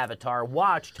 Dave's avatar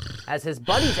watched as his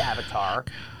buddy's avatar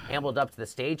ambled up to the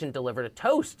stage and delivered a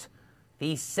toast.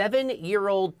 The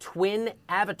 7-year-old twin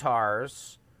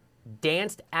avatars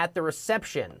danced at the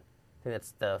reception. I think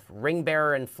that's the ring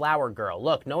bearer and flower girl.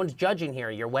 Look, no one's judging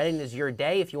here. Your wedding is your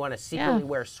day. If you want to secretly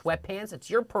wear sweatpants, it's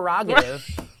your prerogative.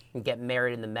 And get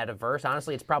married in the metaverse.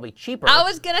 Honestly, it's probably cheaper. I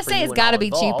was going to say it's got to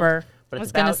be cheaper. But I was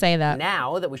it's gonna about say that.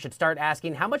 now that we should start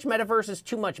asking how much metaverse is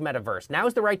too much metaverse. Now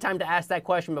is the right time to ask that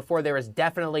question before there is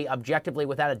definitely, objectively,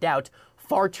 without a doubt,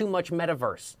 far too much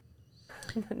metaverse.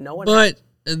 No one. But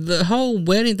the whole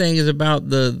wedding thing is about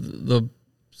the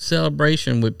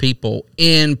celebration with people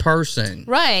in person.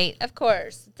 Right, of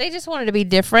course. They just wanted to be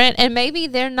different, and maybe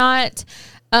they're not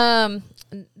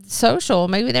social.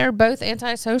 Maybe they're both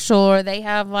antisocial, or they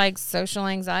have like social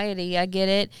anxiety. I get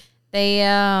it. They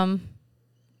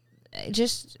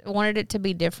just wanted it to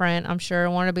be different. I'm sure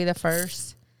wanted to be the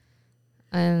first,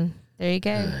 and there you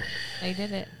go. They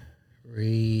did it.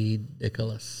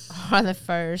 Ridiculous. Or the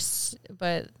first,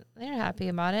 but they're happy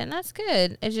about it, and that's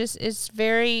good. This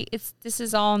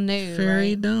is all new.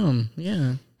 Very right? dumb.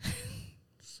 Yeah.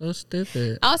 So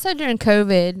stupid. Also during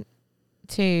COVID,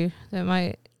 too, that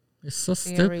might. It's so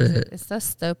be a reason. stupid. It's so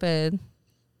stupid.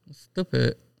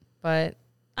 Stupid. But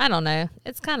I don't know.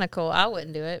 It's kind of cool. I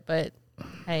wouldn't do it, but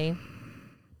hey.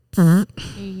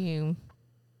 You.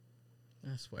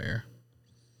 I swear.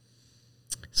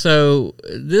 So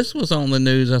this was on the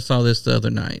news. I saw this the other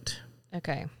night.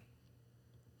 Okay.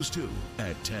 News 2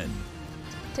 at 10.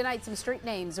 Tonight, some street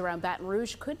names around Baton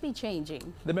Rouge could be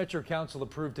changing. The Metro Council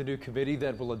approved a new committee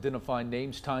that will identify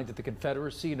names tied to the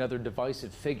Confederacy and other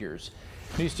divisive figures.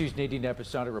 News 2's Nadine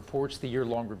Episodic reports the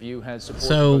year-long review has support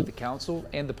from both the council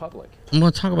and the public. I'm going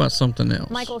to talk about something else.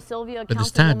 Michael Sylvia, but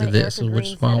it's tied to this, which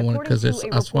is why I want, because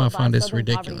that's why I find this Southern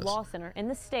Poverty ridiculous. Law Center in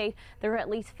the state, there are at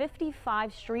least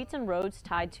 55 streets and roads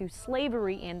tied to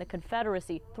slavery and the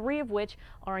Confederacy, 3 of which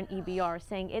are in EBR,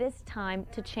 saying it is time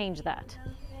to change that.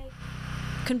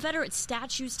 Confederate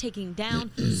statues taken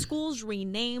down, schools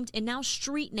renamed, and now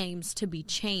street names to be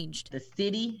changed. The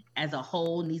city as a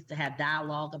whole needs to have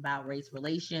dialogue about race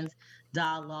relations,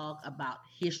 dialogue about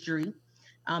history.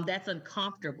 That's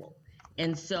uncomfortable.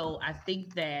 And so I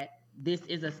think that this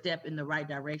is a step in the right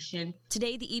direction.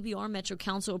 Today, the EBR Metro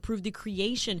Council approved the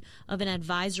creation of an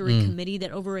advisory committee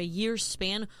that over a year's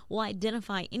span will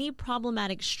identify any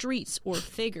problematic streets or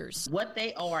figures. What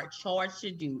they are charged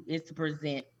to do is to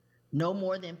present no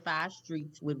more than 5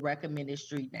 streets with recommended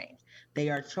street names. They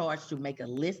are charged to make a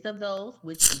list of those,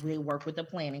 which we work with the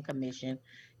Planning Commission,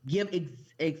 give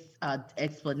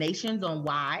explanations on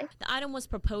why. The item was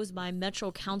proposed by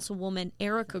Metro Councilwoman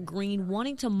Erica Green,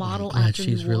 wanting to model after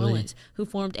New Orleans, who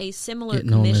formed a similar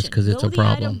commission. It's a the problem.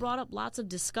 item brought up lots of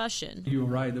discussion. You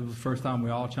were right. It was the first time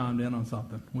we all chimed in on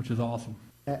something, which is awesome.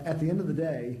 At the end of the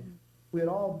day, we'd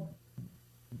all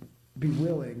be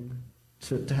willing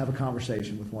to have a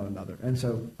conversation with one another. And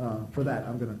so for that,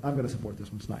 I'm gonna support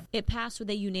this one tonight. It passed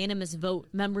with a unanimous vote,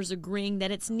 members agreeing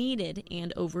that it's needed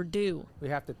and overdue. We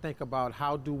have to think about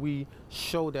how do we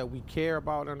show that we care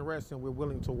about unrest and we're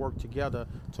willing to work together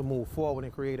to move forward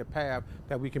and create a path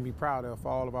that we can be proud of for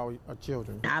all of our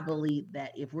children. I believe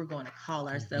that if we're going to call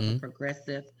ourselves a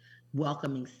progressive,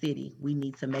 welcoming city, we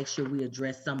need to make sure we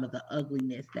address some of the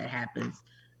ugliness that happens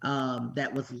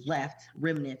that was left,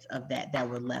 remnants of that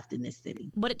were left in this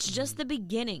city. But it's just the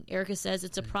beginning. Erica says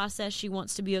it's a process she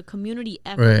wants to be a community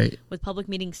effort, with public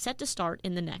meetings set to start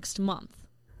in the next month.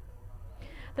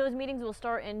 Those meetings will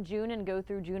start in June and go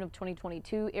through June of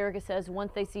 2022. Erica says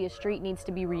once they see a street needs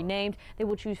to be renamed, they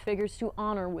will choose figures to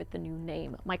honor with the new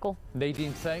name. Michael?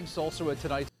 Nadine, thanks. Also at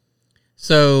tonight's.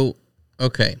 So,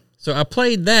 okay. So I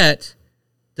played that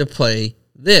to play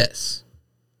this.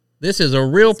 This is a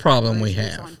real problem we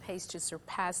have. On pace to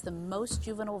surpass the most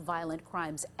juvenile violent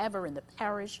crimes ever in the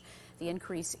parish. The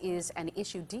increase is an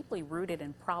issue deeply rooted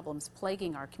in problems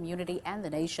plaguing our community and the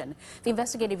nation. The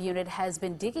investigative unit has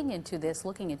been digging into this,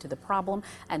 looking into the problem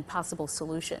and possible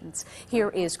solutions. Here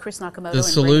is Chris Nakamoto. The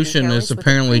solution is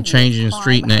apparently changing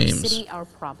street names. Our city, our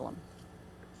problem.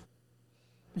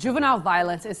 Juvenile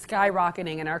violence is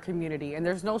skyrocketing in our community, and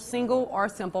there's no single or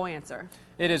simple answer.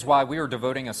 It is why we are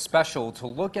devoting a special to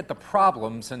look at the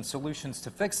problems and solutions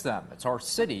to fix them. It's our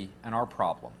city and our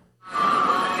problem.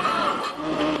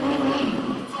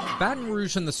 Baton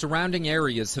Rouge and the surrounding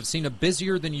areas have seen a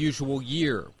busier than usual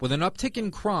year, with an uptick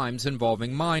in crimes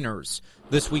involving minors.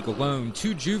 This week alone,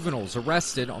 2 juveniles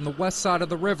arrested on the west side of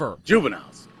the river.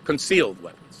 Juveniles, concealed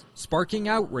weapons. Sparking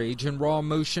outrage and raw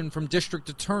emotion from District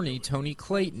Attorney Tony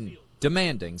Clayton,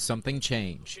 demanding something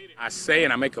change. I say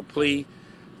and I make a plea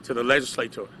to the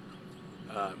legislators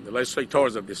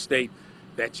of this state,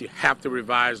 that you have to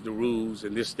revise the rules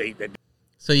in this state.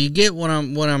 So you get what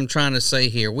I'm trying to say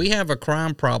here. We have a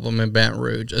crime problem in Baton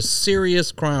Rouge, a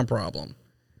serious crime problem.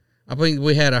 I think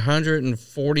we had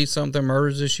 140 something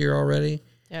murders this year already.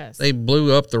 Yes. They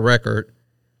blew up the record.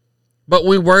 But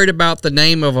we worried about the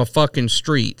name of a fucking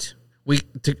street.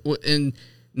 And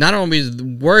not only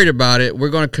worried about it, we're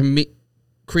going to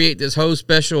create this whole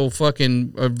special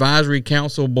fucking advisory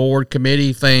council board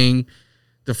committee thing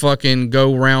to fucking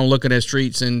go around looking at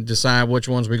streets and decide which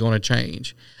ones we're going to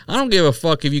change. I don't give a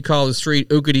fuck if you call the street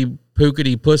ookity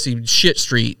pookity pussy shit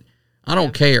street. I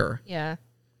don't care. Yeah.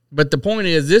 But the point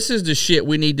is, this is the shit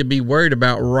we need to be worried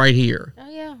about right here. Oh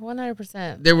yeah,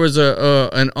 100%. There was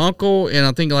an uncle and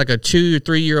I think like a 2 or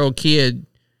 3 year old kid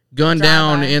gunned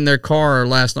down in their car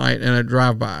last night in a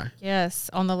drive-by. Yes,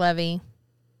 on the levee.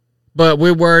 But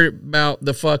we're worried about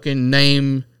the fucking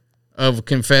name of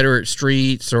Confederate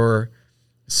streets or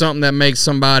something that makes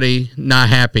somebody not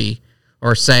happy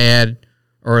or sad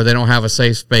or they don't have a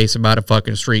safe space about a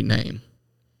fucking street name.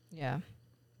 Yeah.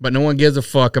 But no one gives a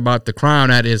fuck about the crime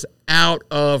that is out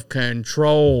of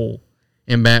control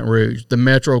in Baton Rouge. The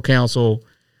Metro Council,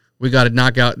 we got to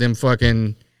knock out them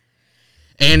fucking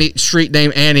street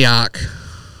name Antioch,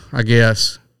 I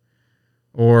guess.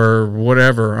 Or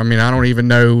whatever. I mean, I don't even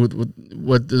know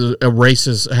what a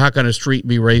racist, how can a street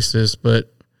be racist,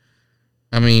 but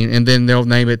I mean, and then they'll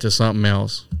name it to something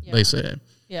else, they said.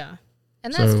 Yeah.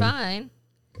 And that's fine.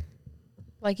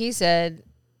 Like you said,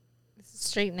 it's a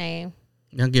street name.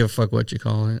 I don't give a fuck what you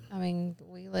call it. I mean,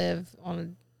 we live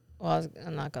on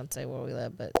I'm not going to say where we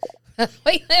live, but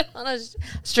we live on a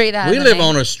street that has We live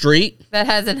on a street that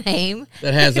has a name.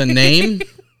 That has a name.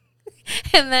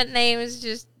 And that name is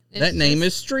just... That name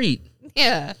is street.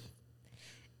 Yeah.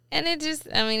 And it just,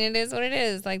 I mean, it is what it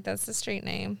is. Like, that's the street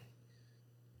name.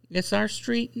 It's our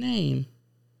street name.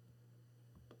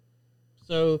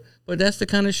 So, but that's the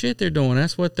kind of shit they're doing.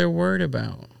 That's what they're worried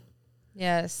about.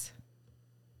 Yes.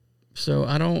 So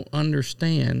I don't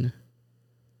understand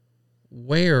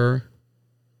where,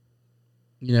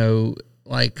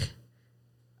 like,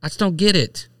 I just don't get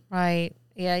it. Right.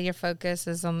 Yeah, your focus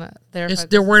is on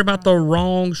they're worried about the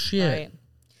wrong shit. Right.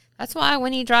 That's why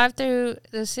when you drive through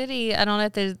the city, I don't know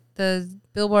if the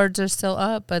billboards are still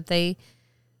up, but they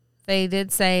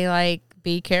did say, like,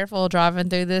 be careful driving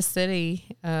through this city.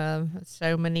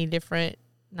 So many different,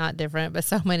 not different, but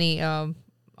so many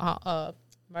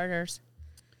murders.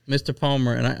 Mr.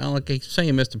 Palmer, and I keep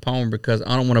saying Mr. Palmer because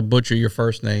I don't want to butcher your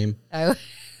first name. Oh.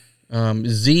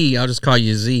 Z, I'll just call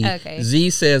you Z. Okay.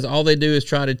 Z says all they do is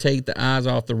try to take the eyes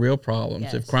off the real problems.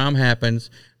 Yes. If crime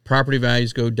happens, property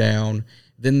values go down,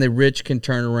 then the rich can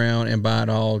turn around and by it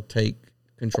all take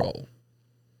control.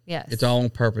 Yes. It's all on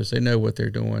purpose. They know what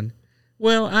they're doing.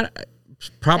 Well,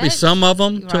 probably some of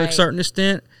them to a certain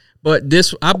extent, but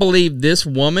I believe this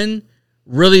woman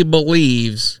really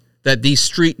believes that these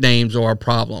street names are a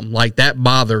problem. Like, that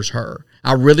bothers her.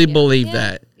 I really believe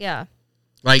that. Yeah.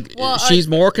 Like, she's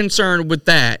more concerned with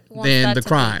that than the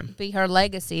crime. Be her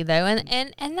legacy, though,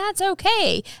 and that's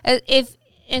okay. If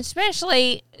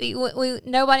especially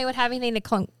nobody would have anything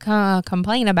to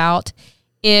complain about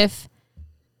if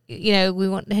we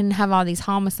didn't have all these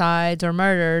homicides or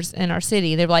murders in our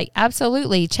city. They're like,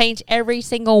 absolutely, change every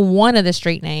single one of the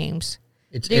street names.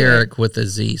 It's Eric with a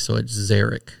Z, so it's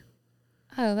Zarek.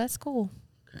 Oh, that's cool.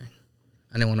 Okay,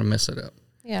 I didn't want to mess it up.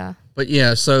 Yeah. But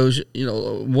yeah, so,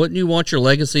 wouldn't you want your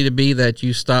legacy to be that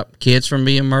you stop kids from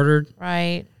being murdered?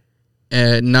 Right.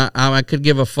 And I could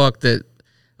give a fuck that,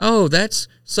 that's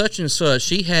such and such.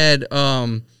 She had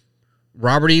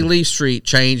Robert E. Lee Street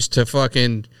changed to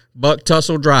fucking Buck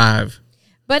Tussle Drive.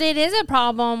 But it is a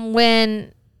problem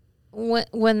when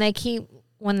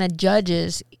the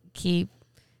judges keep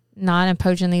not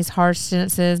imposing these harsh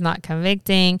sentences, not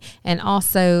convicting, and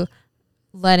also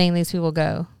letting these people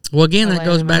go. Well, again, that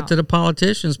goes back to the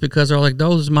politicians because they're like,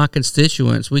 those are my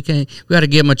constituents. We got to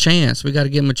give them a chance. We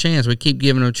keep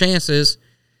giving them chances,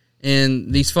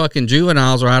 and these fucking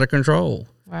juveniles are out of control.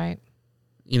 Right.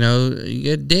 You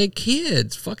get dead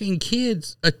kids, fucking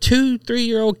kids. A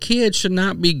 2-3-year-old kid should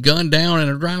not be gunned down in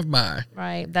a drive-by.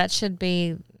 Right. That should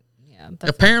be,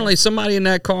 Apparently, somebody in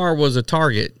that car was a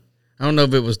target. I don't know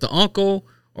if it was the uncle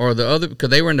or the other, because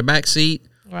they were in the back seat,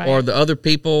 or the other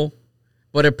people.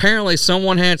 But apparently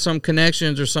someone had some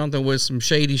connections or something with some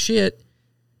shady shit.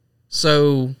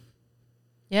 So,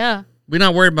 yeah, we're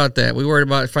not worried about that. We're worried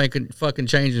about fucking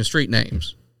changing street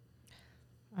names.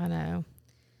 I know.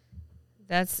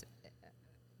 That's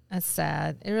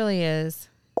sad. It really is.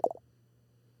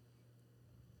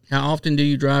 How often do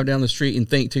you drive down the street and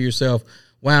think to yourself,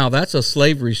 wow, that's a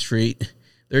slavery street.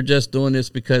 They're just doing this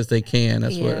because they can.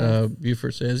 That's what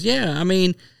Buford says. Yeah, I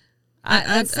mean...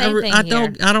 I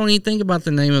don't even think about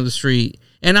the name of the street.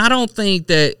 And I don't think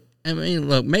that,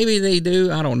 look, maybe they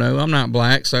do. I don't know. I'm not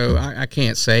black, so I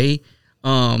can't say.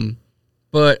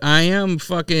 But I am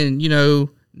fucking,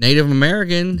 Native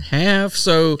American, half.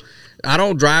 So I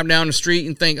don't drive down the street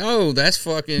and think, oh, that's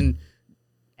fucking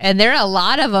And there are a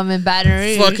lot of them in Baton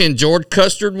Rouge. Fucking George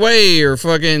Custard Way or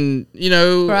fucking,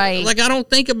 Right. Like I don't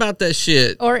think about that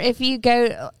shit. Or if you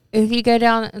go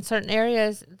down in certain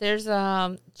areas, there's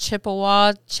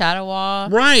Chippewa,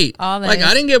 Chattawa. Right. All those. Like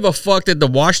I didn't give a fuck that the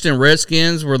Washington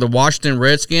Redskins were the Washington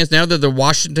Redskins. Now they're the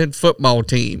Washington football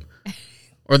team.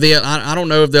 Or I don't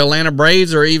know if the Atlanta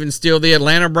Braves are even still the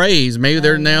Atlanta Braves. Maybe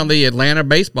they're now the Atlanta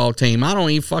baseball team. I don't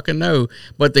even fucking know.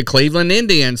 But the Cleveland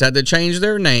Indians had to change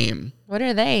their name. What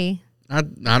are they? I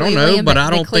don't know, but I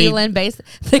don't think. I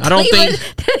don't think.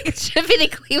 It should be the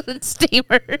Cleveland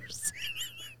Steamers.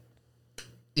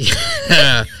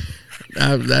 Yeah.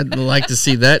 I'd like to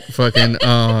see that fucking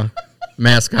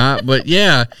mascot. But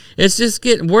yeah, it's just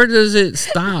where does it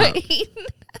stop?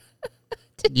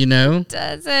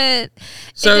 Does it?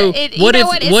 So what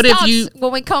if you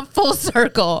when we come full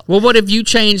circle? Well, what if you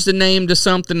change the name to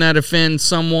something that offends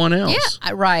someone else?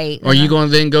 Yeah, right. Are you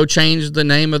going to then go change the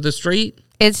name of the street?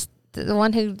 It's the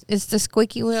one who is the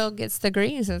squeaky wheel gets the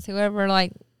grease. It's whoever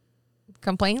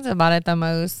complains about it the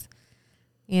most.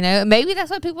 Maybe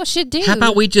that's what people should do. How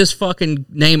about we just fucking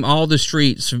name all the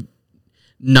streets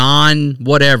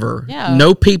non-whatever? Yeah.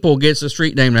 No people gets a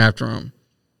street named after them.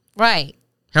 Right.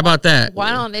 How about that?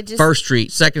 Why don't it just... First Street,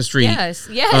 Second Street. Yes.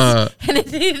 And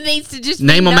it needs to just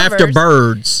name them after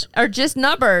birds. Or just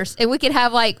numbers. And we could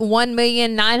have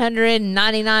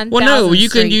 1,999,000 Well, no, you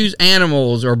streets. can use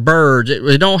animals or birds.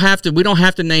 We don't have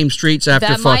to name streets after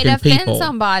that fucking might offend people.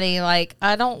 somebody. I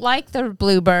don't like the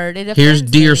bluebird. It offends Here's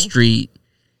Deer me. Street.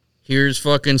 Here's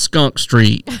fucking Skunk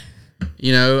Street.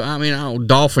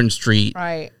 Dolphin Street.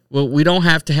 Right. Well, we don't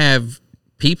have to have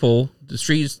people, the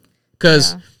streets,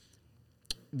 because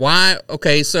why?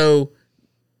 Okay, so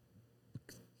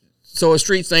a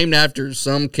street's named after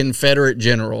some Confederate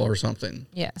general or something.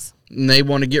 Yes. And they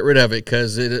want to get rid of it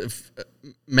because it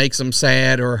makes them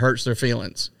sad or hurts their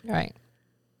feelings. Right.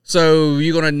 So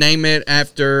you're going to name it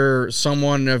after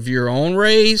someone of your own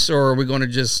race, or are we going to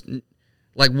just...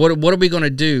 what are we going to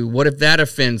do? What if that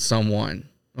offends someone?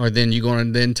 Or then you're going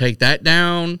to then take that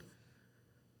down?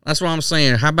 That's what I'm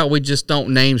saying. How about we just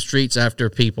don't name streets after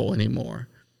people anymore?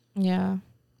 Yeah.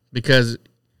 Because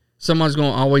someone's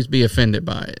going to always be offended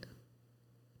by it.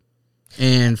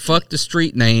 And fuck the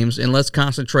street names, and let's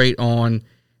concentrate on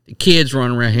the kids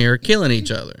running around here killing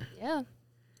each other. Yeah.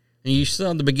 And you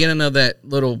saw the beginning of that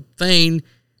little thing.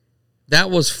 That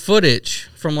was footage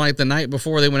from the night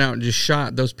before they went out and just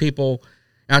shot those people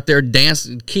out there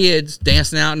dancing, kids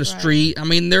dancing out in the street. I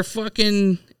mean, they're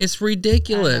fucking, it's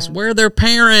ridiculous. Where are their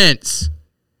parents?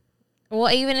 Well,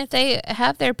 even if they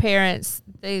have their parents,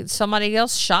 somebody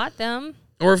else shot them.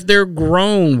 Or if they're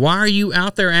grown, why are you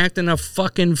out there acting a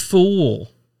fucking fool?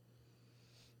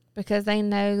 Because they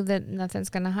know that nothing's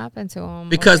going to happen to them.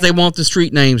 Because they want the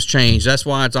street names changed. That's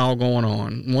why it's all going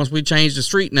on. Once we change the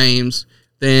street names,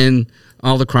 then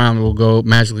all the crime will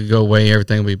magically go away.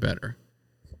 Everything will be better.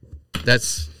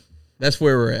 That's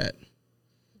where we're at.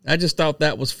 I just thought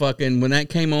that was fucking when that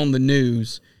came on the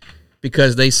news,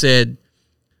 because they said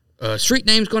street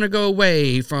name's going to go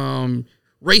away from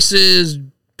racist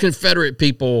Confederate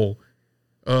people.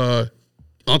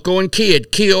 Uncle and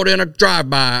kid killed in a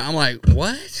drive-by. I'm like,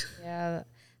 what? Yeah,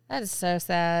 that is so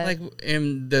sad.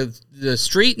 And the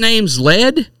street name's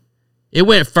led. It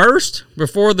went first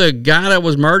before the guy that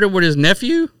was murdered with his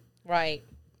nephew. Right.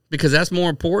 Because that's more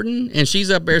important. And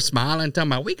she's up there smiling,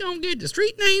 talking about, we going to get the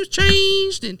street names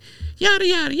changed and yada,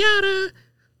 yada, yada.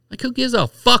 Who gives a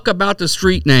fuck about the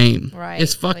street name? Right.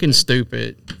 It's fucking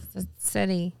stupid. The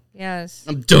city. Yes.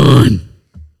 I'm done.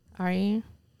 Are you?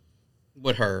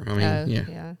 With her. I mean,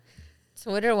 yeah.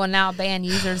 Twitter will now ban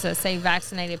users that say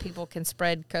vaccinated people can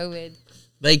spread COVID.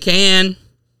 They can.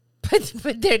 But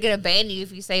they're going to ban you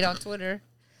if you say it on Twitter.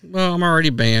 Well, I'm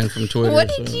already banned from Twitter. What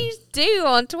did you do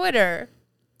on Twitter?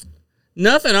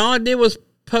 Nothing. All I did was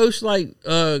post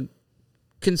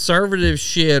conservative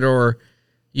shit or,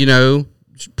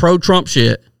 pro-Trump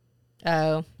shit.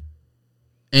 Oh.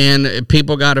 And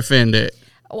people got offended.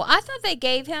 Well, I thought they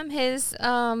gave him his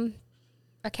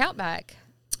account back.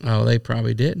 Oh, they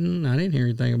probably didn't. I didn't hear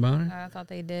anything about it. I thought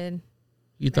they did.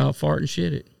 You thought fart and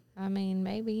shit it. I mean,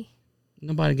 maybe.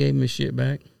 Nobody gave him his shit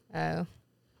back. Oh.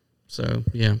 So,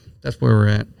 yeah, that's where we're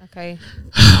at. Okay.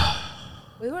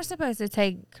 We were supposed to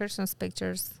take Christmas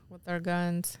pictures with our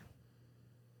guns.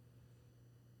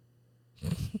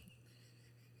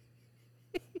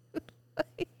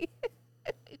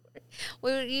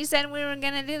 You said we were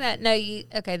going to do that. No, you...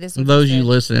 Okay, this is... Those you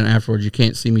listening afterwards, you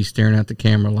can't see me staring at the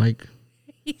camera like...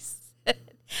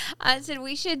 I said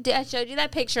we should... I showed you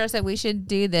that picture. I said we should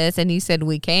do this, and you said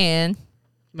we can.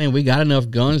 I mean, we got enough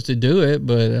guns to do it,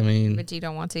 but I mean... But you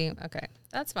don't want to? Okay,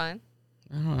 that's fine.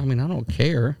 I don't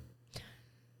care.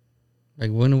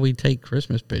 Like, when do we take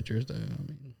Christmas pictures, though? I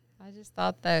mean, I just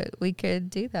thought that we could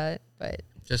do that, but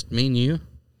just me and you?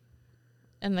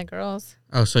 And the girls.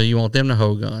 Oh, so you want them to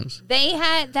hold guns? They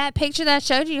had that picture that I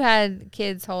showed you had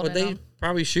kids holding Well, they them.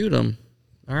 probably shoot them.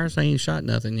 Ours ain't shot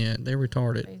nothing yet. They're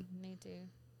retarded. They need to.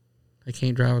 They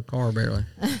can't drive a car barely.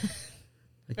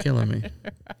 They're killing me.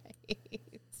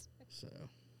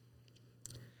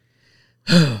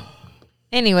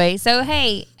 Anyway, so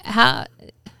hey, I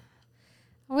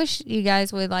wish you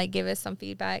guys would like give us some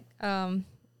feedback.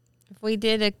 If we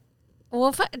did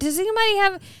does anybody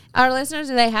have our listeners?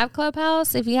 Do they have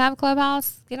Clubhouse? If you have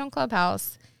Clubhouse, get on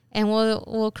Clubhouse, and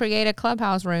we'll create a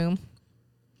Clubhouse room.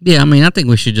 Yeah, I mean, I think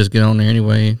we should just get on there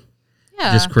anyway.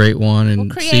 Yeah, just create one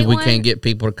and see if we one. can't get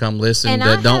people to come listen And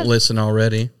that don't listen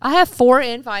already. I have 4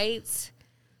 invites.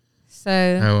 So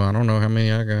Oh, I don't know how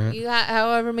many I got. you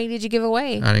however many did you give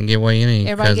away? I didn't give away any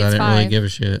Everybody because I gets didn't really 5. give a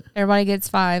shit. Everybody gets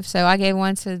 5. So I gave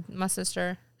 1 to my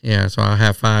sister. Yeah, so I'll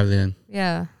have 5 then.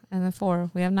 Yeah, and then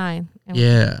 4. We have 9. And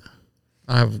Yeah.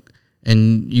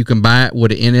 And you can buy it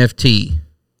with an NFT.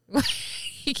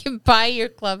 you can buy your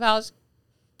Clubhouse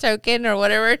token or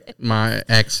whatever. My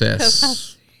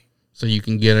access. So you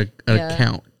can get an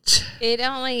account. It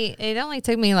only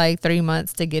took me like 3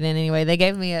 months to get in anyway. They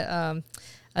gave me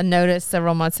a notice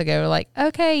several months ago, like,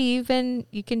 okay, you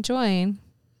can join.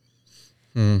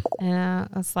 And I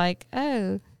was like,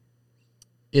 oh.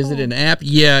 Is it an app?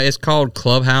 Yeah, it's called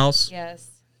Clubhouse. Yes.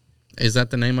 Is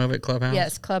that the name of it, Clubhouse?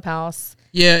 Yes, Clubhouse.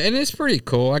 Yeah, and it's pretty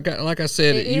cool. Like I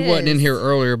said, you wasn't in here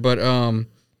earlier, but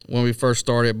when we first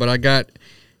started, but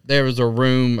there was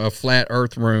a flat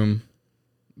earth room.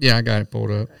 Yeah, I got it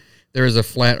pulled up. There was a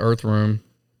flat earth room.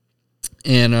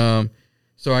 And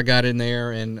so I got in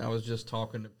there and I was just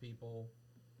talking to people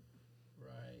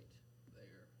right there.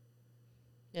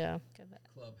 Yeah.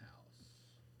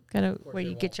 Go to where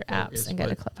you get your apps and go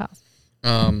to Clubhouse.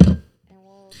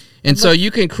 And so you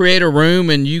can create a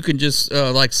room and you can just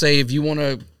like say if you want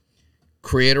to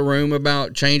create a room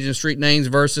about changing street names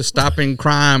versus stopping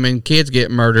crime and kids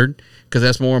getting murdered because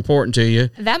that's more important to you.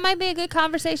 That might be a good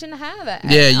conversation to have.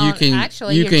 Yeah, you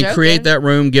can create that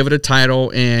room, give it a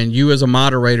title, and you as a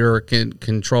moderator can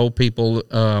control people.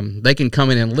 They can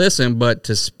come in and listen, but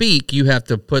to speak, you have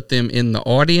to put them in the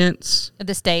audience. At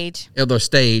the stage. At the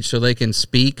stage so they can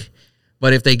speak.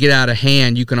 But if they get out of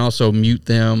hand, you can also mute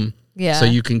them. Yeah. So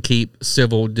you can keep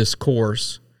civil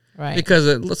discourse. Right.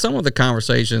 Because some of the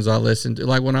conversations I listened to,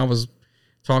 like when I was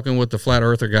talking with the flat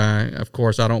earther guy, of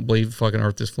course, I don't believe the fucking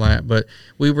earth is flat, but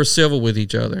we were civil with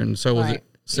each other. And so was it,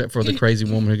 except for the crazy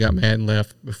woman who got mad and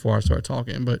left before I started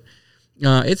talking. But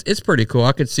it's pretty cool.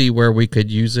 I could see where we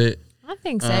could use it. I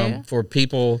think so. For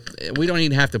people, we don't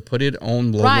even have to put it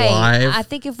on Right. live. I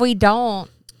think if we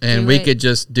don't. And we could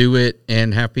just do it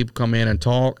and have people come in and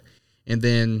talk. And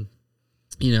then,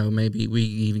 maybe we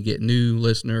even get new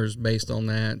listeners based on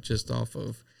that, just off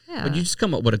of. Yeah. But you just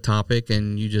come up with a topic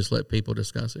and you just let people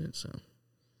discuss it. So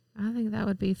I think that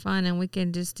would be fun. And we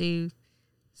can just do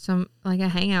like a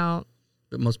hangout.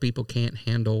 But most people can't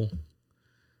handle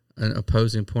an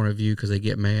opposing point of view because they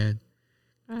get mad.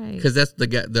 Right. Because that's the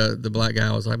guy, the black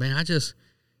guy was like, man,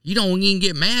 you don't even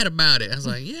get mad about it. I was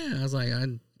like, yeah. I was like,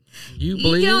 you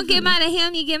believe? You don't get mad at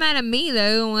him. You get mad at me,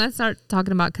 though, when I start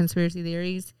talking about conspiracy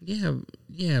theories.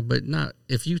 Yeah, but not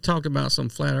if you talked about some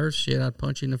flat Earth shit. I'd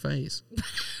punch you in the face.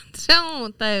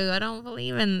 Don't though. I don't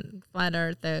believe in flat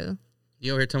Earth though.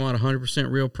 You over here talking about 100%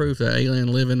 real proof that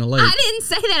alien live in the lake? I didn't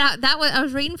say that. I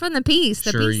was reading from the piece.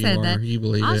 The piece said that. You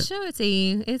believe I'll it. show it to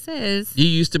you. It says you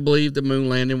used to believe the moon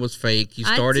landing was fake. You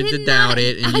started to doubt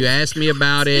it, and you asked me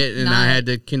about it, and I had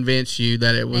to convince you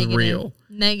that it was real.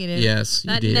 Negative. Yes,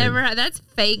 you did. That's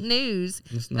fake news.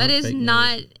 That is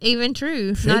not even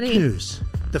true. Fake news.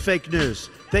 The fake news.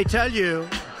 They tell you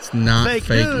it's not fake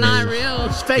news. It's not real.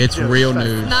 It's fake it's news. Real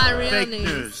news. It's not real fake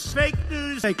news. Fake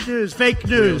news. Fake news. Fake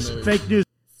news. Fake news.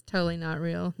 It's totally not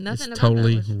real. Nothing it's about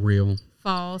totally that was real.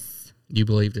 False. You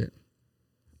believed it.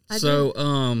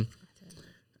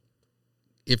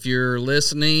 If you're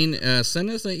listening, send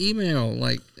us an email.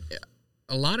 Like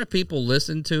a lot of people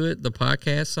listen to it, the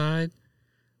podcast side,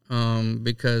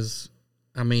 because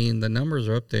the numbers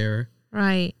are up there.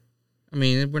 Right.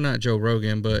 We're not Joe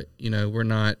Rogan, but we're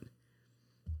not,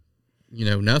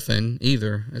 nothing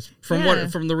either. It's from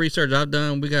the research I've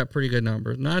done, we got pretty good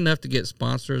numbers. Not enough to get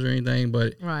sponsors or anything,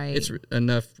 but it's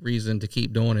enough reason to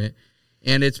keep doing it.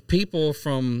 And it's people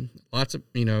from lots of,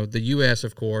 the U.S.,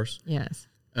 of course. Yes.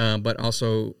 But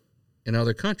also in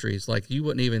other countries. Like you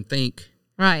wouldn't even think.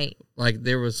 Right. Like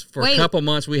there was, a couple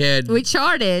months we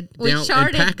charted. We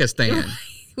charted. In Pakistan.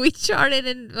 We charted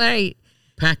in,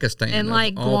 Pakistan and of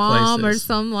like all Guam places.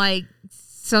 or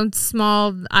some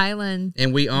small island.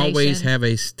 And we always nation. have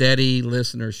a steady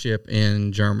listenership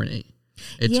in Germany.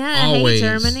 It's Yeah, always hey,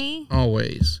 Germany.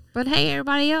 Always. But hey,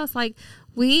 everybody else, like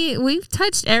we've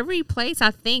touched every place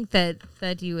I think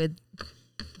that you would.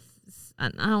 I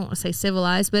don't want to say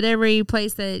civilized, but every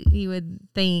place that you would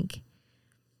think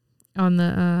on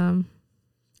the.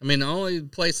 I mean, the only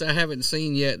place I haven't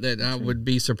seen yet that I would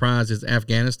be surprised is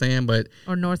Afghanistan, but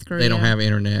or North Korea. They don't have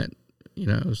internet,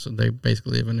 so they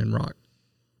basically living in rock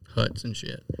huts and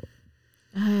shit.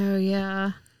 Oh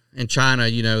yeah. And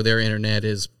China, their internet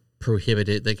is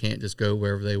prohibited. They can't just go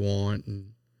wherever they want.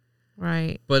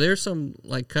 Right. But there's some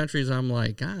countries I'm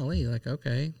like, golly,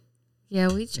 okay. Yeah,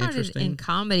 we started in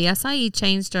comedy. I saw you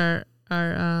changed our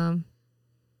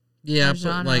yeah, our put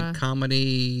genre.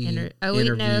 comedy interview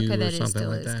that or something still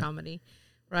like is that. comedy.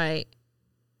 Right.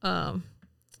 I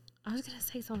was gonna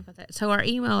say something about that. So our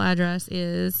email address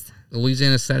is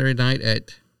Louisiana Saturday Night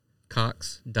at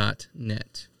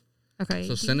cox.net. Okay.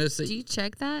 So send us. Do you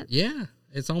check that? Yeah,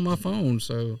 it's on my phone,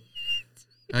 so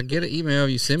I get an email.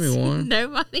 You send me one.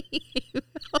 Nobody.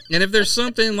 And if there's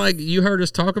something like you heard us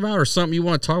talk about, or something you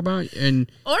want to talk about, or if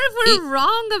we're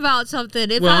wrong about something,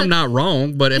 I'm not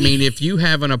wrong, but I mean, if you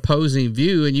have an opposing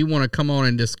view and you want to come on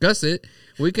and discuss it,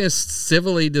 we can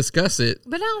civilly discuss it.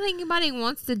 But I don't think anybody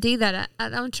wants to do that.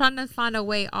 I'm trying to find a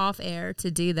way off air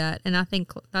to do that, and I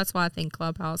think that's why I think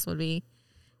Clubhouse would be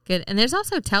good. And there's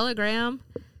also Telegram.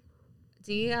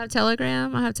 Do you have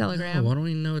Telegram? I have Telegram. No, I don't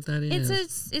even know what that is.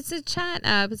 It's a chat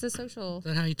app. It's a social. Is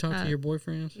that how you talk to your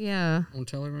boyfriends? Yeah. On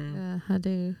Telegram? Yeah, I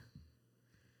do.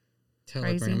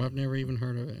 Telegram. Crazy. I've never even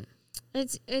heard of it.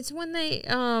 It's when they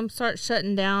start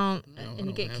shutting down and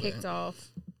you get kicked off.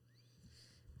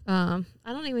 I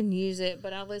don't even use it,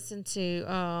 but I listen to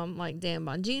like Dan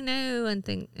Bongino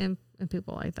and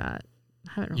people like that.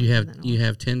 I haven't really You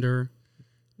have Tinder?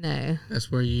 No.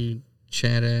 That's where you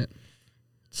chat at?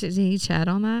 Do you chat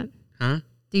on that? Huh?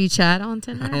 Do you chat on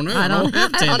Tinder? I don't know. I don't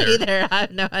have Tinder. I don't either. I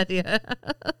have no idea.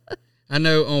 I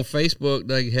know on Facebook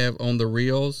they have on the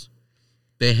Reels,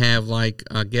 they have I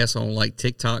guess on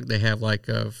TikTok they have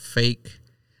a fake.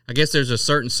 I guess there's a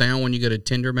certain sound when you get a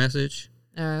Tinder message.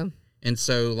 Oh. And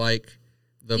so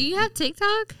Do you have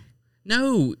TikTok?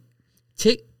 No.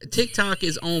 TikTok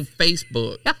is on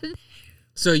Facebook.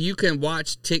 So you can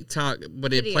watch TikTok,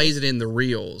 but it plays it in the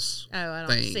Reels. Oh, I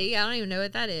don't see. I don't even know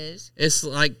what that is. It's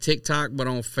like TikTok, but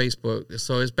on Facebook.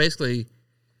 So it's basically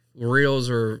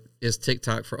Reels is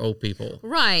TikTok for old people.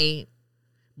 Right.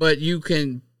 But you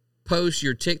can post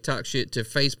your TikTok shit to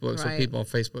Facebook so Right. people on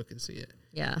Facebook can see it.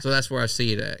 Yeah. So that's where I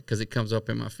see it at because it comes up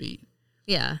in my feed.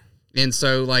 Yeah. And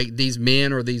so these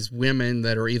men or these women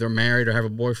that are either married or have a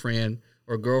boyfriend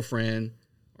or girlfriend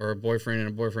or a boyfriend and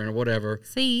a boyfriend or whatever.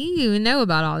 See, you even know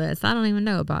about all this. I don't even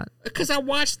know about it. Because I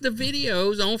watched the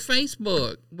videos on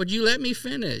Facebook. Would you let me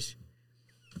finish?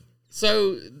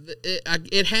 So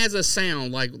it has a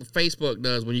sound like Facebook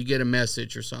does when you get a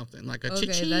message or something, like a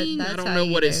cha-ching. I don't know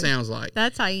what it sounds like.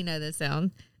 That's how you know the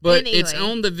sound. But anyway. it's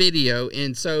on the video,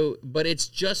 and so, but it's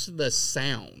just the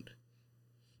sound.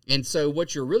 And so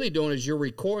what you're really doing is you're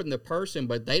recording the person,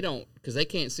 but they don't, because they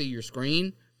can't see your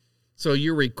screen. So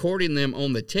you're recording them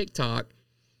on the TikTok,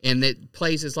 and it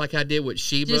plays it's like I did with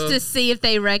Sheba. Just to see if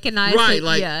they recognize right, it.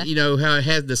 like yeah. How it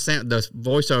has the sound, the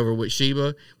voiceover with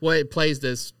Sheba. Well, it plays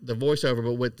the voiceover,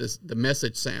 but with the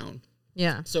message sound.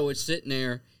 Yeah. So it's sitting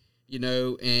there,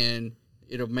 and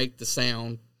it'll make the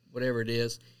sound, whatever it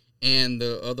is, and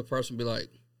the other person will be like.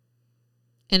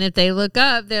 And if they look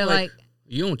up, they're like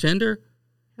 "You on Tinder?"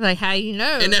 Like, how you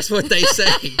know? And that's what they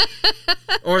say.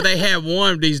 Or they have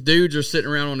one of these dudes are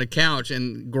sitting around on the couch,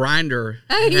 and Grindr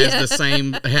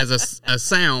has a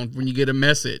sound when you get a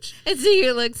message. And so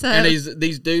you look so. And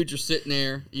these dudes are sitting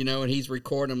there, and he's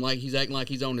recording them like he's acting like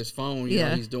he's on his phone. You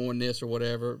know, he's doing this or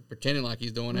whatever, pretending like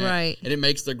he's doing that. Right. And it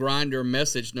makes the Grindr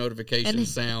message notification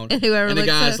sound. And whoever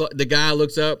the guy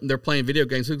looks up, and they're playing video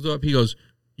games. Looks up, he goes,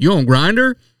 "You on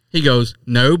Grindr?" He goes,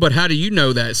 "No, but how do you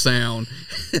know that sound?"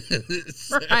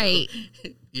 Right.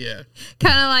 Yeah.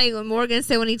 Kind of like what Morgan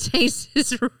said when he changed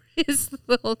his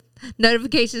little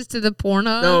notifications to the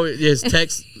Pornhub. No, his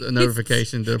text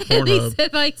notification to the And he Pornhub.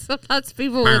 said sometimes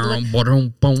people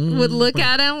would look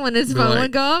at him when his phone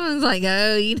would go off and was like,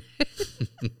 oh,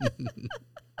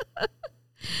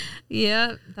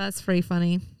 Yeah, that's pretty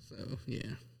funny. So,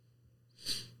 yeah.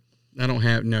 I don't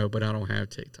have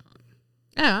TikTok.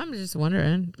 Oh, I'm just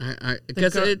wondering.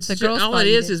 Because all it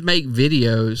is make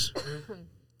videos.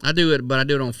 I do it, but I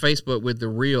do it on Facebook with the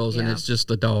Reels, and it's just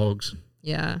the dogs.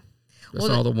 Yeah. That's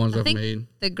all the ones I've made.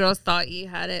 The girls thought you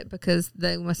had it because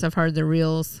they must have heard the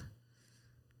Reels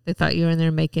They thought you were in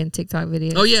there making TikTok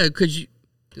videos. Oh yeah, because you,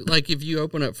 like, if you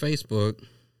open up Facebook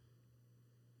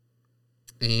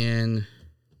and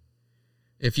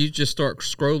if you just start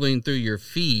scrolling through your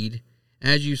feed,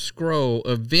 as you scroll,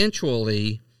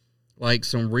 eventually, like,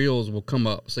 some reels will come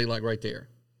up. See, like right there,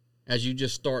 as you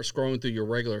just start scrolling through your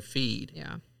regular feed.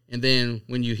 Yeah. And then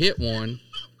when you hit one,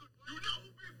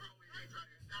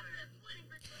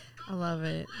 I love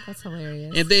it. That's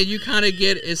hilarious. and then you kind of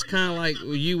get, it's kind of like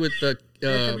you with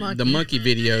the monkey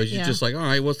videos. You're just like, all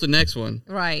right, what's the next one?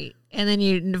 Right. And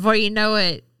then before you know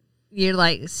it, you're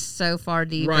like so far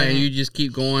deep. Right, in and it. you just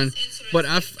keep going. But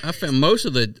I found most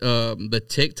of the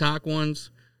TikTok ones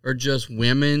are just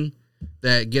women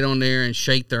that get on there and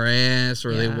shake their ass,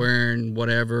 or they're wearing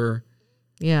whatever.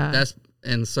 Yeah.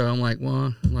 And so I'm like,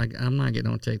 well, like, I'm not getting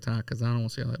on TikTok because I don't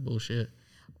want to see all that bullshit.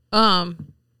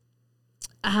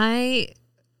 I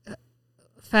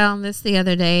found this the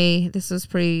other day. This was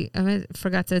I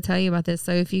forgot to tell you about this.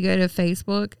 So if you go to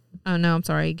Facebook,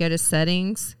 go to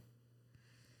settings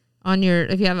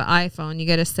if you have an iPhone, you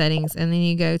go to settings and then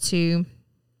you go to,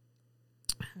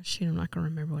 I'm not going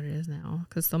to remember what it is now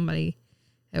because somebody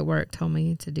at work told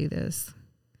me to do this.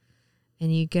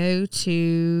 And you go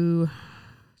to,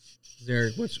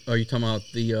 Are you talking about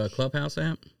the Clubhouse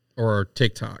app or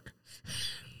TikTok?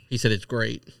 He said it's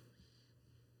great.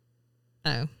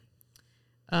 Oh.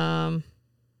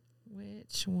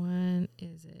 Which one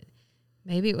is it?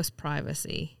 Maybe it was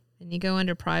privacy. And you go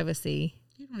under privacy.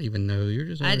 You don't even know. You're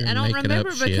just I don't remember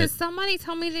because shit. somebody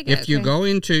told me to go. If you go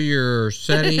into your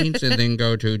settings and then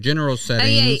go to general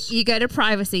settings. You go to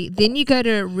privacy. Then you go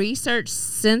to research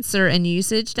sensor and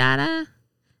usage data.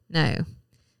 No.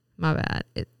 My bad.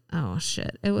 Oh,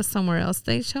 shit. It was somewhere else.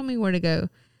 They showed me where to go.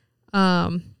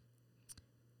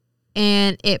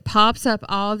 And it pops up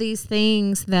all these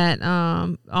things that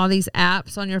all these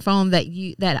apps on your phone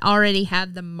that already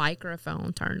have the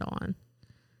microphone turned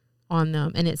on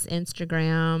them, and it's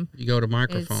Instagram. You go to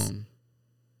microphone.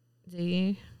 Do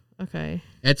you? Okay.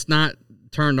 It's not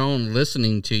turned on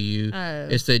listening to you. Oh.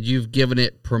 It's that you've given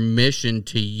it permission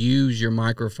to use your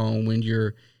microphone when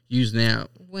you're using that.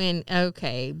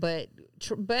 But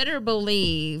better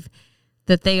believe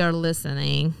that they are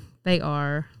listening. They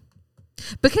are.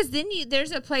 Because then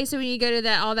there's a place when you go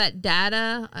to all that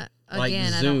data Like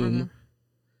again. Zoom. I don't remember.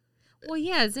 Well,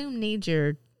 yeah, Zoom needs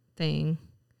your thing.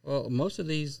 Well, most of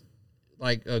these,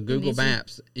 like Google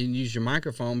Maps, you use your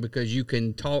microphone because you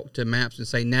can talk to maps and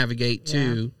say navigate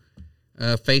to.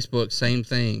 Facebook, same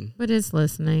thing. But it's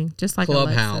listening, just like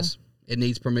Clubhouse. Alexa. It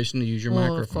needs permission to use your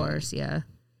Well, microphone. Of course, yeah.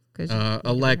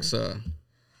 Alexa.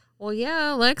 Well,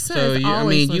 yeah, Alexa. So is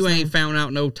you listening. ain't found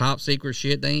out no top secret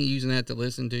shit. They ain't using that to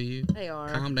listen to you. They are.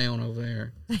 Calm down over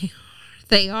there.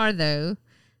 They are though.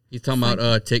 You talking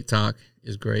about TikTok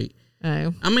is great.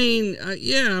 Oh. I mean,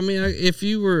 if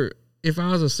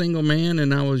I was a single man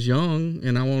and I was young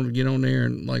and I wanted to get on there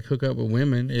and like hook up with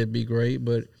women, it'd be great.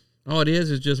 But all it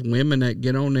is just women that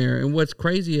get on there. And what's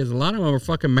crazy is a lot of them are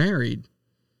fucking married,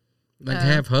 like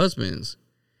have husbands.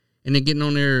 And then getting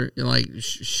on there, like,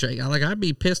 like, I'd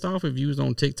be pissed off if you was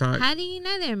on TikTok. How do you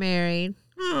know they're married?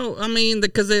 Oh, I mean,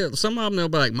 because some of them, they'll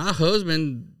be like, my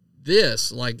husband,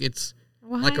 this. Like, it's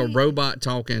like a robot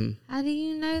talking. How do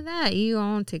you know that? You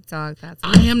on TikTok.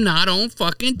 I am not on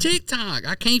fucking TikTok.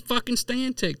 I can't fucking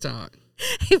stand TikTok.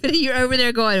 But you're over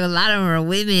there going, a lot of them are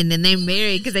women and they're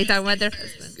married because they talk about their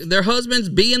husbands. Their husbands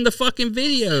be in the fucking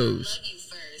videos.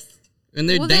 And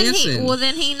they're dancing.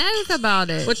 Then he knows about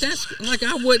it. But that's like,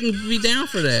 I wouldn't be down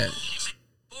for that.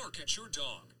 Bark at your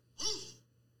dog.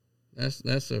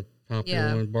 That's a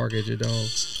popular one. Bark at your dog.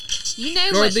 You know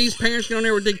or what? These parents get on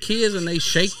there with their kids and they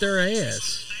shake their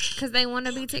ass because they want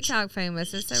to be TikTok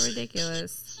famous. It's so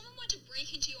ridiculous. Someone want to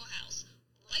break into your house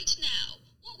right now.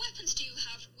 What weapons do you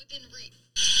have within reach?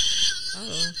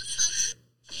 Oh,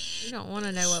 you don't want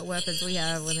to know what weapons we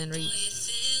have within reach.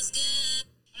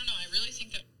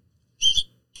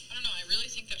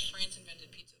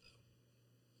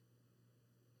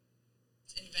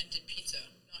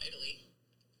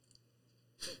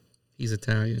 He's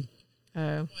Italian.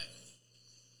 Oh. What?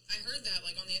 I heard that,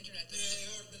 like, on the internet.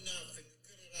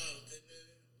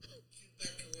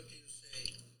 Back to what you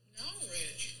say. No.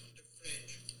 The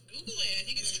French. Google it. I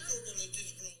think it's true. Google it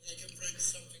is wrong. I can write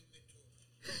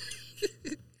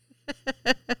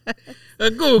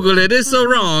something. Google it. It's so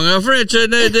wrong. A French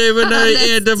and they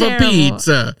end of a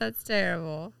pizza. That's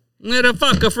terrible. What the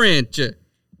fuck a French? It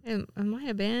might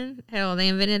have been. Hell, they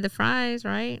invented the fries,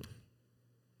 right?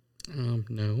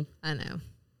 No. I know.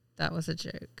 That was a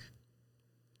joke.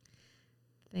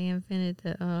 They invented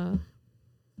the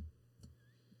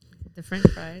The French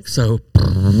fries. So.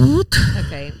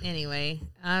 Okay. Anyway,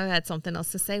 I had something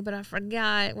else to say, but I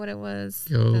forgot what it was.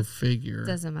 Go figure.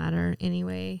 Doesn't matter.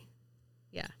 Anyway.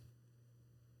 Yeah.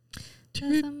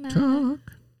 TikTok.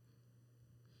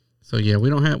 So yeah, we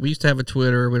used to have a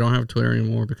Twitter. We don't have a Twitter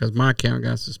anymore because my account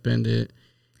got suspended.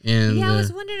 And yeah, I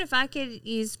was wondering if I could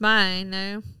use mine.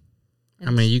 No. I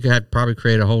mean, you could probably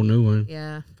create a whole new one.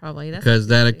 Yeah, probably. Because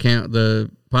that account, the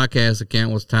podcast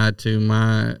account, was tied to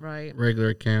my Right. regular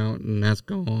account, and that's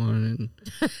gone.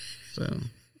 And so,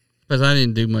 because I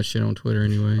didn't do much shit on Twitter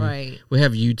anyway. Right. We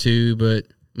have YouTube, but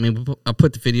I mean, I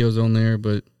put the videos on there,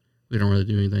 but we don't really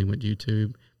do anything with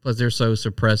YouTube. Plus, they're so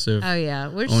suppressive. Oh yeah,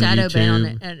 we're on shadow YouTube. banned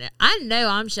on it, and I know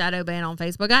I'm shadow banned on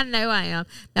Facebook. I know I am.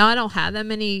 Now I don't have that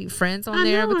many friends on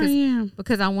there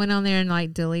because I went on there and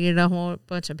like deleted a whole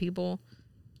bunch of people,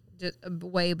 just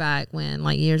way back when,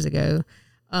 like years ago.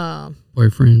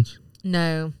 Boyfriends?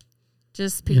 No,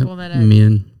 just people that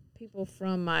men. People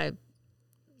from my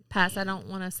past. I don't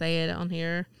want to say it on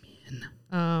here.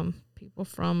 People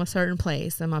from a certain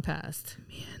place in my past.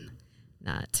 Men,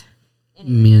 not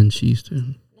Men she used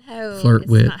to flirt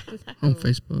with on No.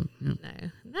 Facebook. Yep.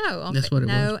 No. That's what it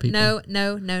was. People.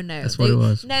 No. That's what it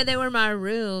was. No, they were my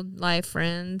real life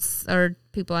friends or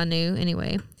people I knew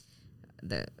anyway. But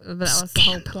that was the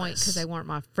whole point because they weren't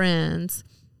my friends.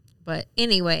 But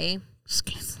anyway,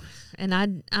 and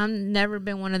I've never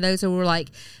been one of those who were like,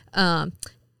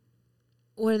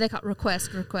 what do they call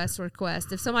request?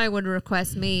 If somebody would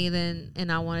request me, then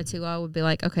and I wanted to, I would be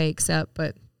like, okay, accept.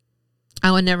 But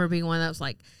I would never be one that was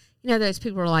like, you know, those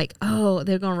people are like, oh,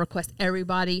 they're going to request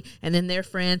everybody and then their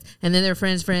friends and then their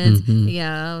friends' friends. Mm-hmm.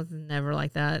 Yeah, I was never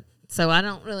like that. So I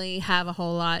don't really have a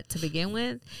whole lot to begin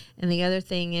with. And the other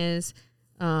thing is,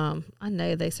 I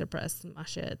know they suppress my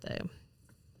shit, though.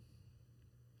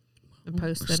 The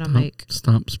posts that I make.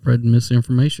 Stop spreading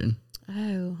misinformation.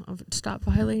 Oh, stop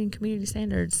violating community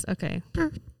standards. Okay.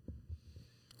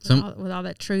 With all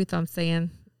that truth I'm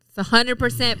saying. It's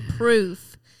 100%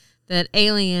 proof that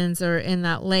aliens are in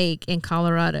that lake in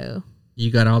Colorado. You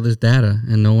got all this data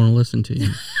and no one will listen to you.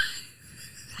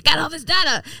 I got all this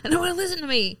data and no one will listen to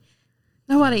me.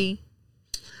 Nobody.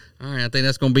 All right, I think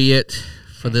that's going to be it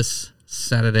for this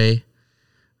Saturday.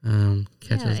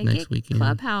 Catch us next weekend.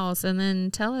 Clubhouse and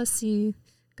then tell us you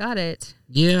got it.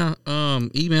 Yeah,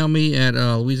 email me at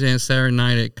Louisiana Saturday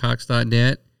Night at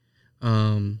cox.net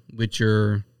with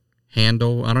your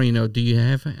handle. I don't even know. Do you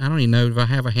have? I don't even know if I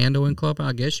have a handle in Clubhouse.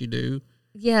 I guess you do.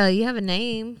 Yeah, you have a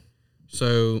name.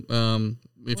 So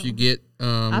if you get,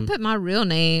 I put my real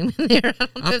name in there.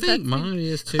 I think mine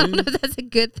is too. I don't know if that's a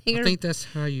good thing. I think that's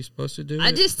how you're supposed to do it.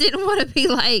 I just didn't want to be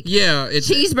like,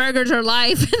 cheeseburgers are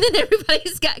life, and then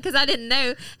everybody's got, because I didn't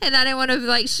know, and I didn't want to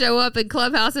like show up in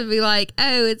Clubhouse and be like,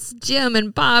 oh, it's Jim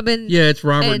and Bob and it's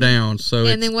Robert Downs. So and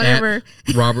it's then whatever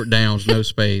at Robert Downs, no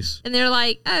space. And they're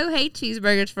like, oh, hey,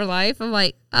 cheeseburgers for life. I'm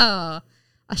like, oh,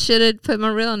 I should have put my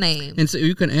real name. And so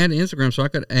you can add Instagram, so I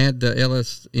could add the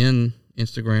LSN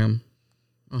Instagram.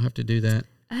 I'll have to do that.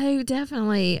 Oh,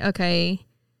 definitely. Okay.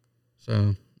 So,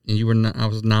 and you were I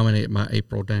was nominated by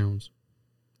April Downs.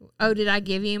 Oh, did I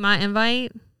give you my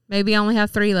invite? Maybe I only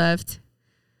have 3 left.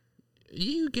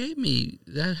 You gave me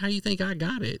that. How do you think I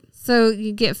got it? So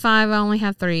you get 5. I only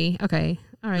have 3. Okay.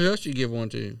 All right. Who else you give one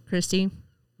to? Christy.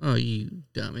 Oh, you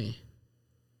dummy.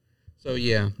 So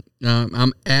yeah,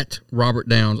 I'm at Robert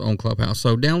Downs on Clubhouse.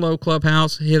 So download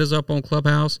Clubhouse, hit us up on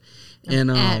Clubhouse,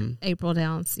 and at April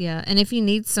Downs, yeah. And if you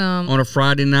need some on a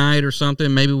Friday night or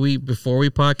something, maybe before we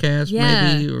podcast,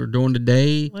 maybe or during the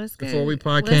day before we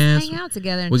podcast, let's hang out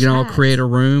together. And we can all chat. create a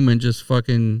room and just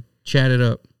fucking chat it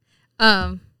up.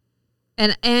 And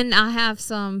I have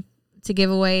some to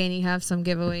give away, and you have some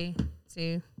giveaway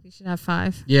too. You should have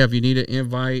 5. Yeah, if you need an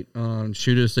invite,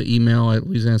 shoot us an email at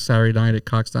Louisiana Saturday Night at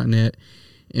cox.net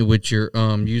and with your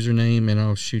username, and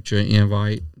I'll shoot you an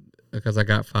invite because I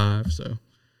got 5. So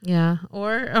yeah,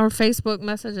 or Facebook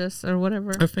message us or whatever.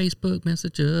 Or Facebook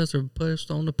message us or post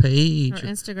on the page. Or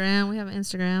Instagram. We have an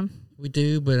Instagram. We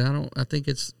do, but I think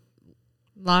it's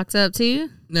locked up too.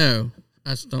 No,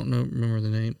 I just don't remember the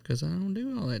name because I don't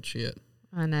do all that shit.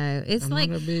 I know. It's I'm like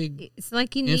not a big it's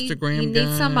like you Instagram need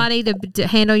guy. somebody to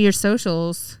handle your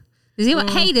socials. Does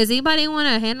anybody want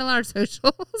to handle our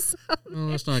socials? No,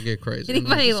 let's not get crazy.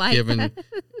 Anybody like giving that?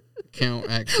 Account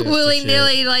access willy to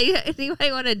nilly? shit. Like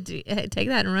anybody want to take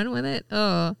that and run with it?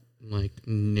 Oh, like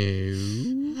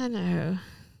no. I know.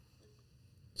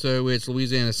 So it's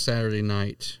Louisiana Saturday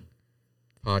Night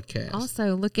podcast.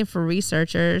 Also looking for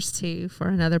researchers too for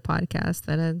another podcast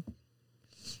that.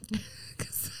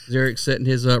 Derek's setting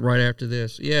his up right after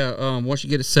this. Yeah, once you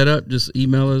get it set up, just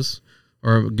email us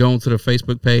or go onto the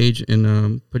Facebook page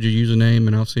and put your username,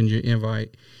 and I'll send you an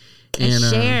invite.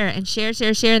 And share,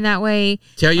 and that way.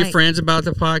 Tell your friends about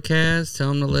the podcast. Tell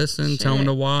them to listen. Tell them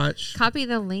to watch. Copy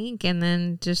the link and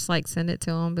then just like send it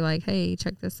to them. Be like, hey,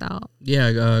 check this out.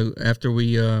 Yeah, after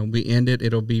we end it,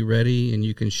 it'll be ready, and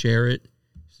you can share it.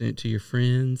 Send it to your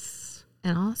friends.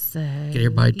 And also get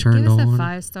everybody turned on. Give us a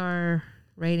 5-star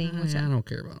rating. Which I don't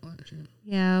care about that shit.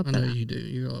 Yeah, I know you do.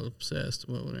 You're all obsessed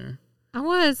over there. I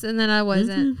was, and then I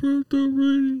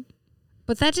wasn't.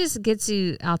 But that just gets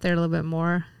you out there a little bit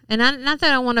more. And not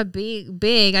that I want to be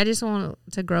big, I just want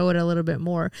to grow it a little bit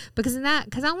more because I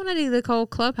want to do the whole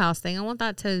Clubhouse thing. I want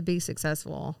that to be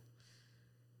successful.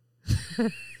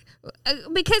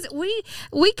 Because we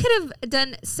could have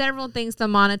done several things to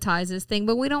monetize this thing,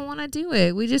 but we don't want to do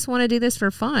it. We just want to do this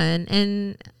for fun.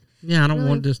 And yeah, I don't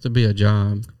want this to be a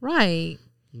job. Right.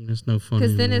 It's no fun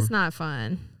because then it's not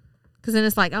fun. Because then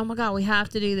it's like, oh my God, we have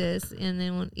to do this, and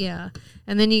then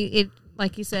and then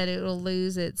like you said, it will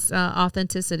lose its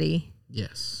authenticity.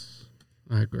 Yes,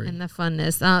 I agree. And the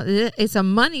funness. It's a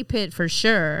money pit for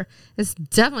sure. It's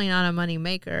definitely not a money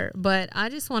maker. But I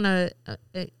just want to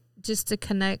just to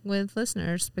connect with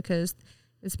listeners because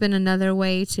it's been another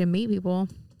way to meet people.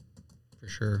 For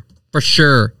sure. For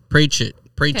sure. Preach it.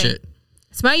 Preach it.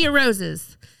 Smell your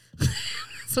roses.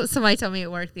 That's what somebody told me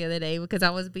at work the other day because I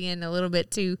was being a little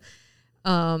bit too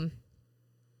I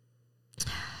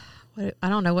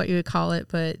don't know what you would call it,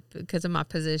 but because of my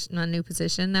new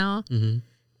position now. Mm-hmm.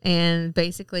 And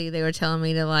basically they were telling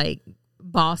me to like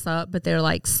boss up, but they're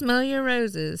like, smell your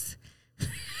roses.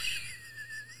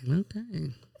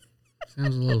 Okay.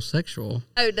 Sounds a little sexual.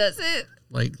 Oh, does it?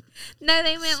 Like, no,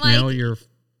 they meant smell like your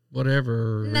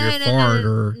whatever, no, your fart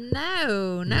or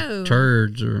no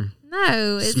turds or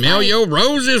it's smell like, your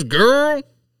roses, girl.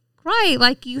 Right,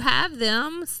 like you have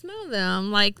them, smell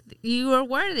them, like you are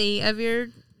worthy of your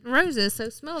roses, so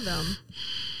smell them.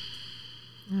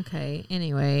 Okay,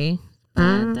 anyway.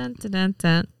 Dun, dun, dun,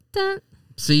 dun, dun.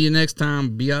 See you next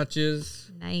time,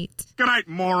 biatches. Night. Good night,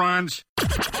 morons.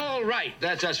 All right,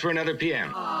 that's us for another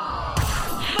PM.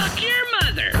 Fuck your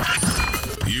mother.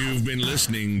 You've been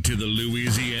listening to the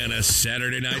Louisiana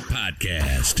Saturday Night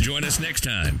Podcast. Join us next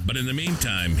time. But in the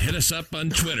meantime, hit us up on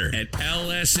Twitter at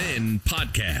LSN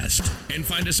Podcast. And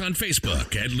find us on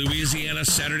Facebook at Louisiana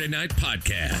Saturday Night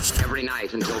Podcast. Every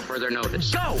night until further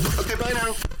notice. Go! Okay, bye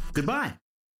now. Goodbye.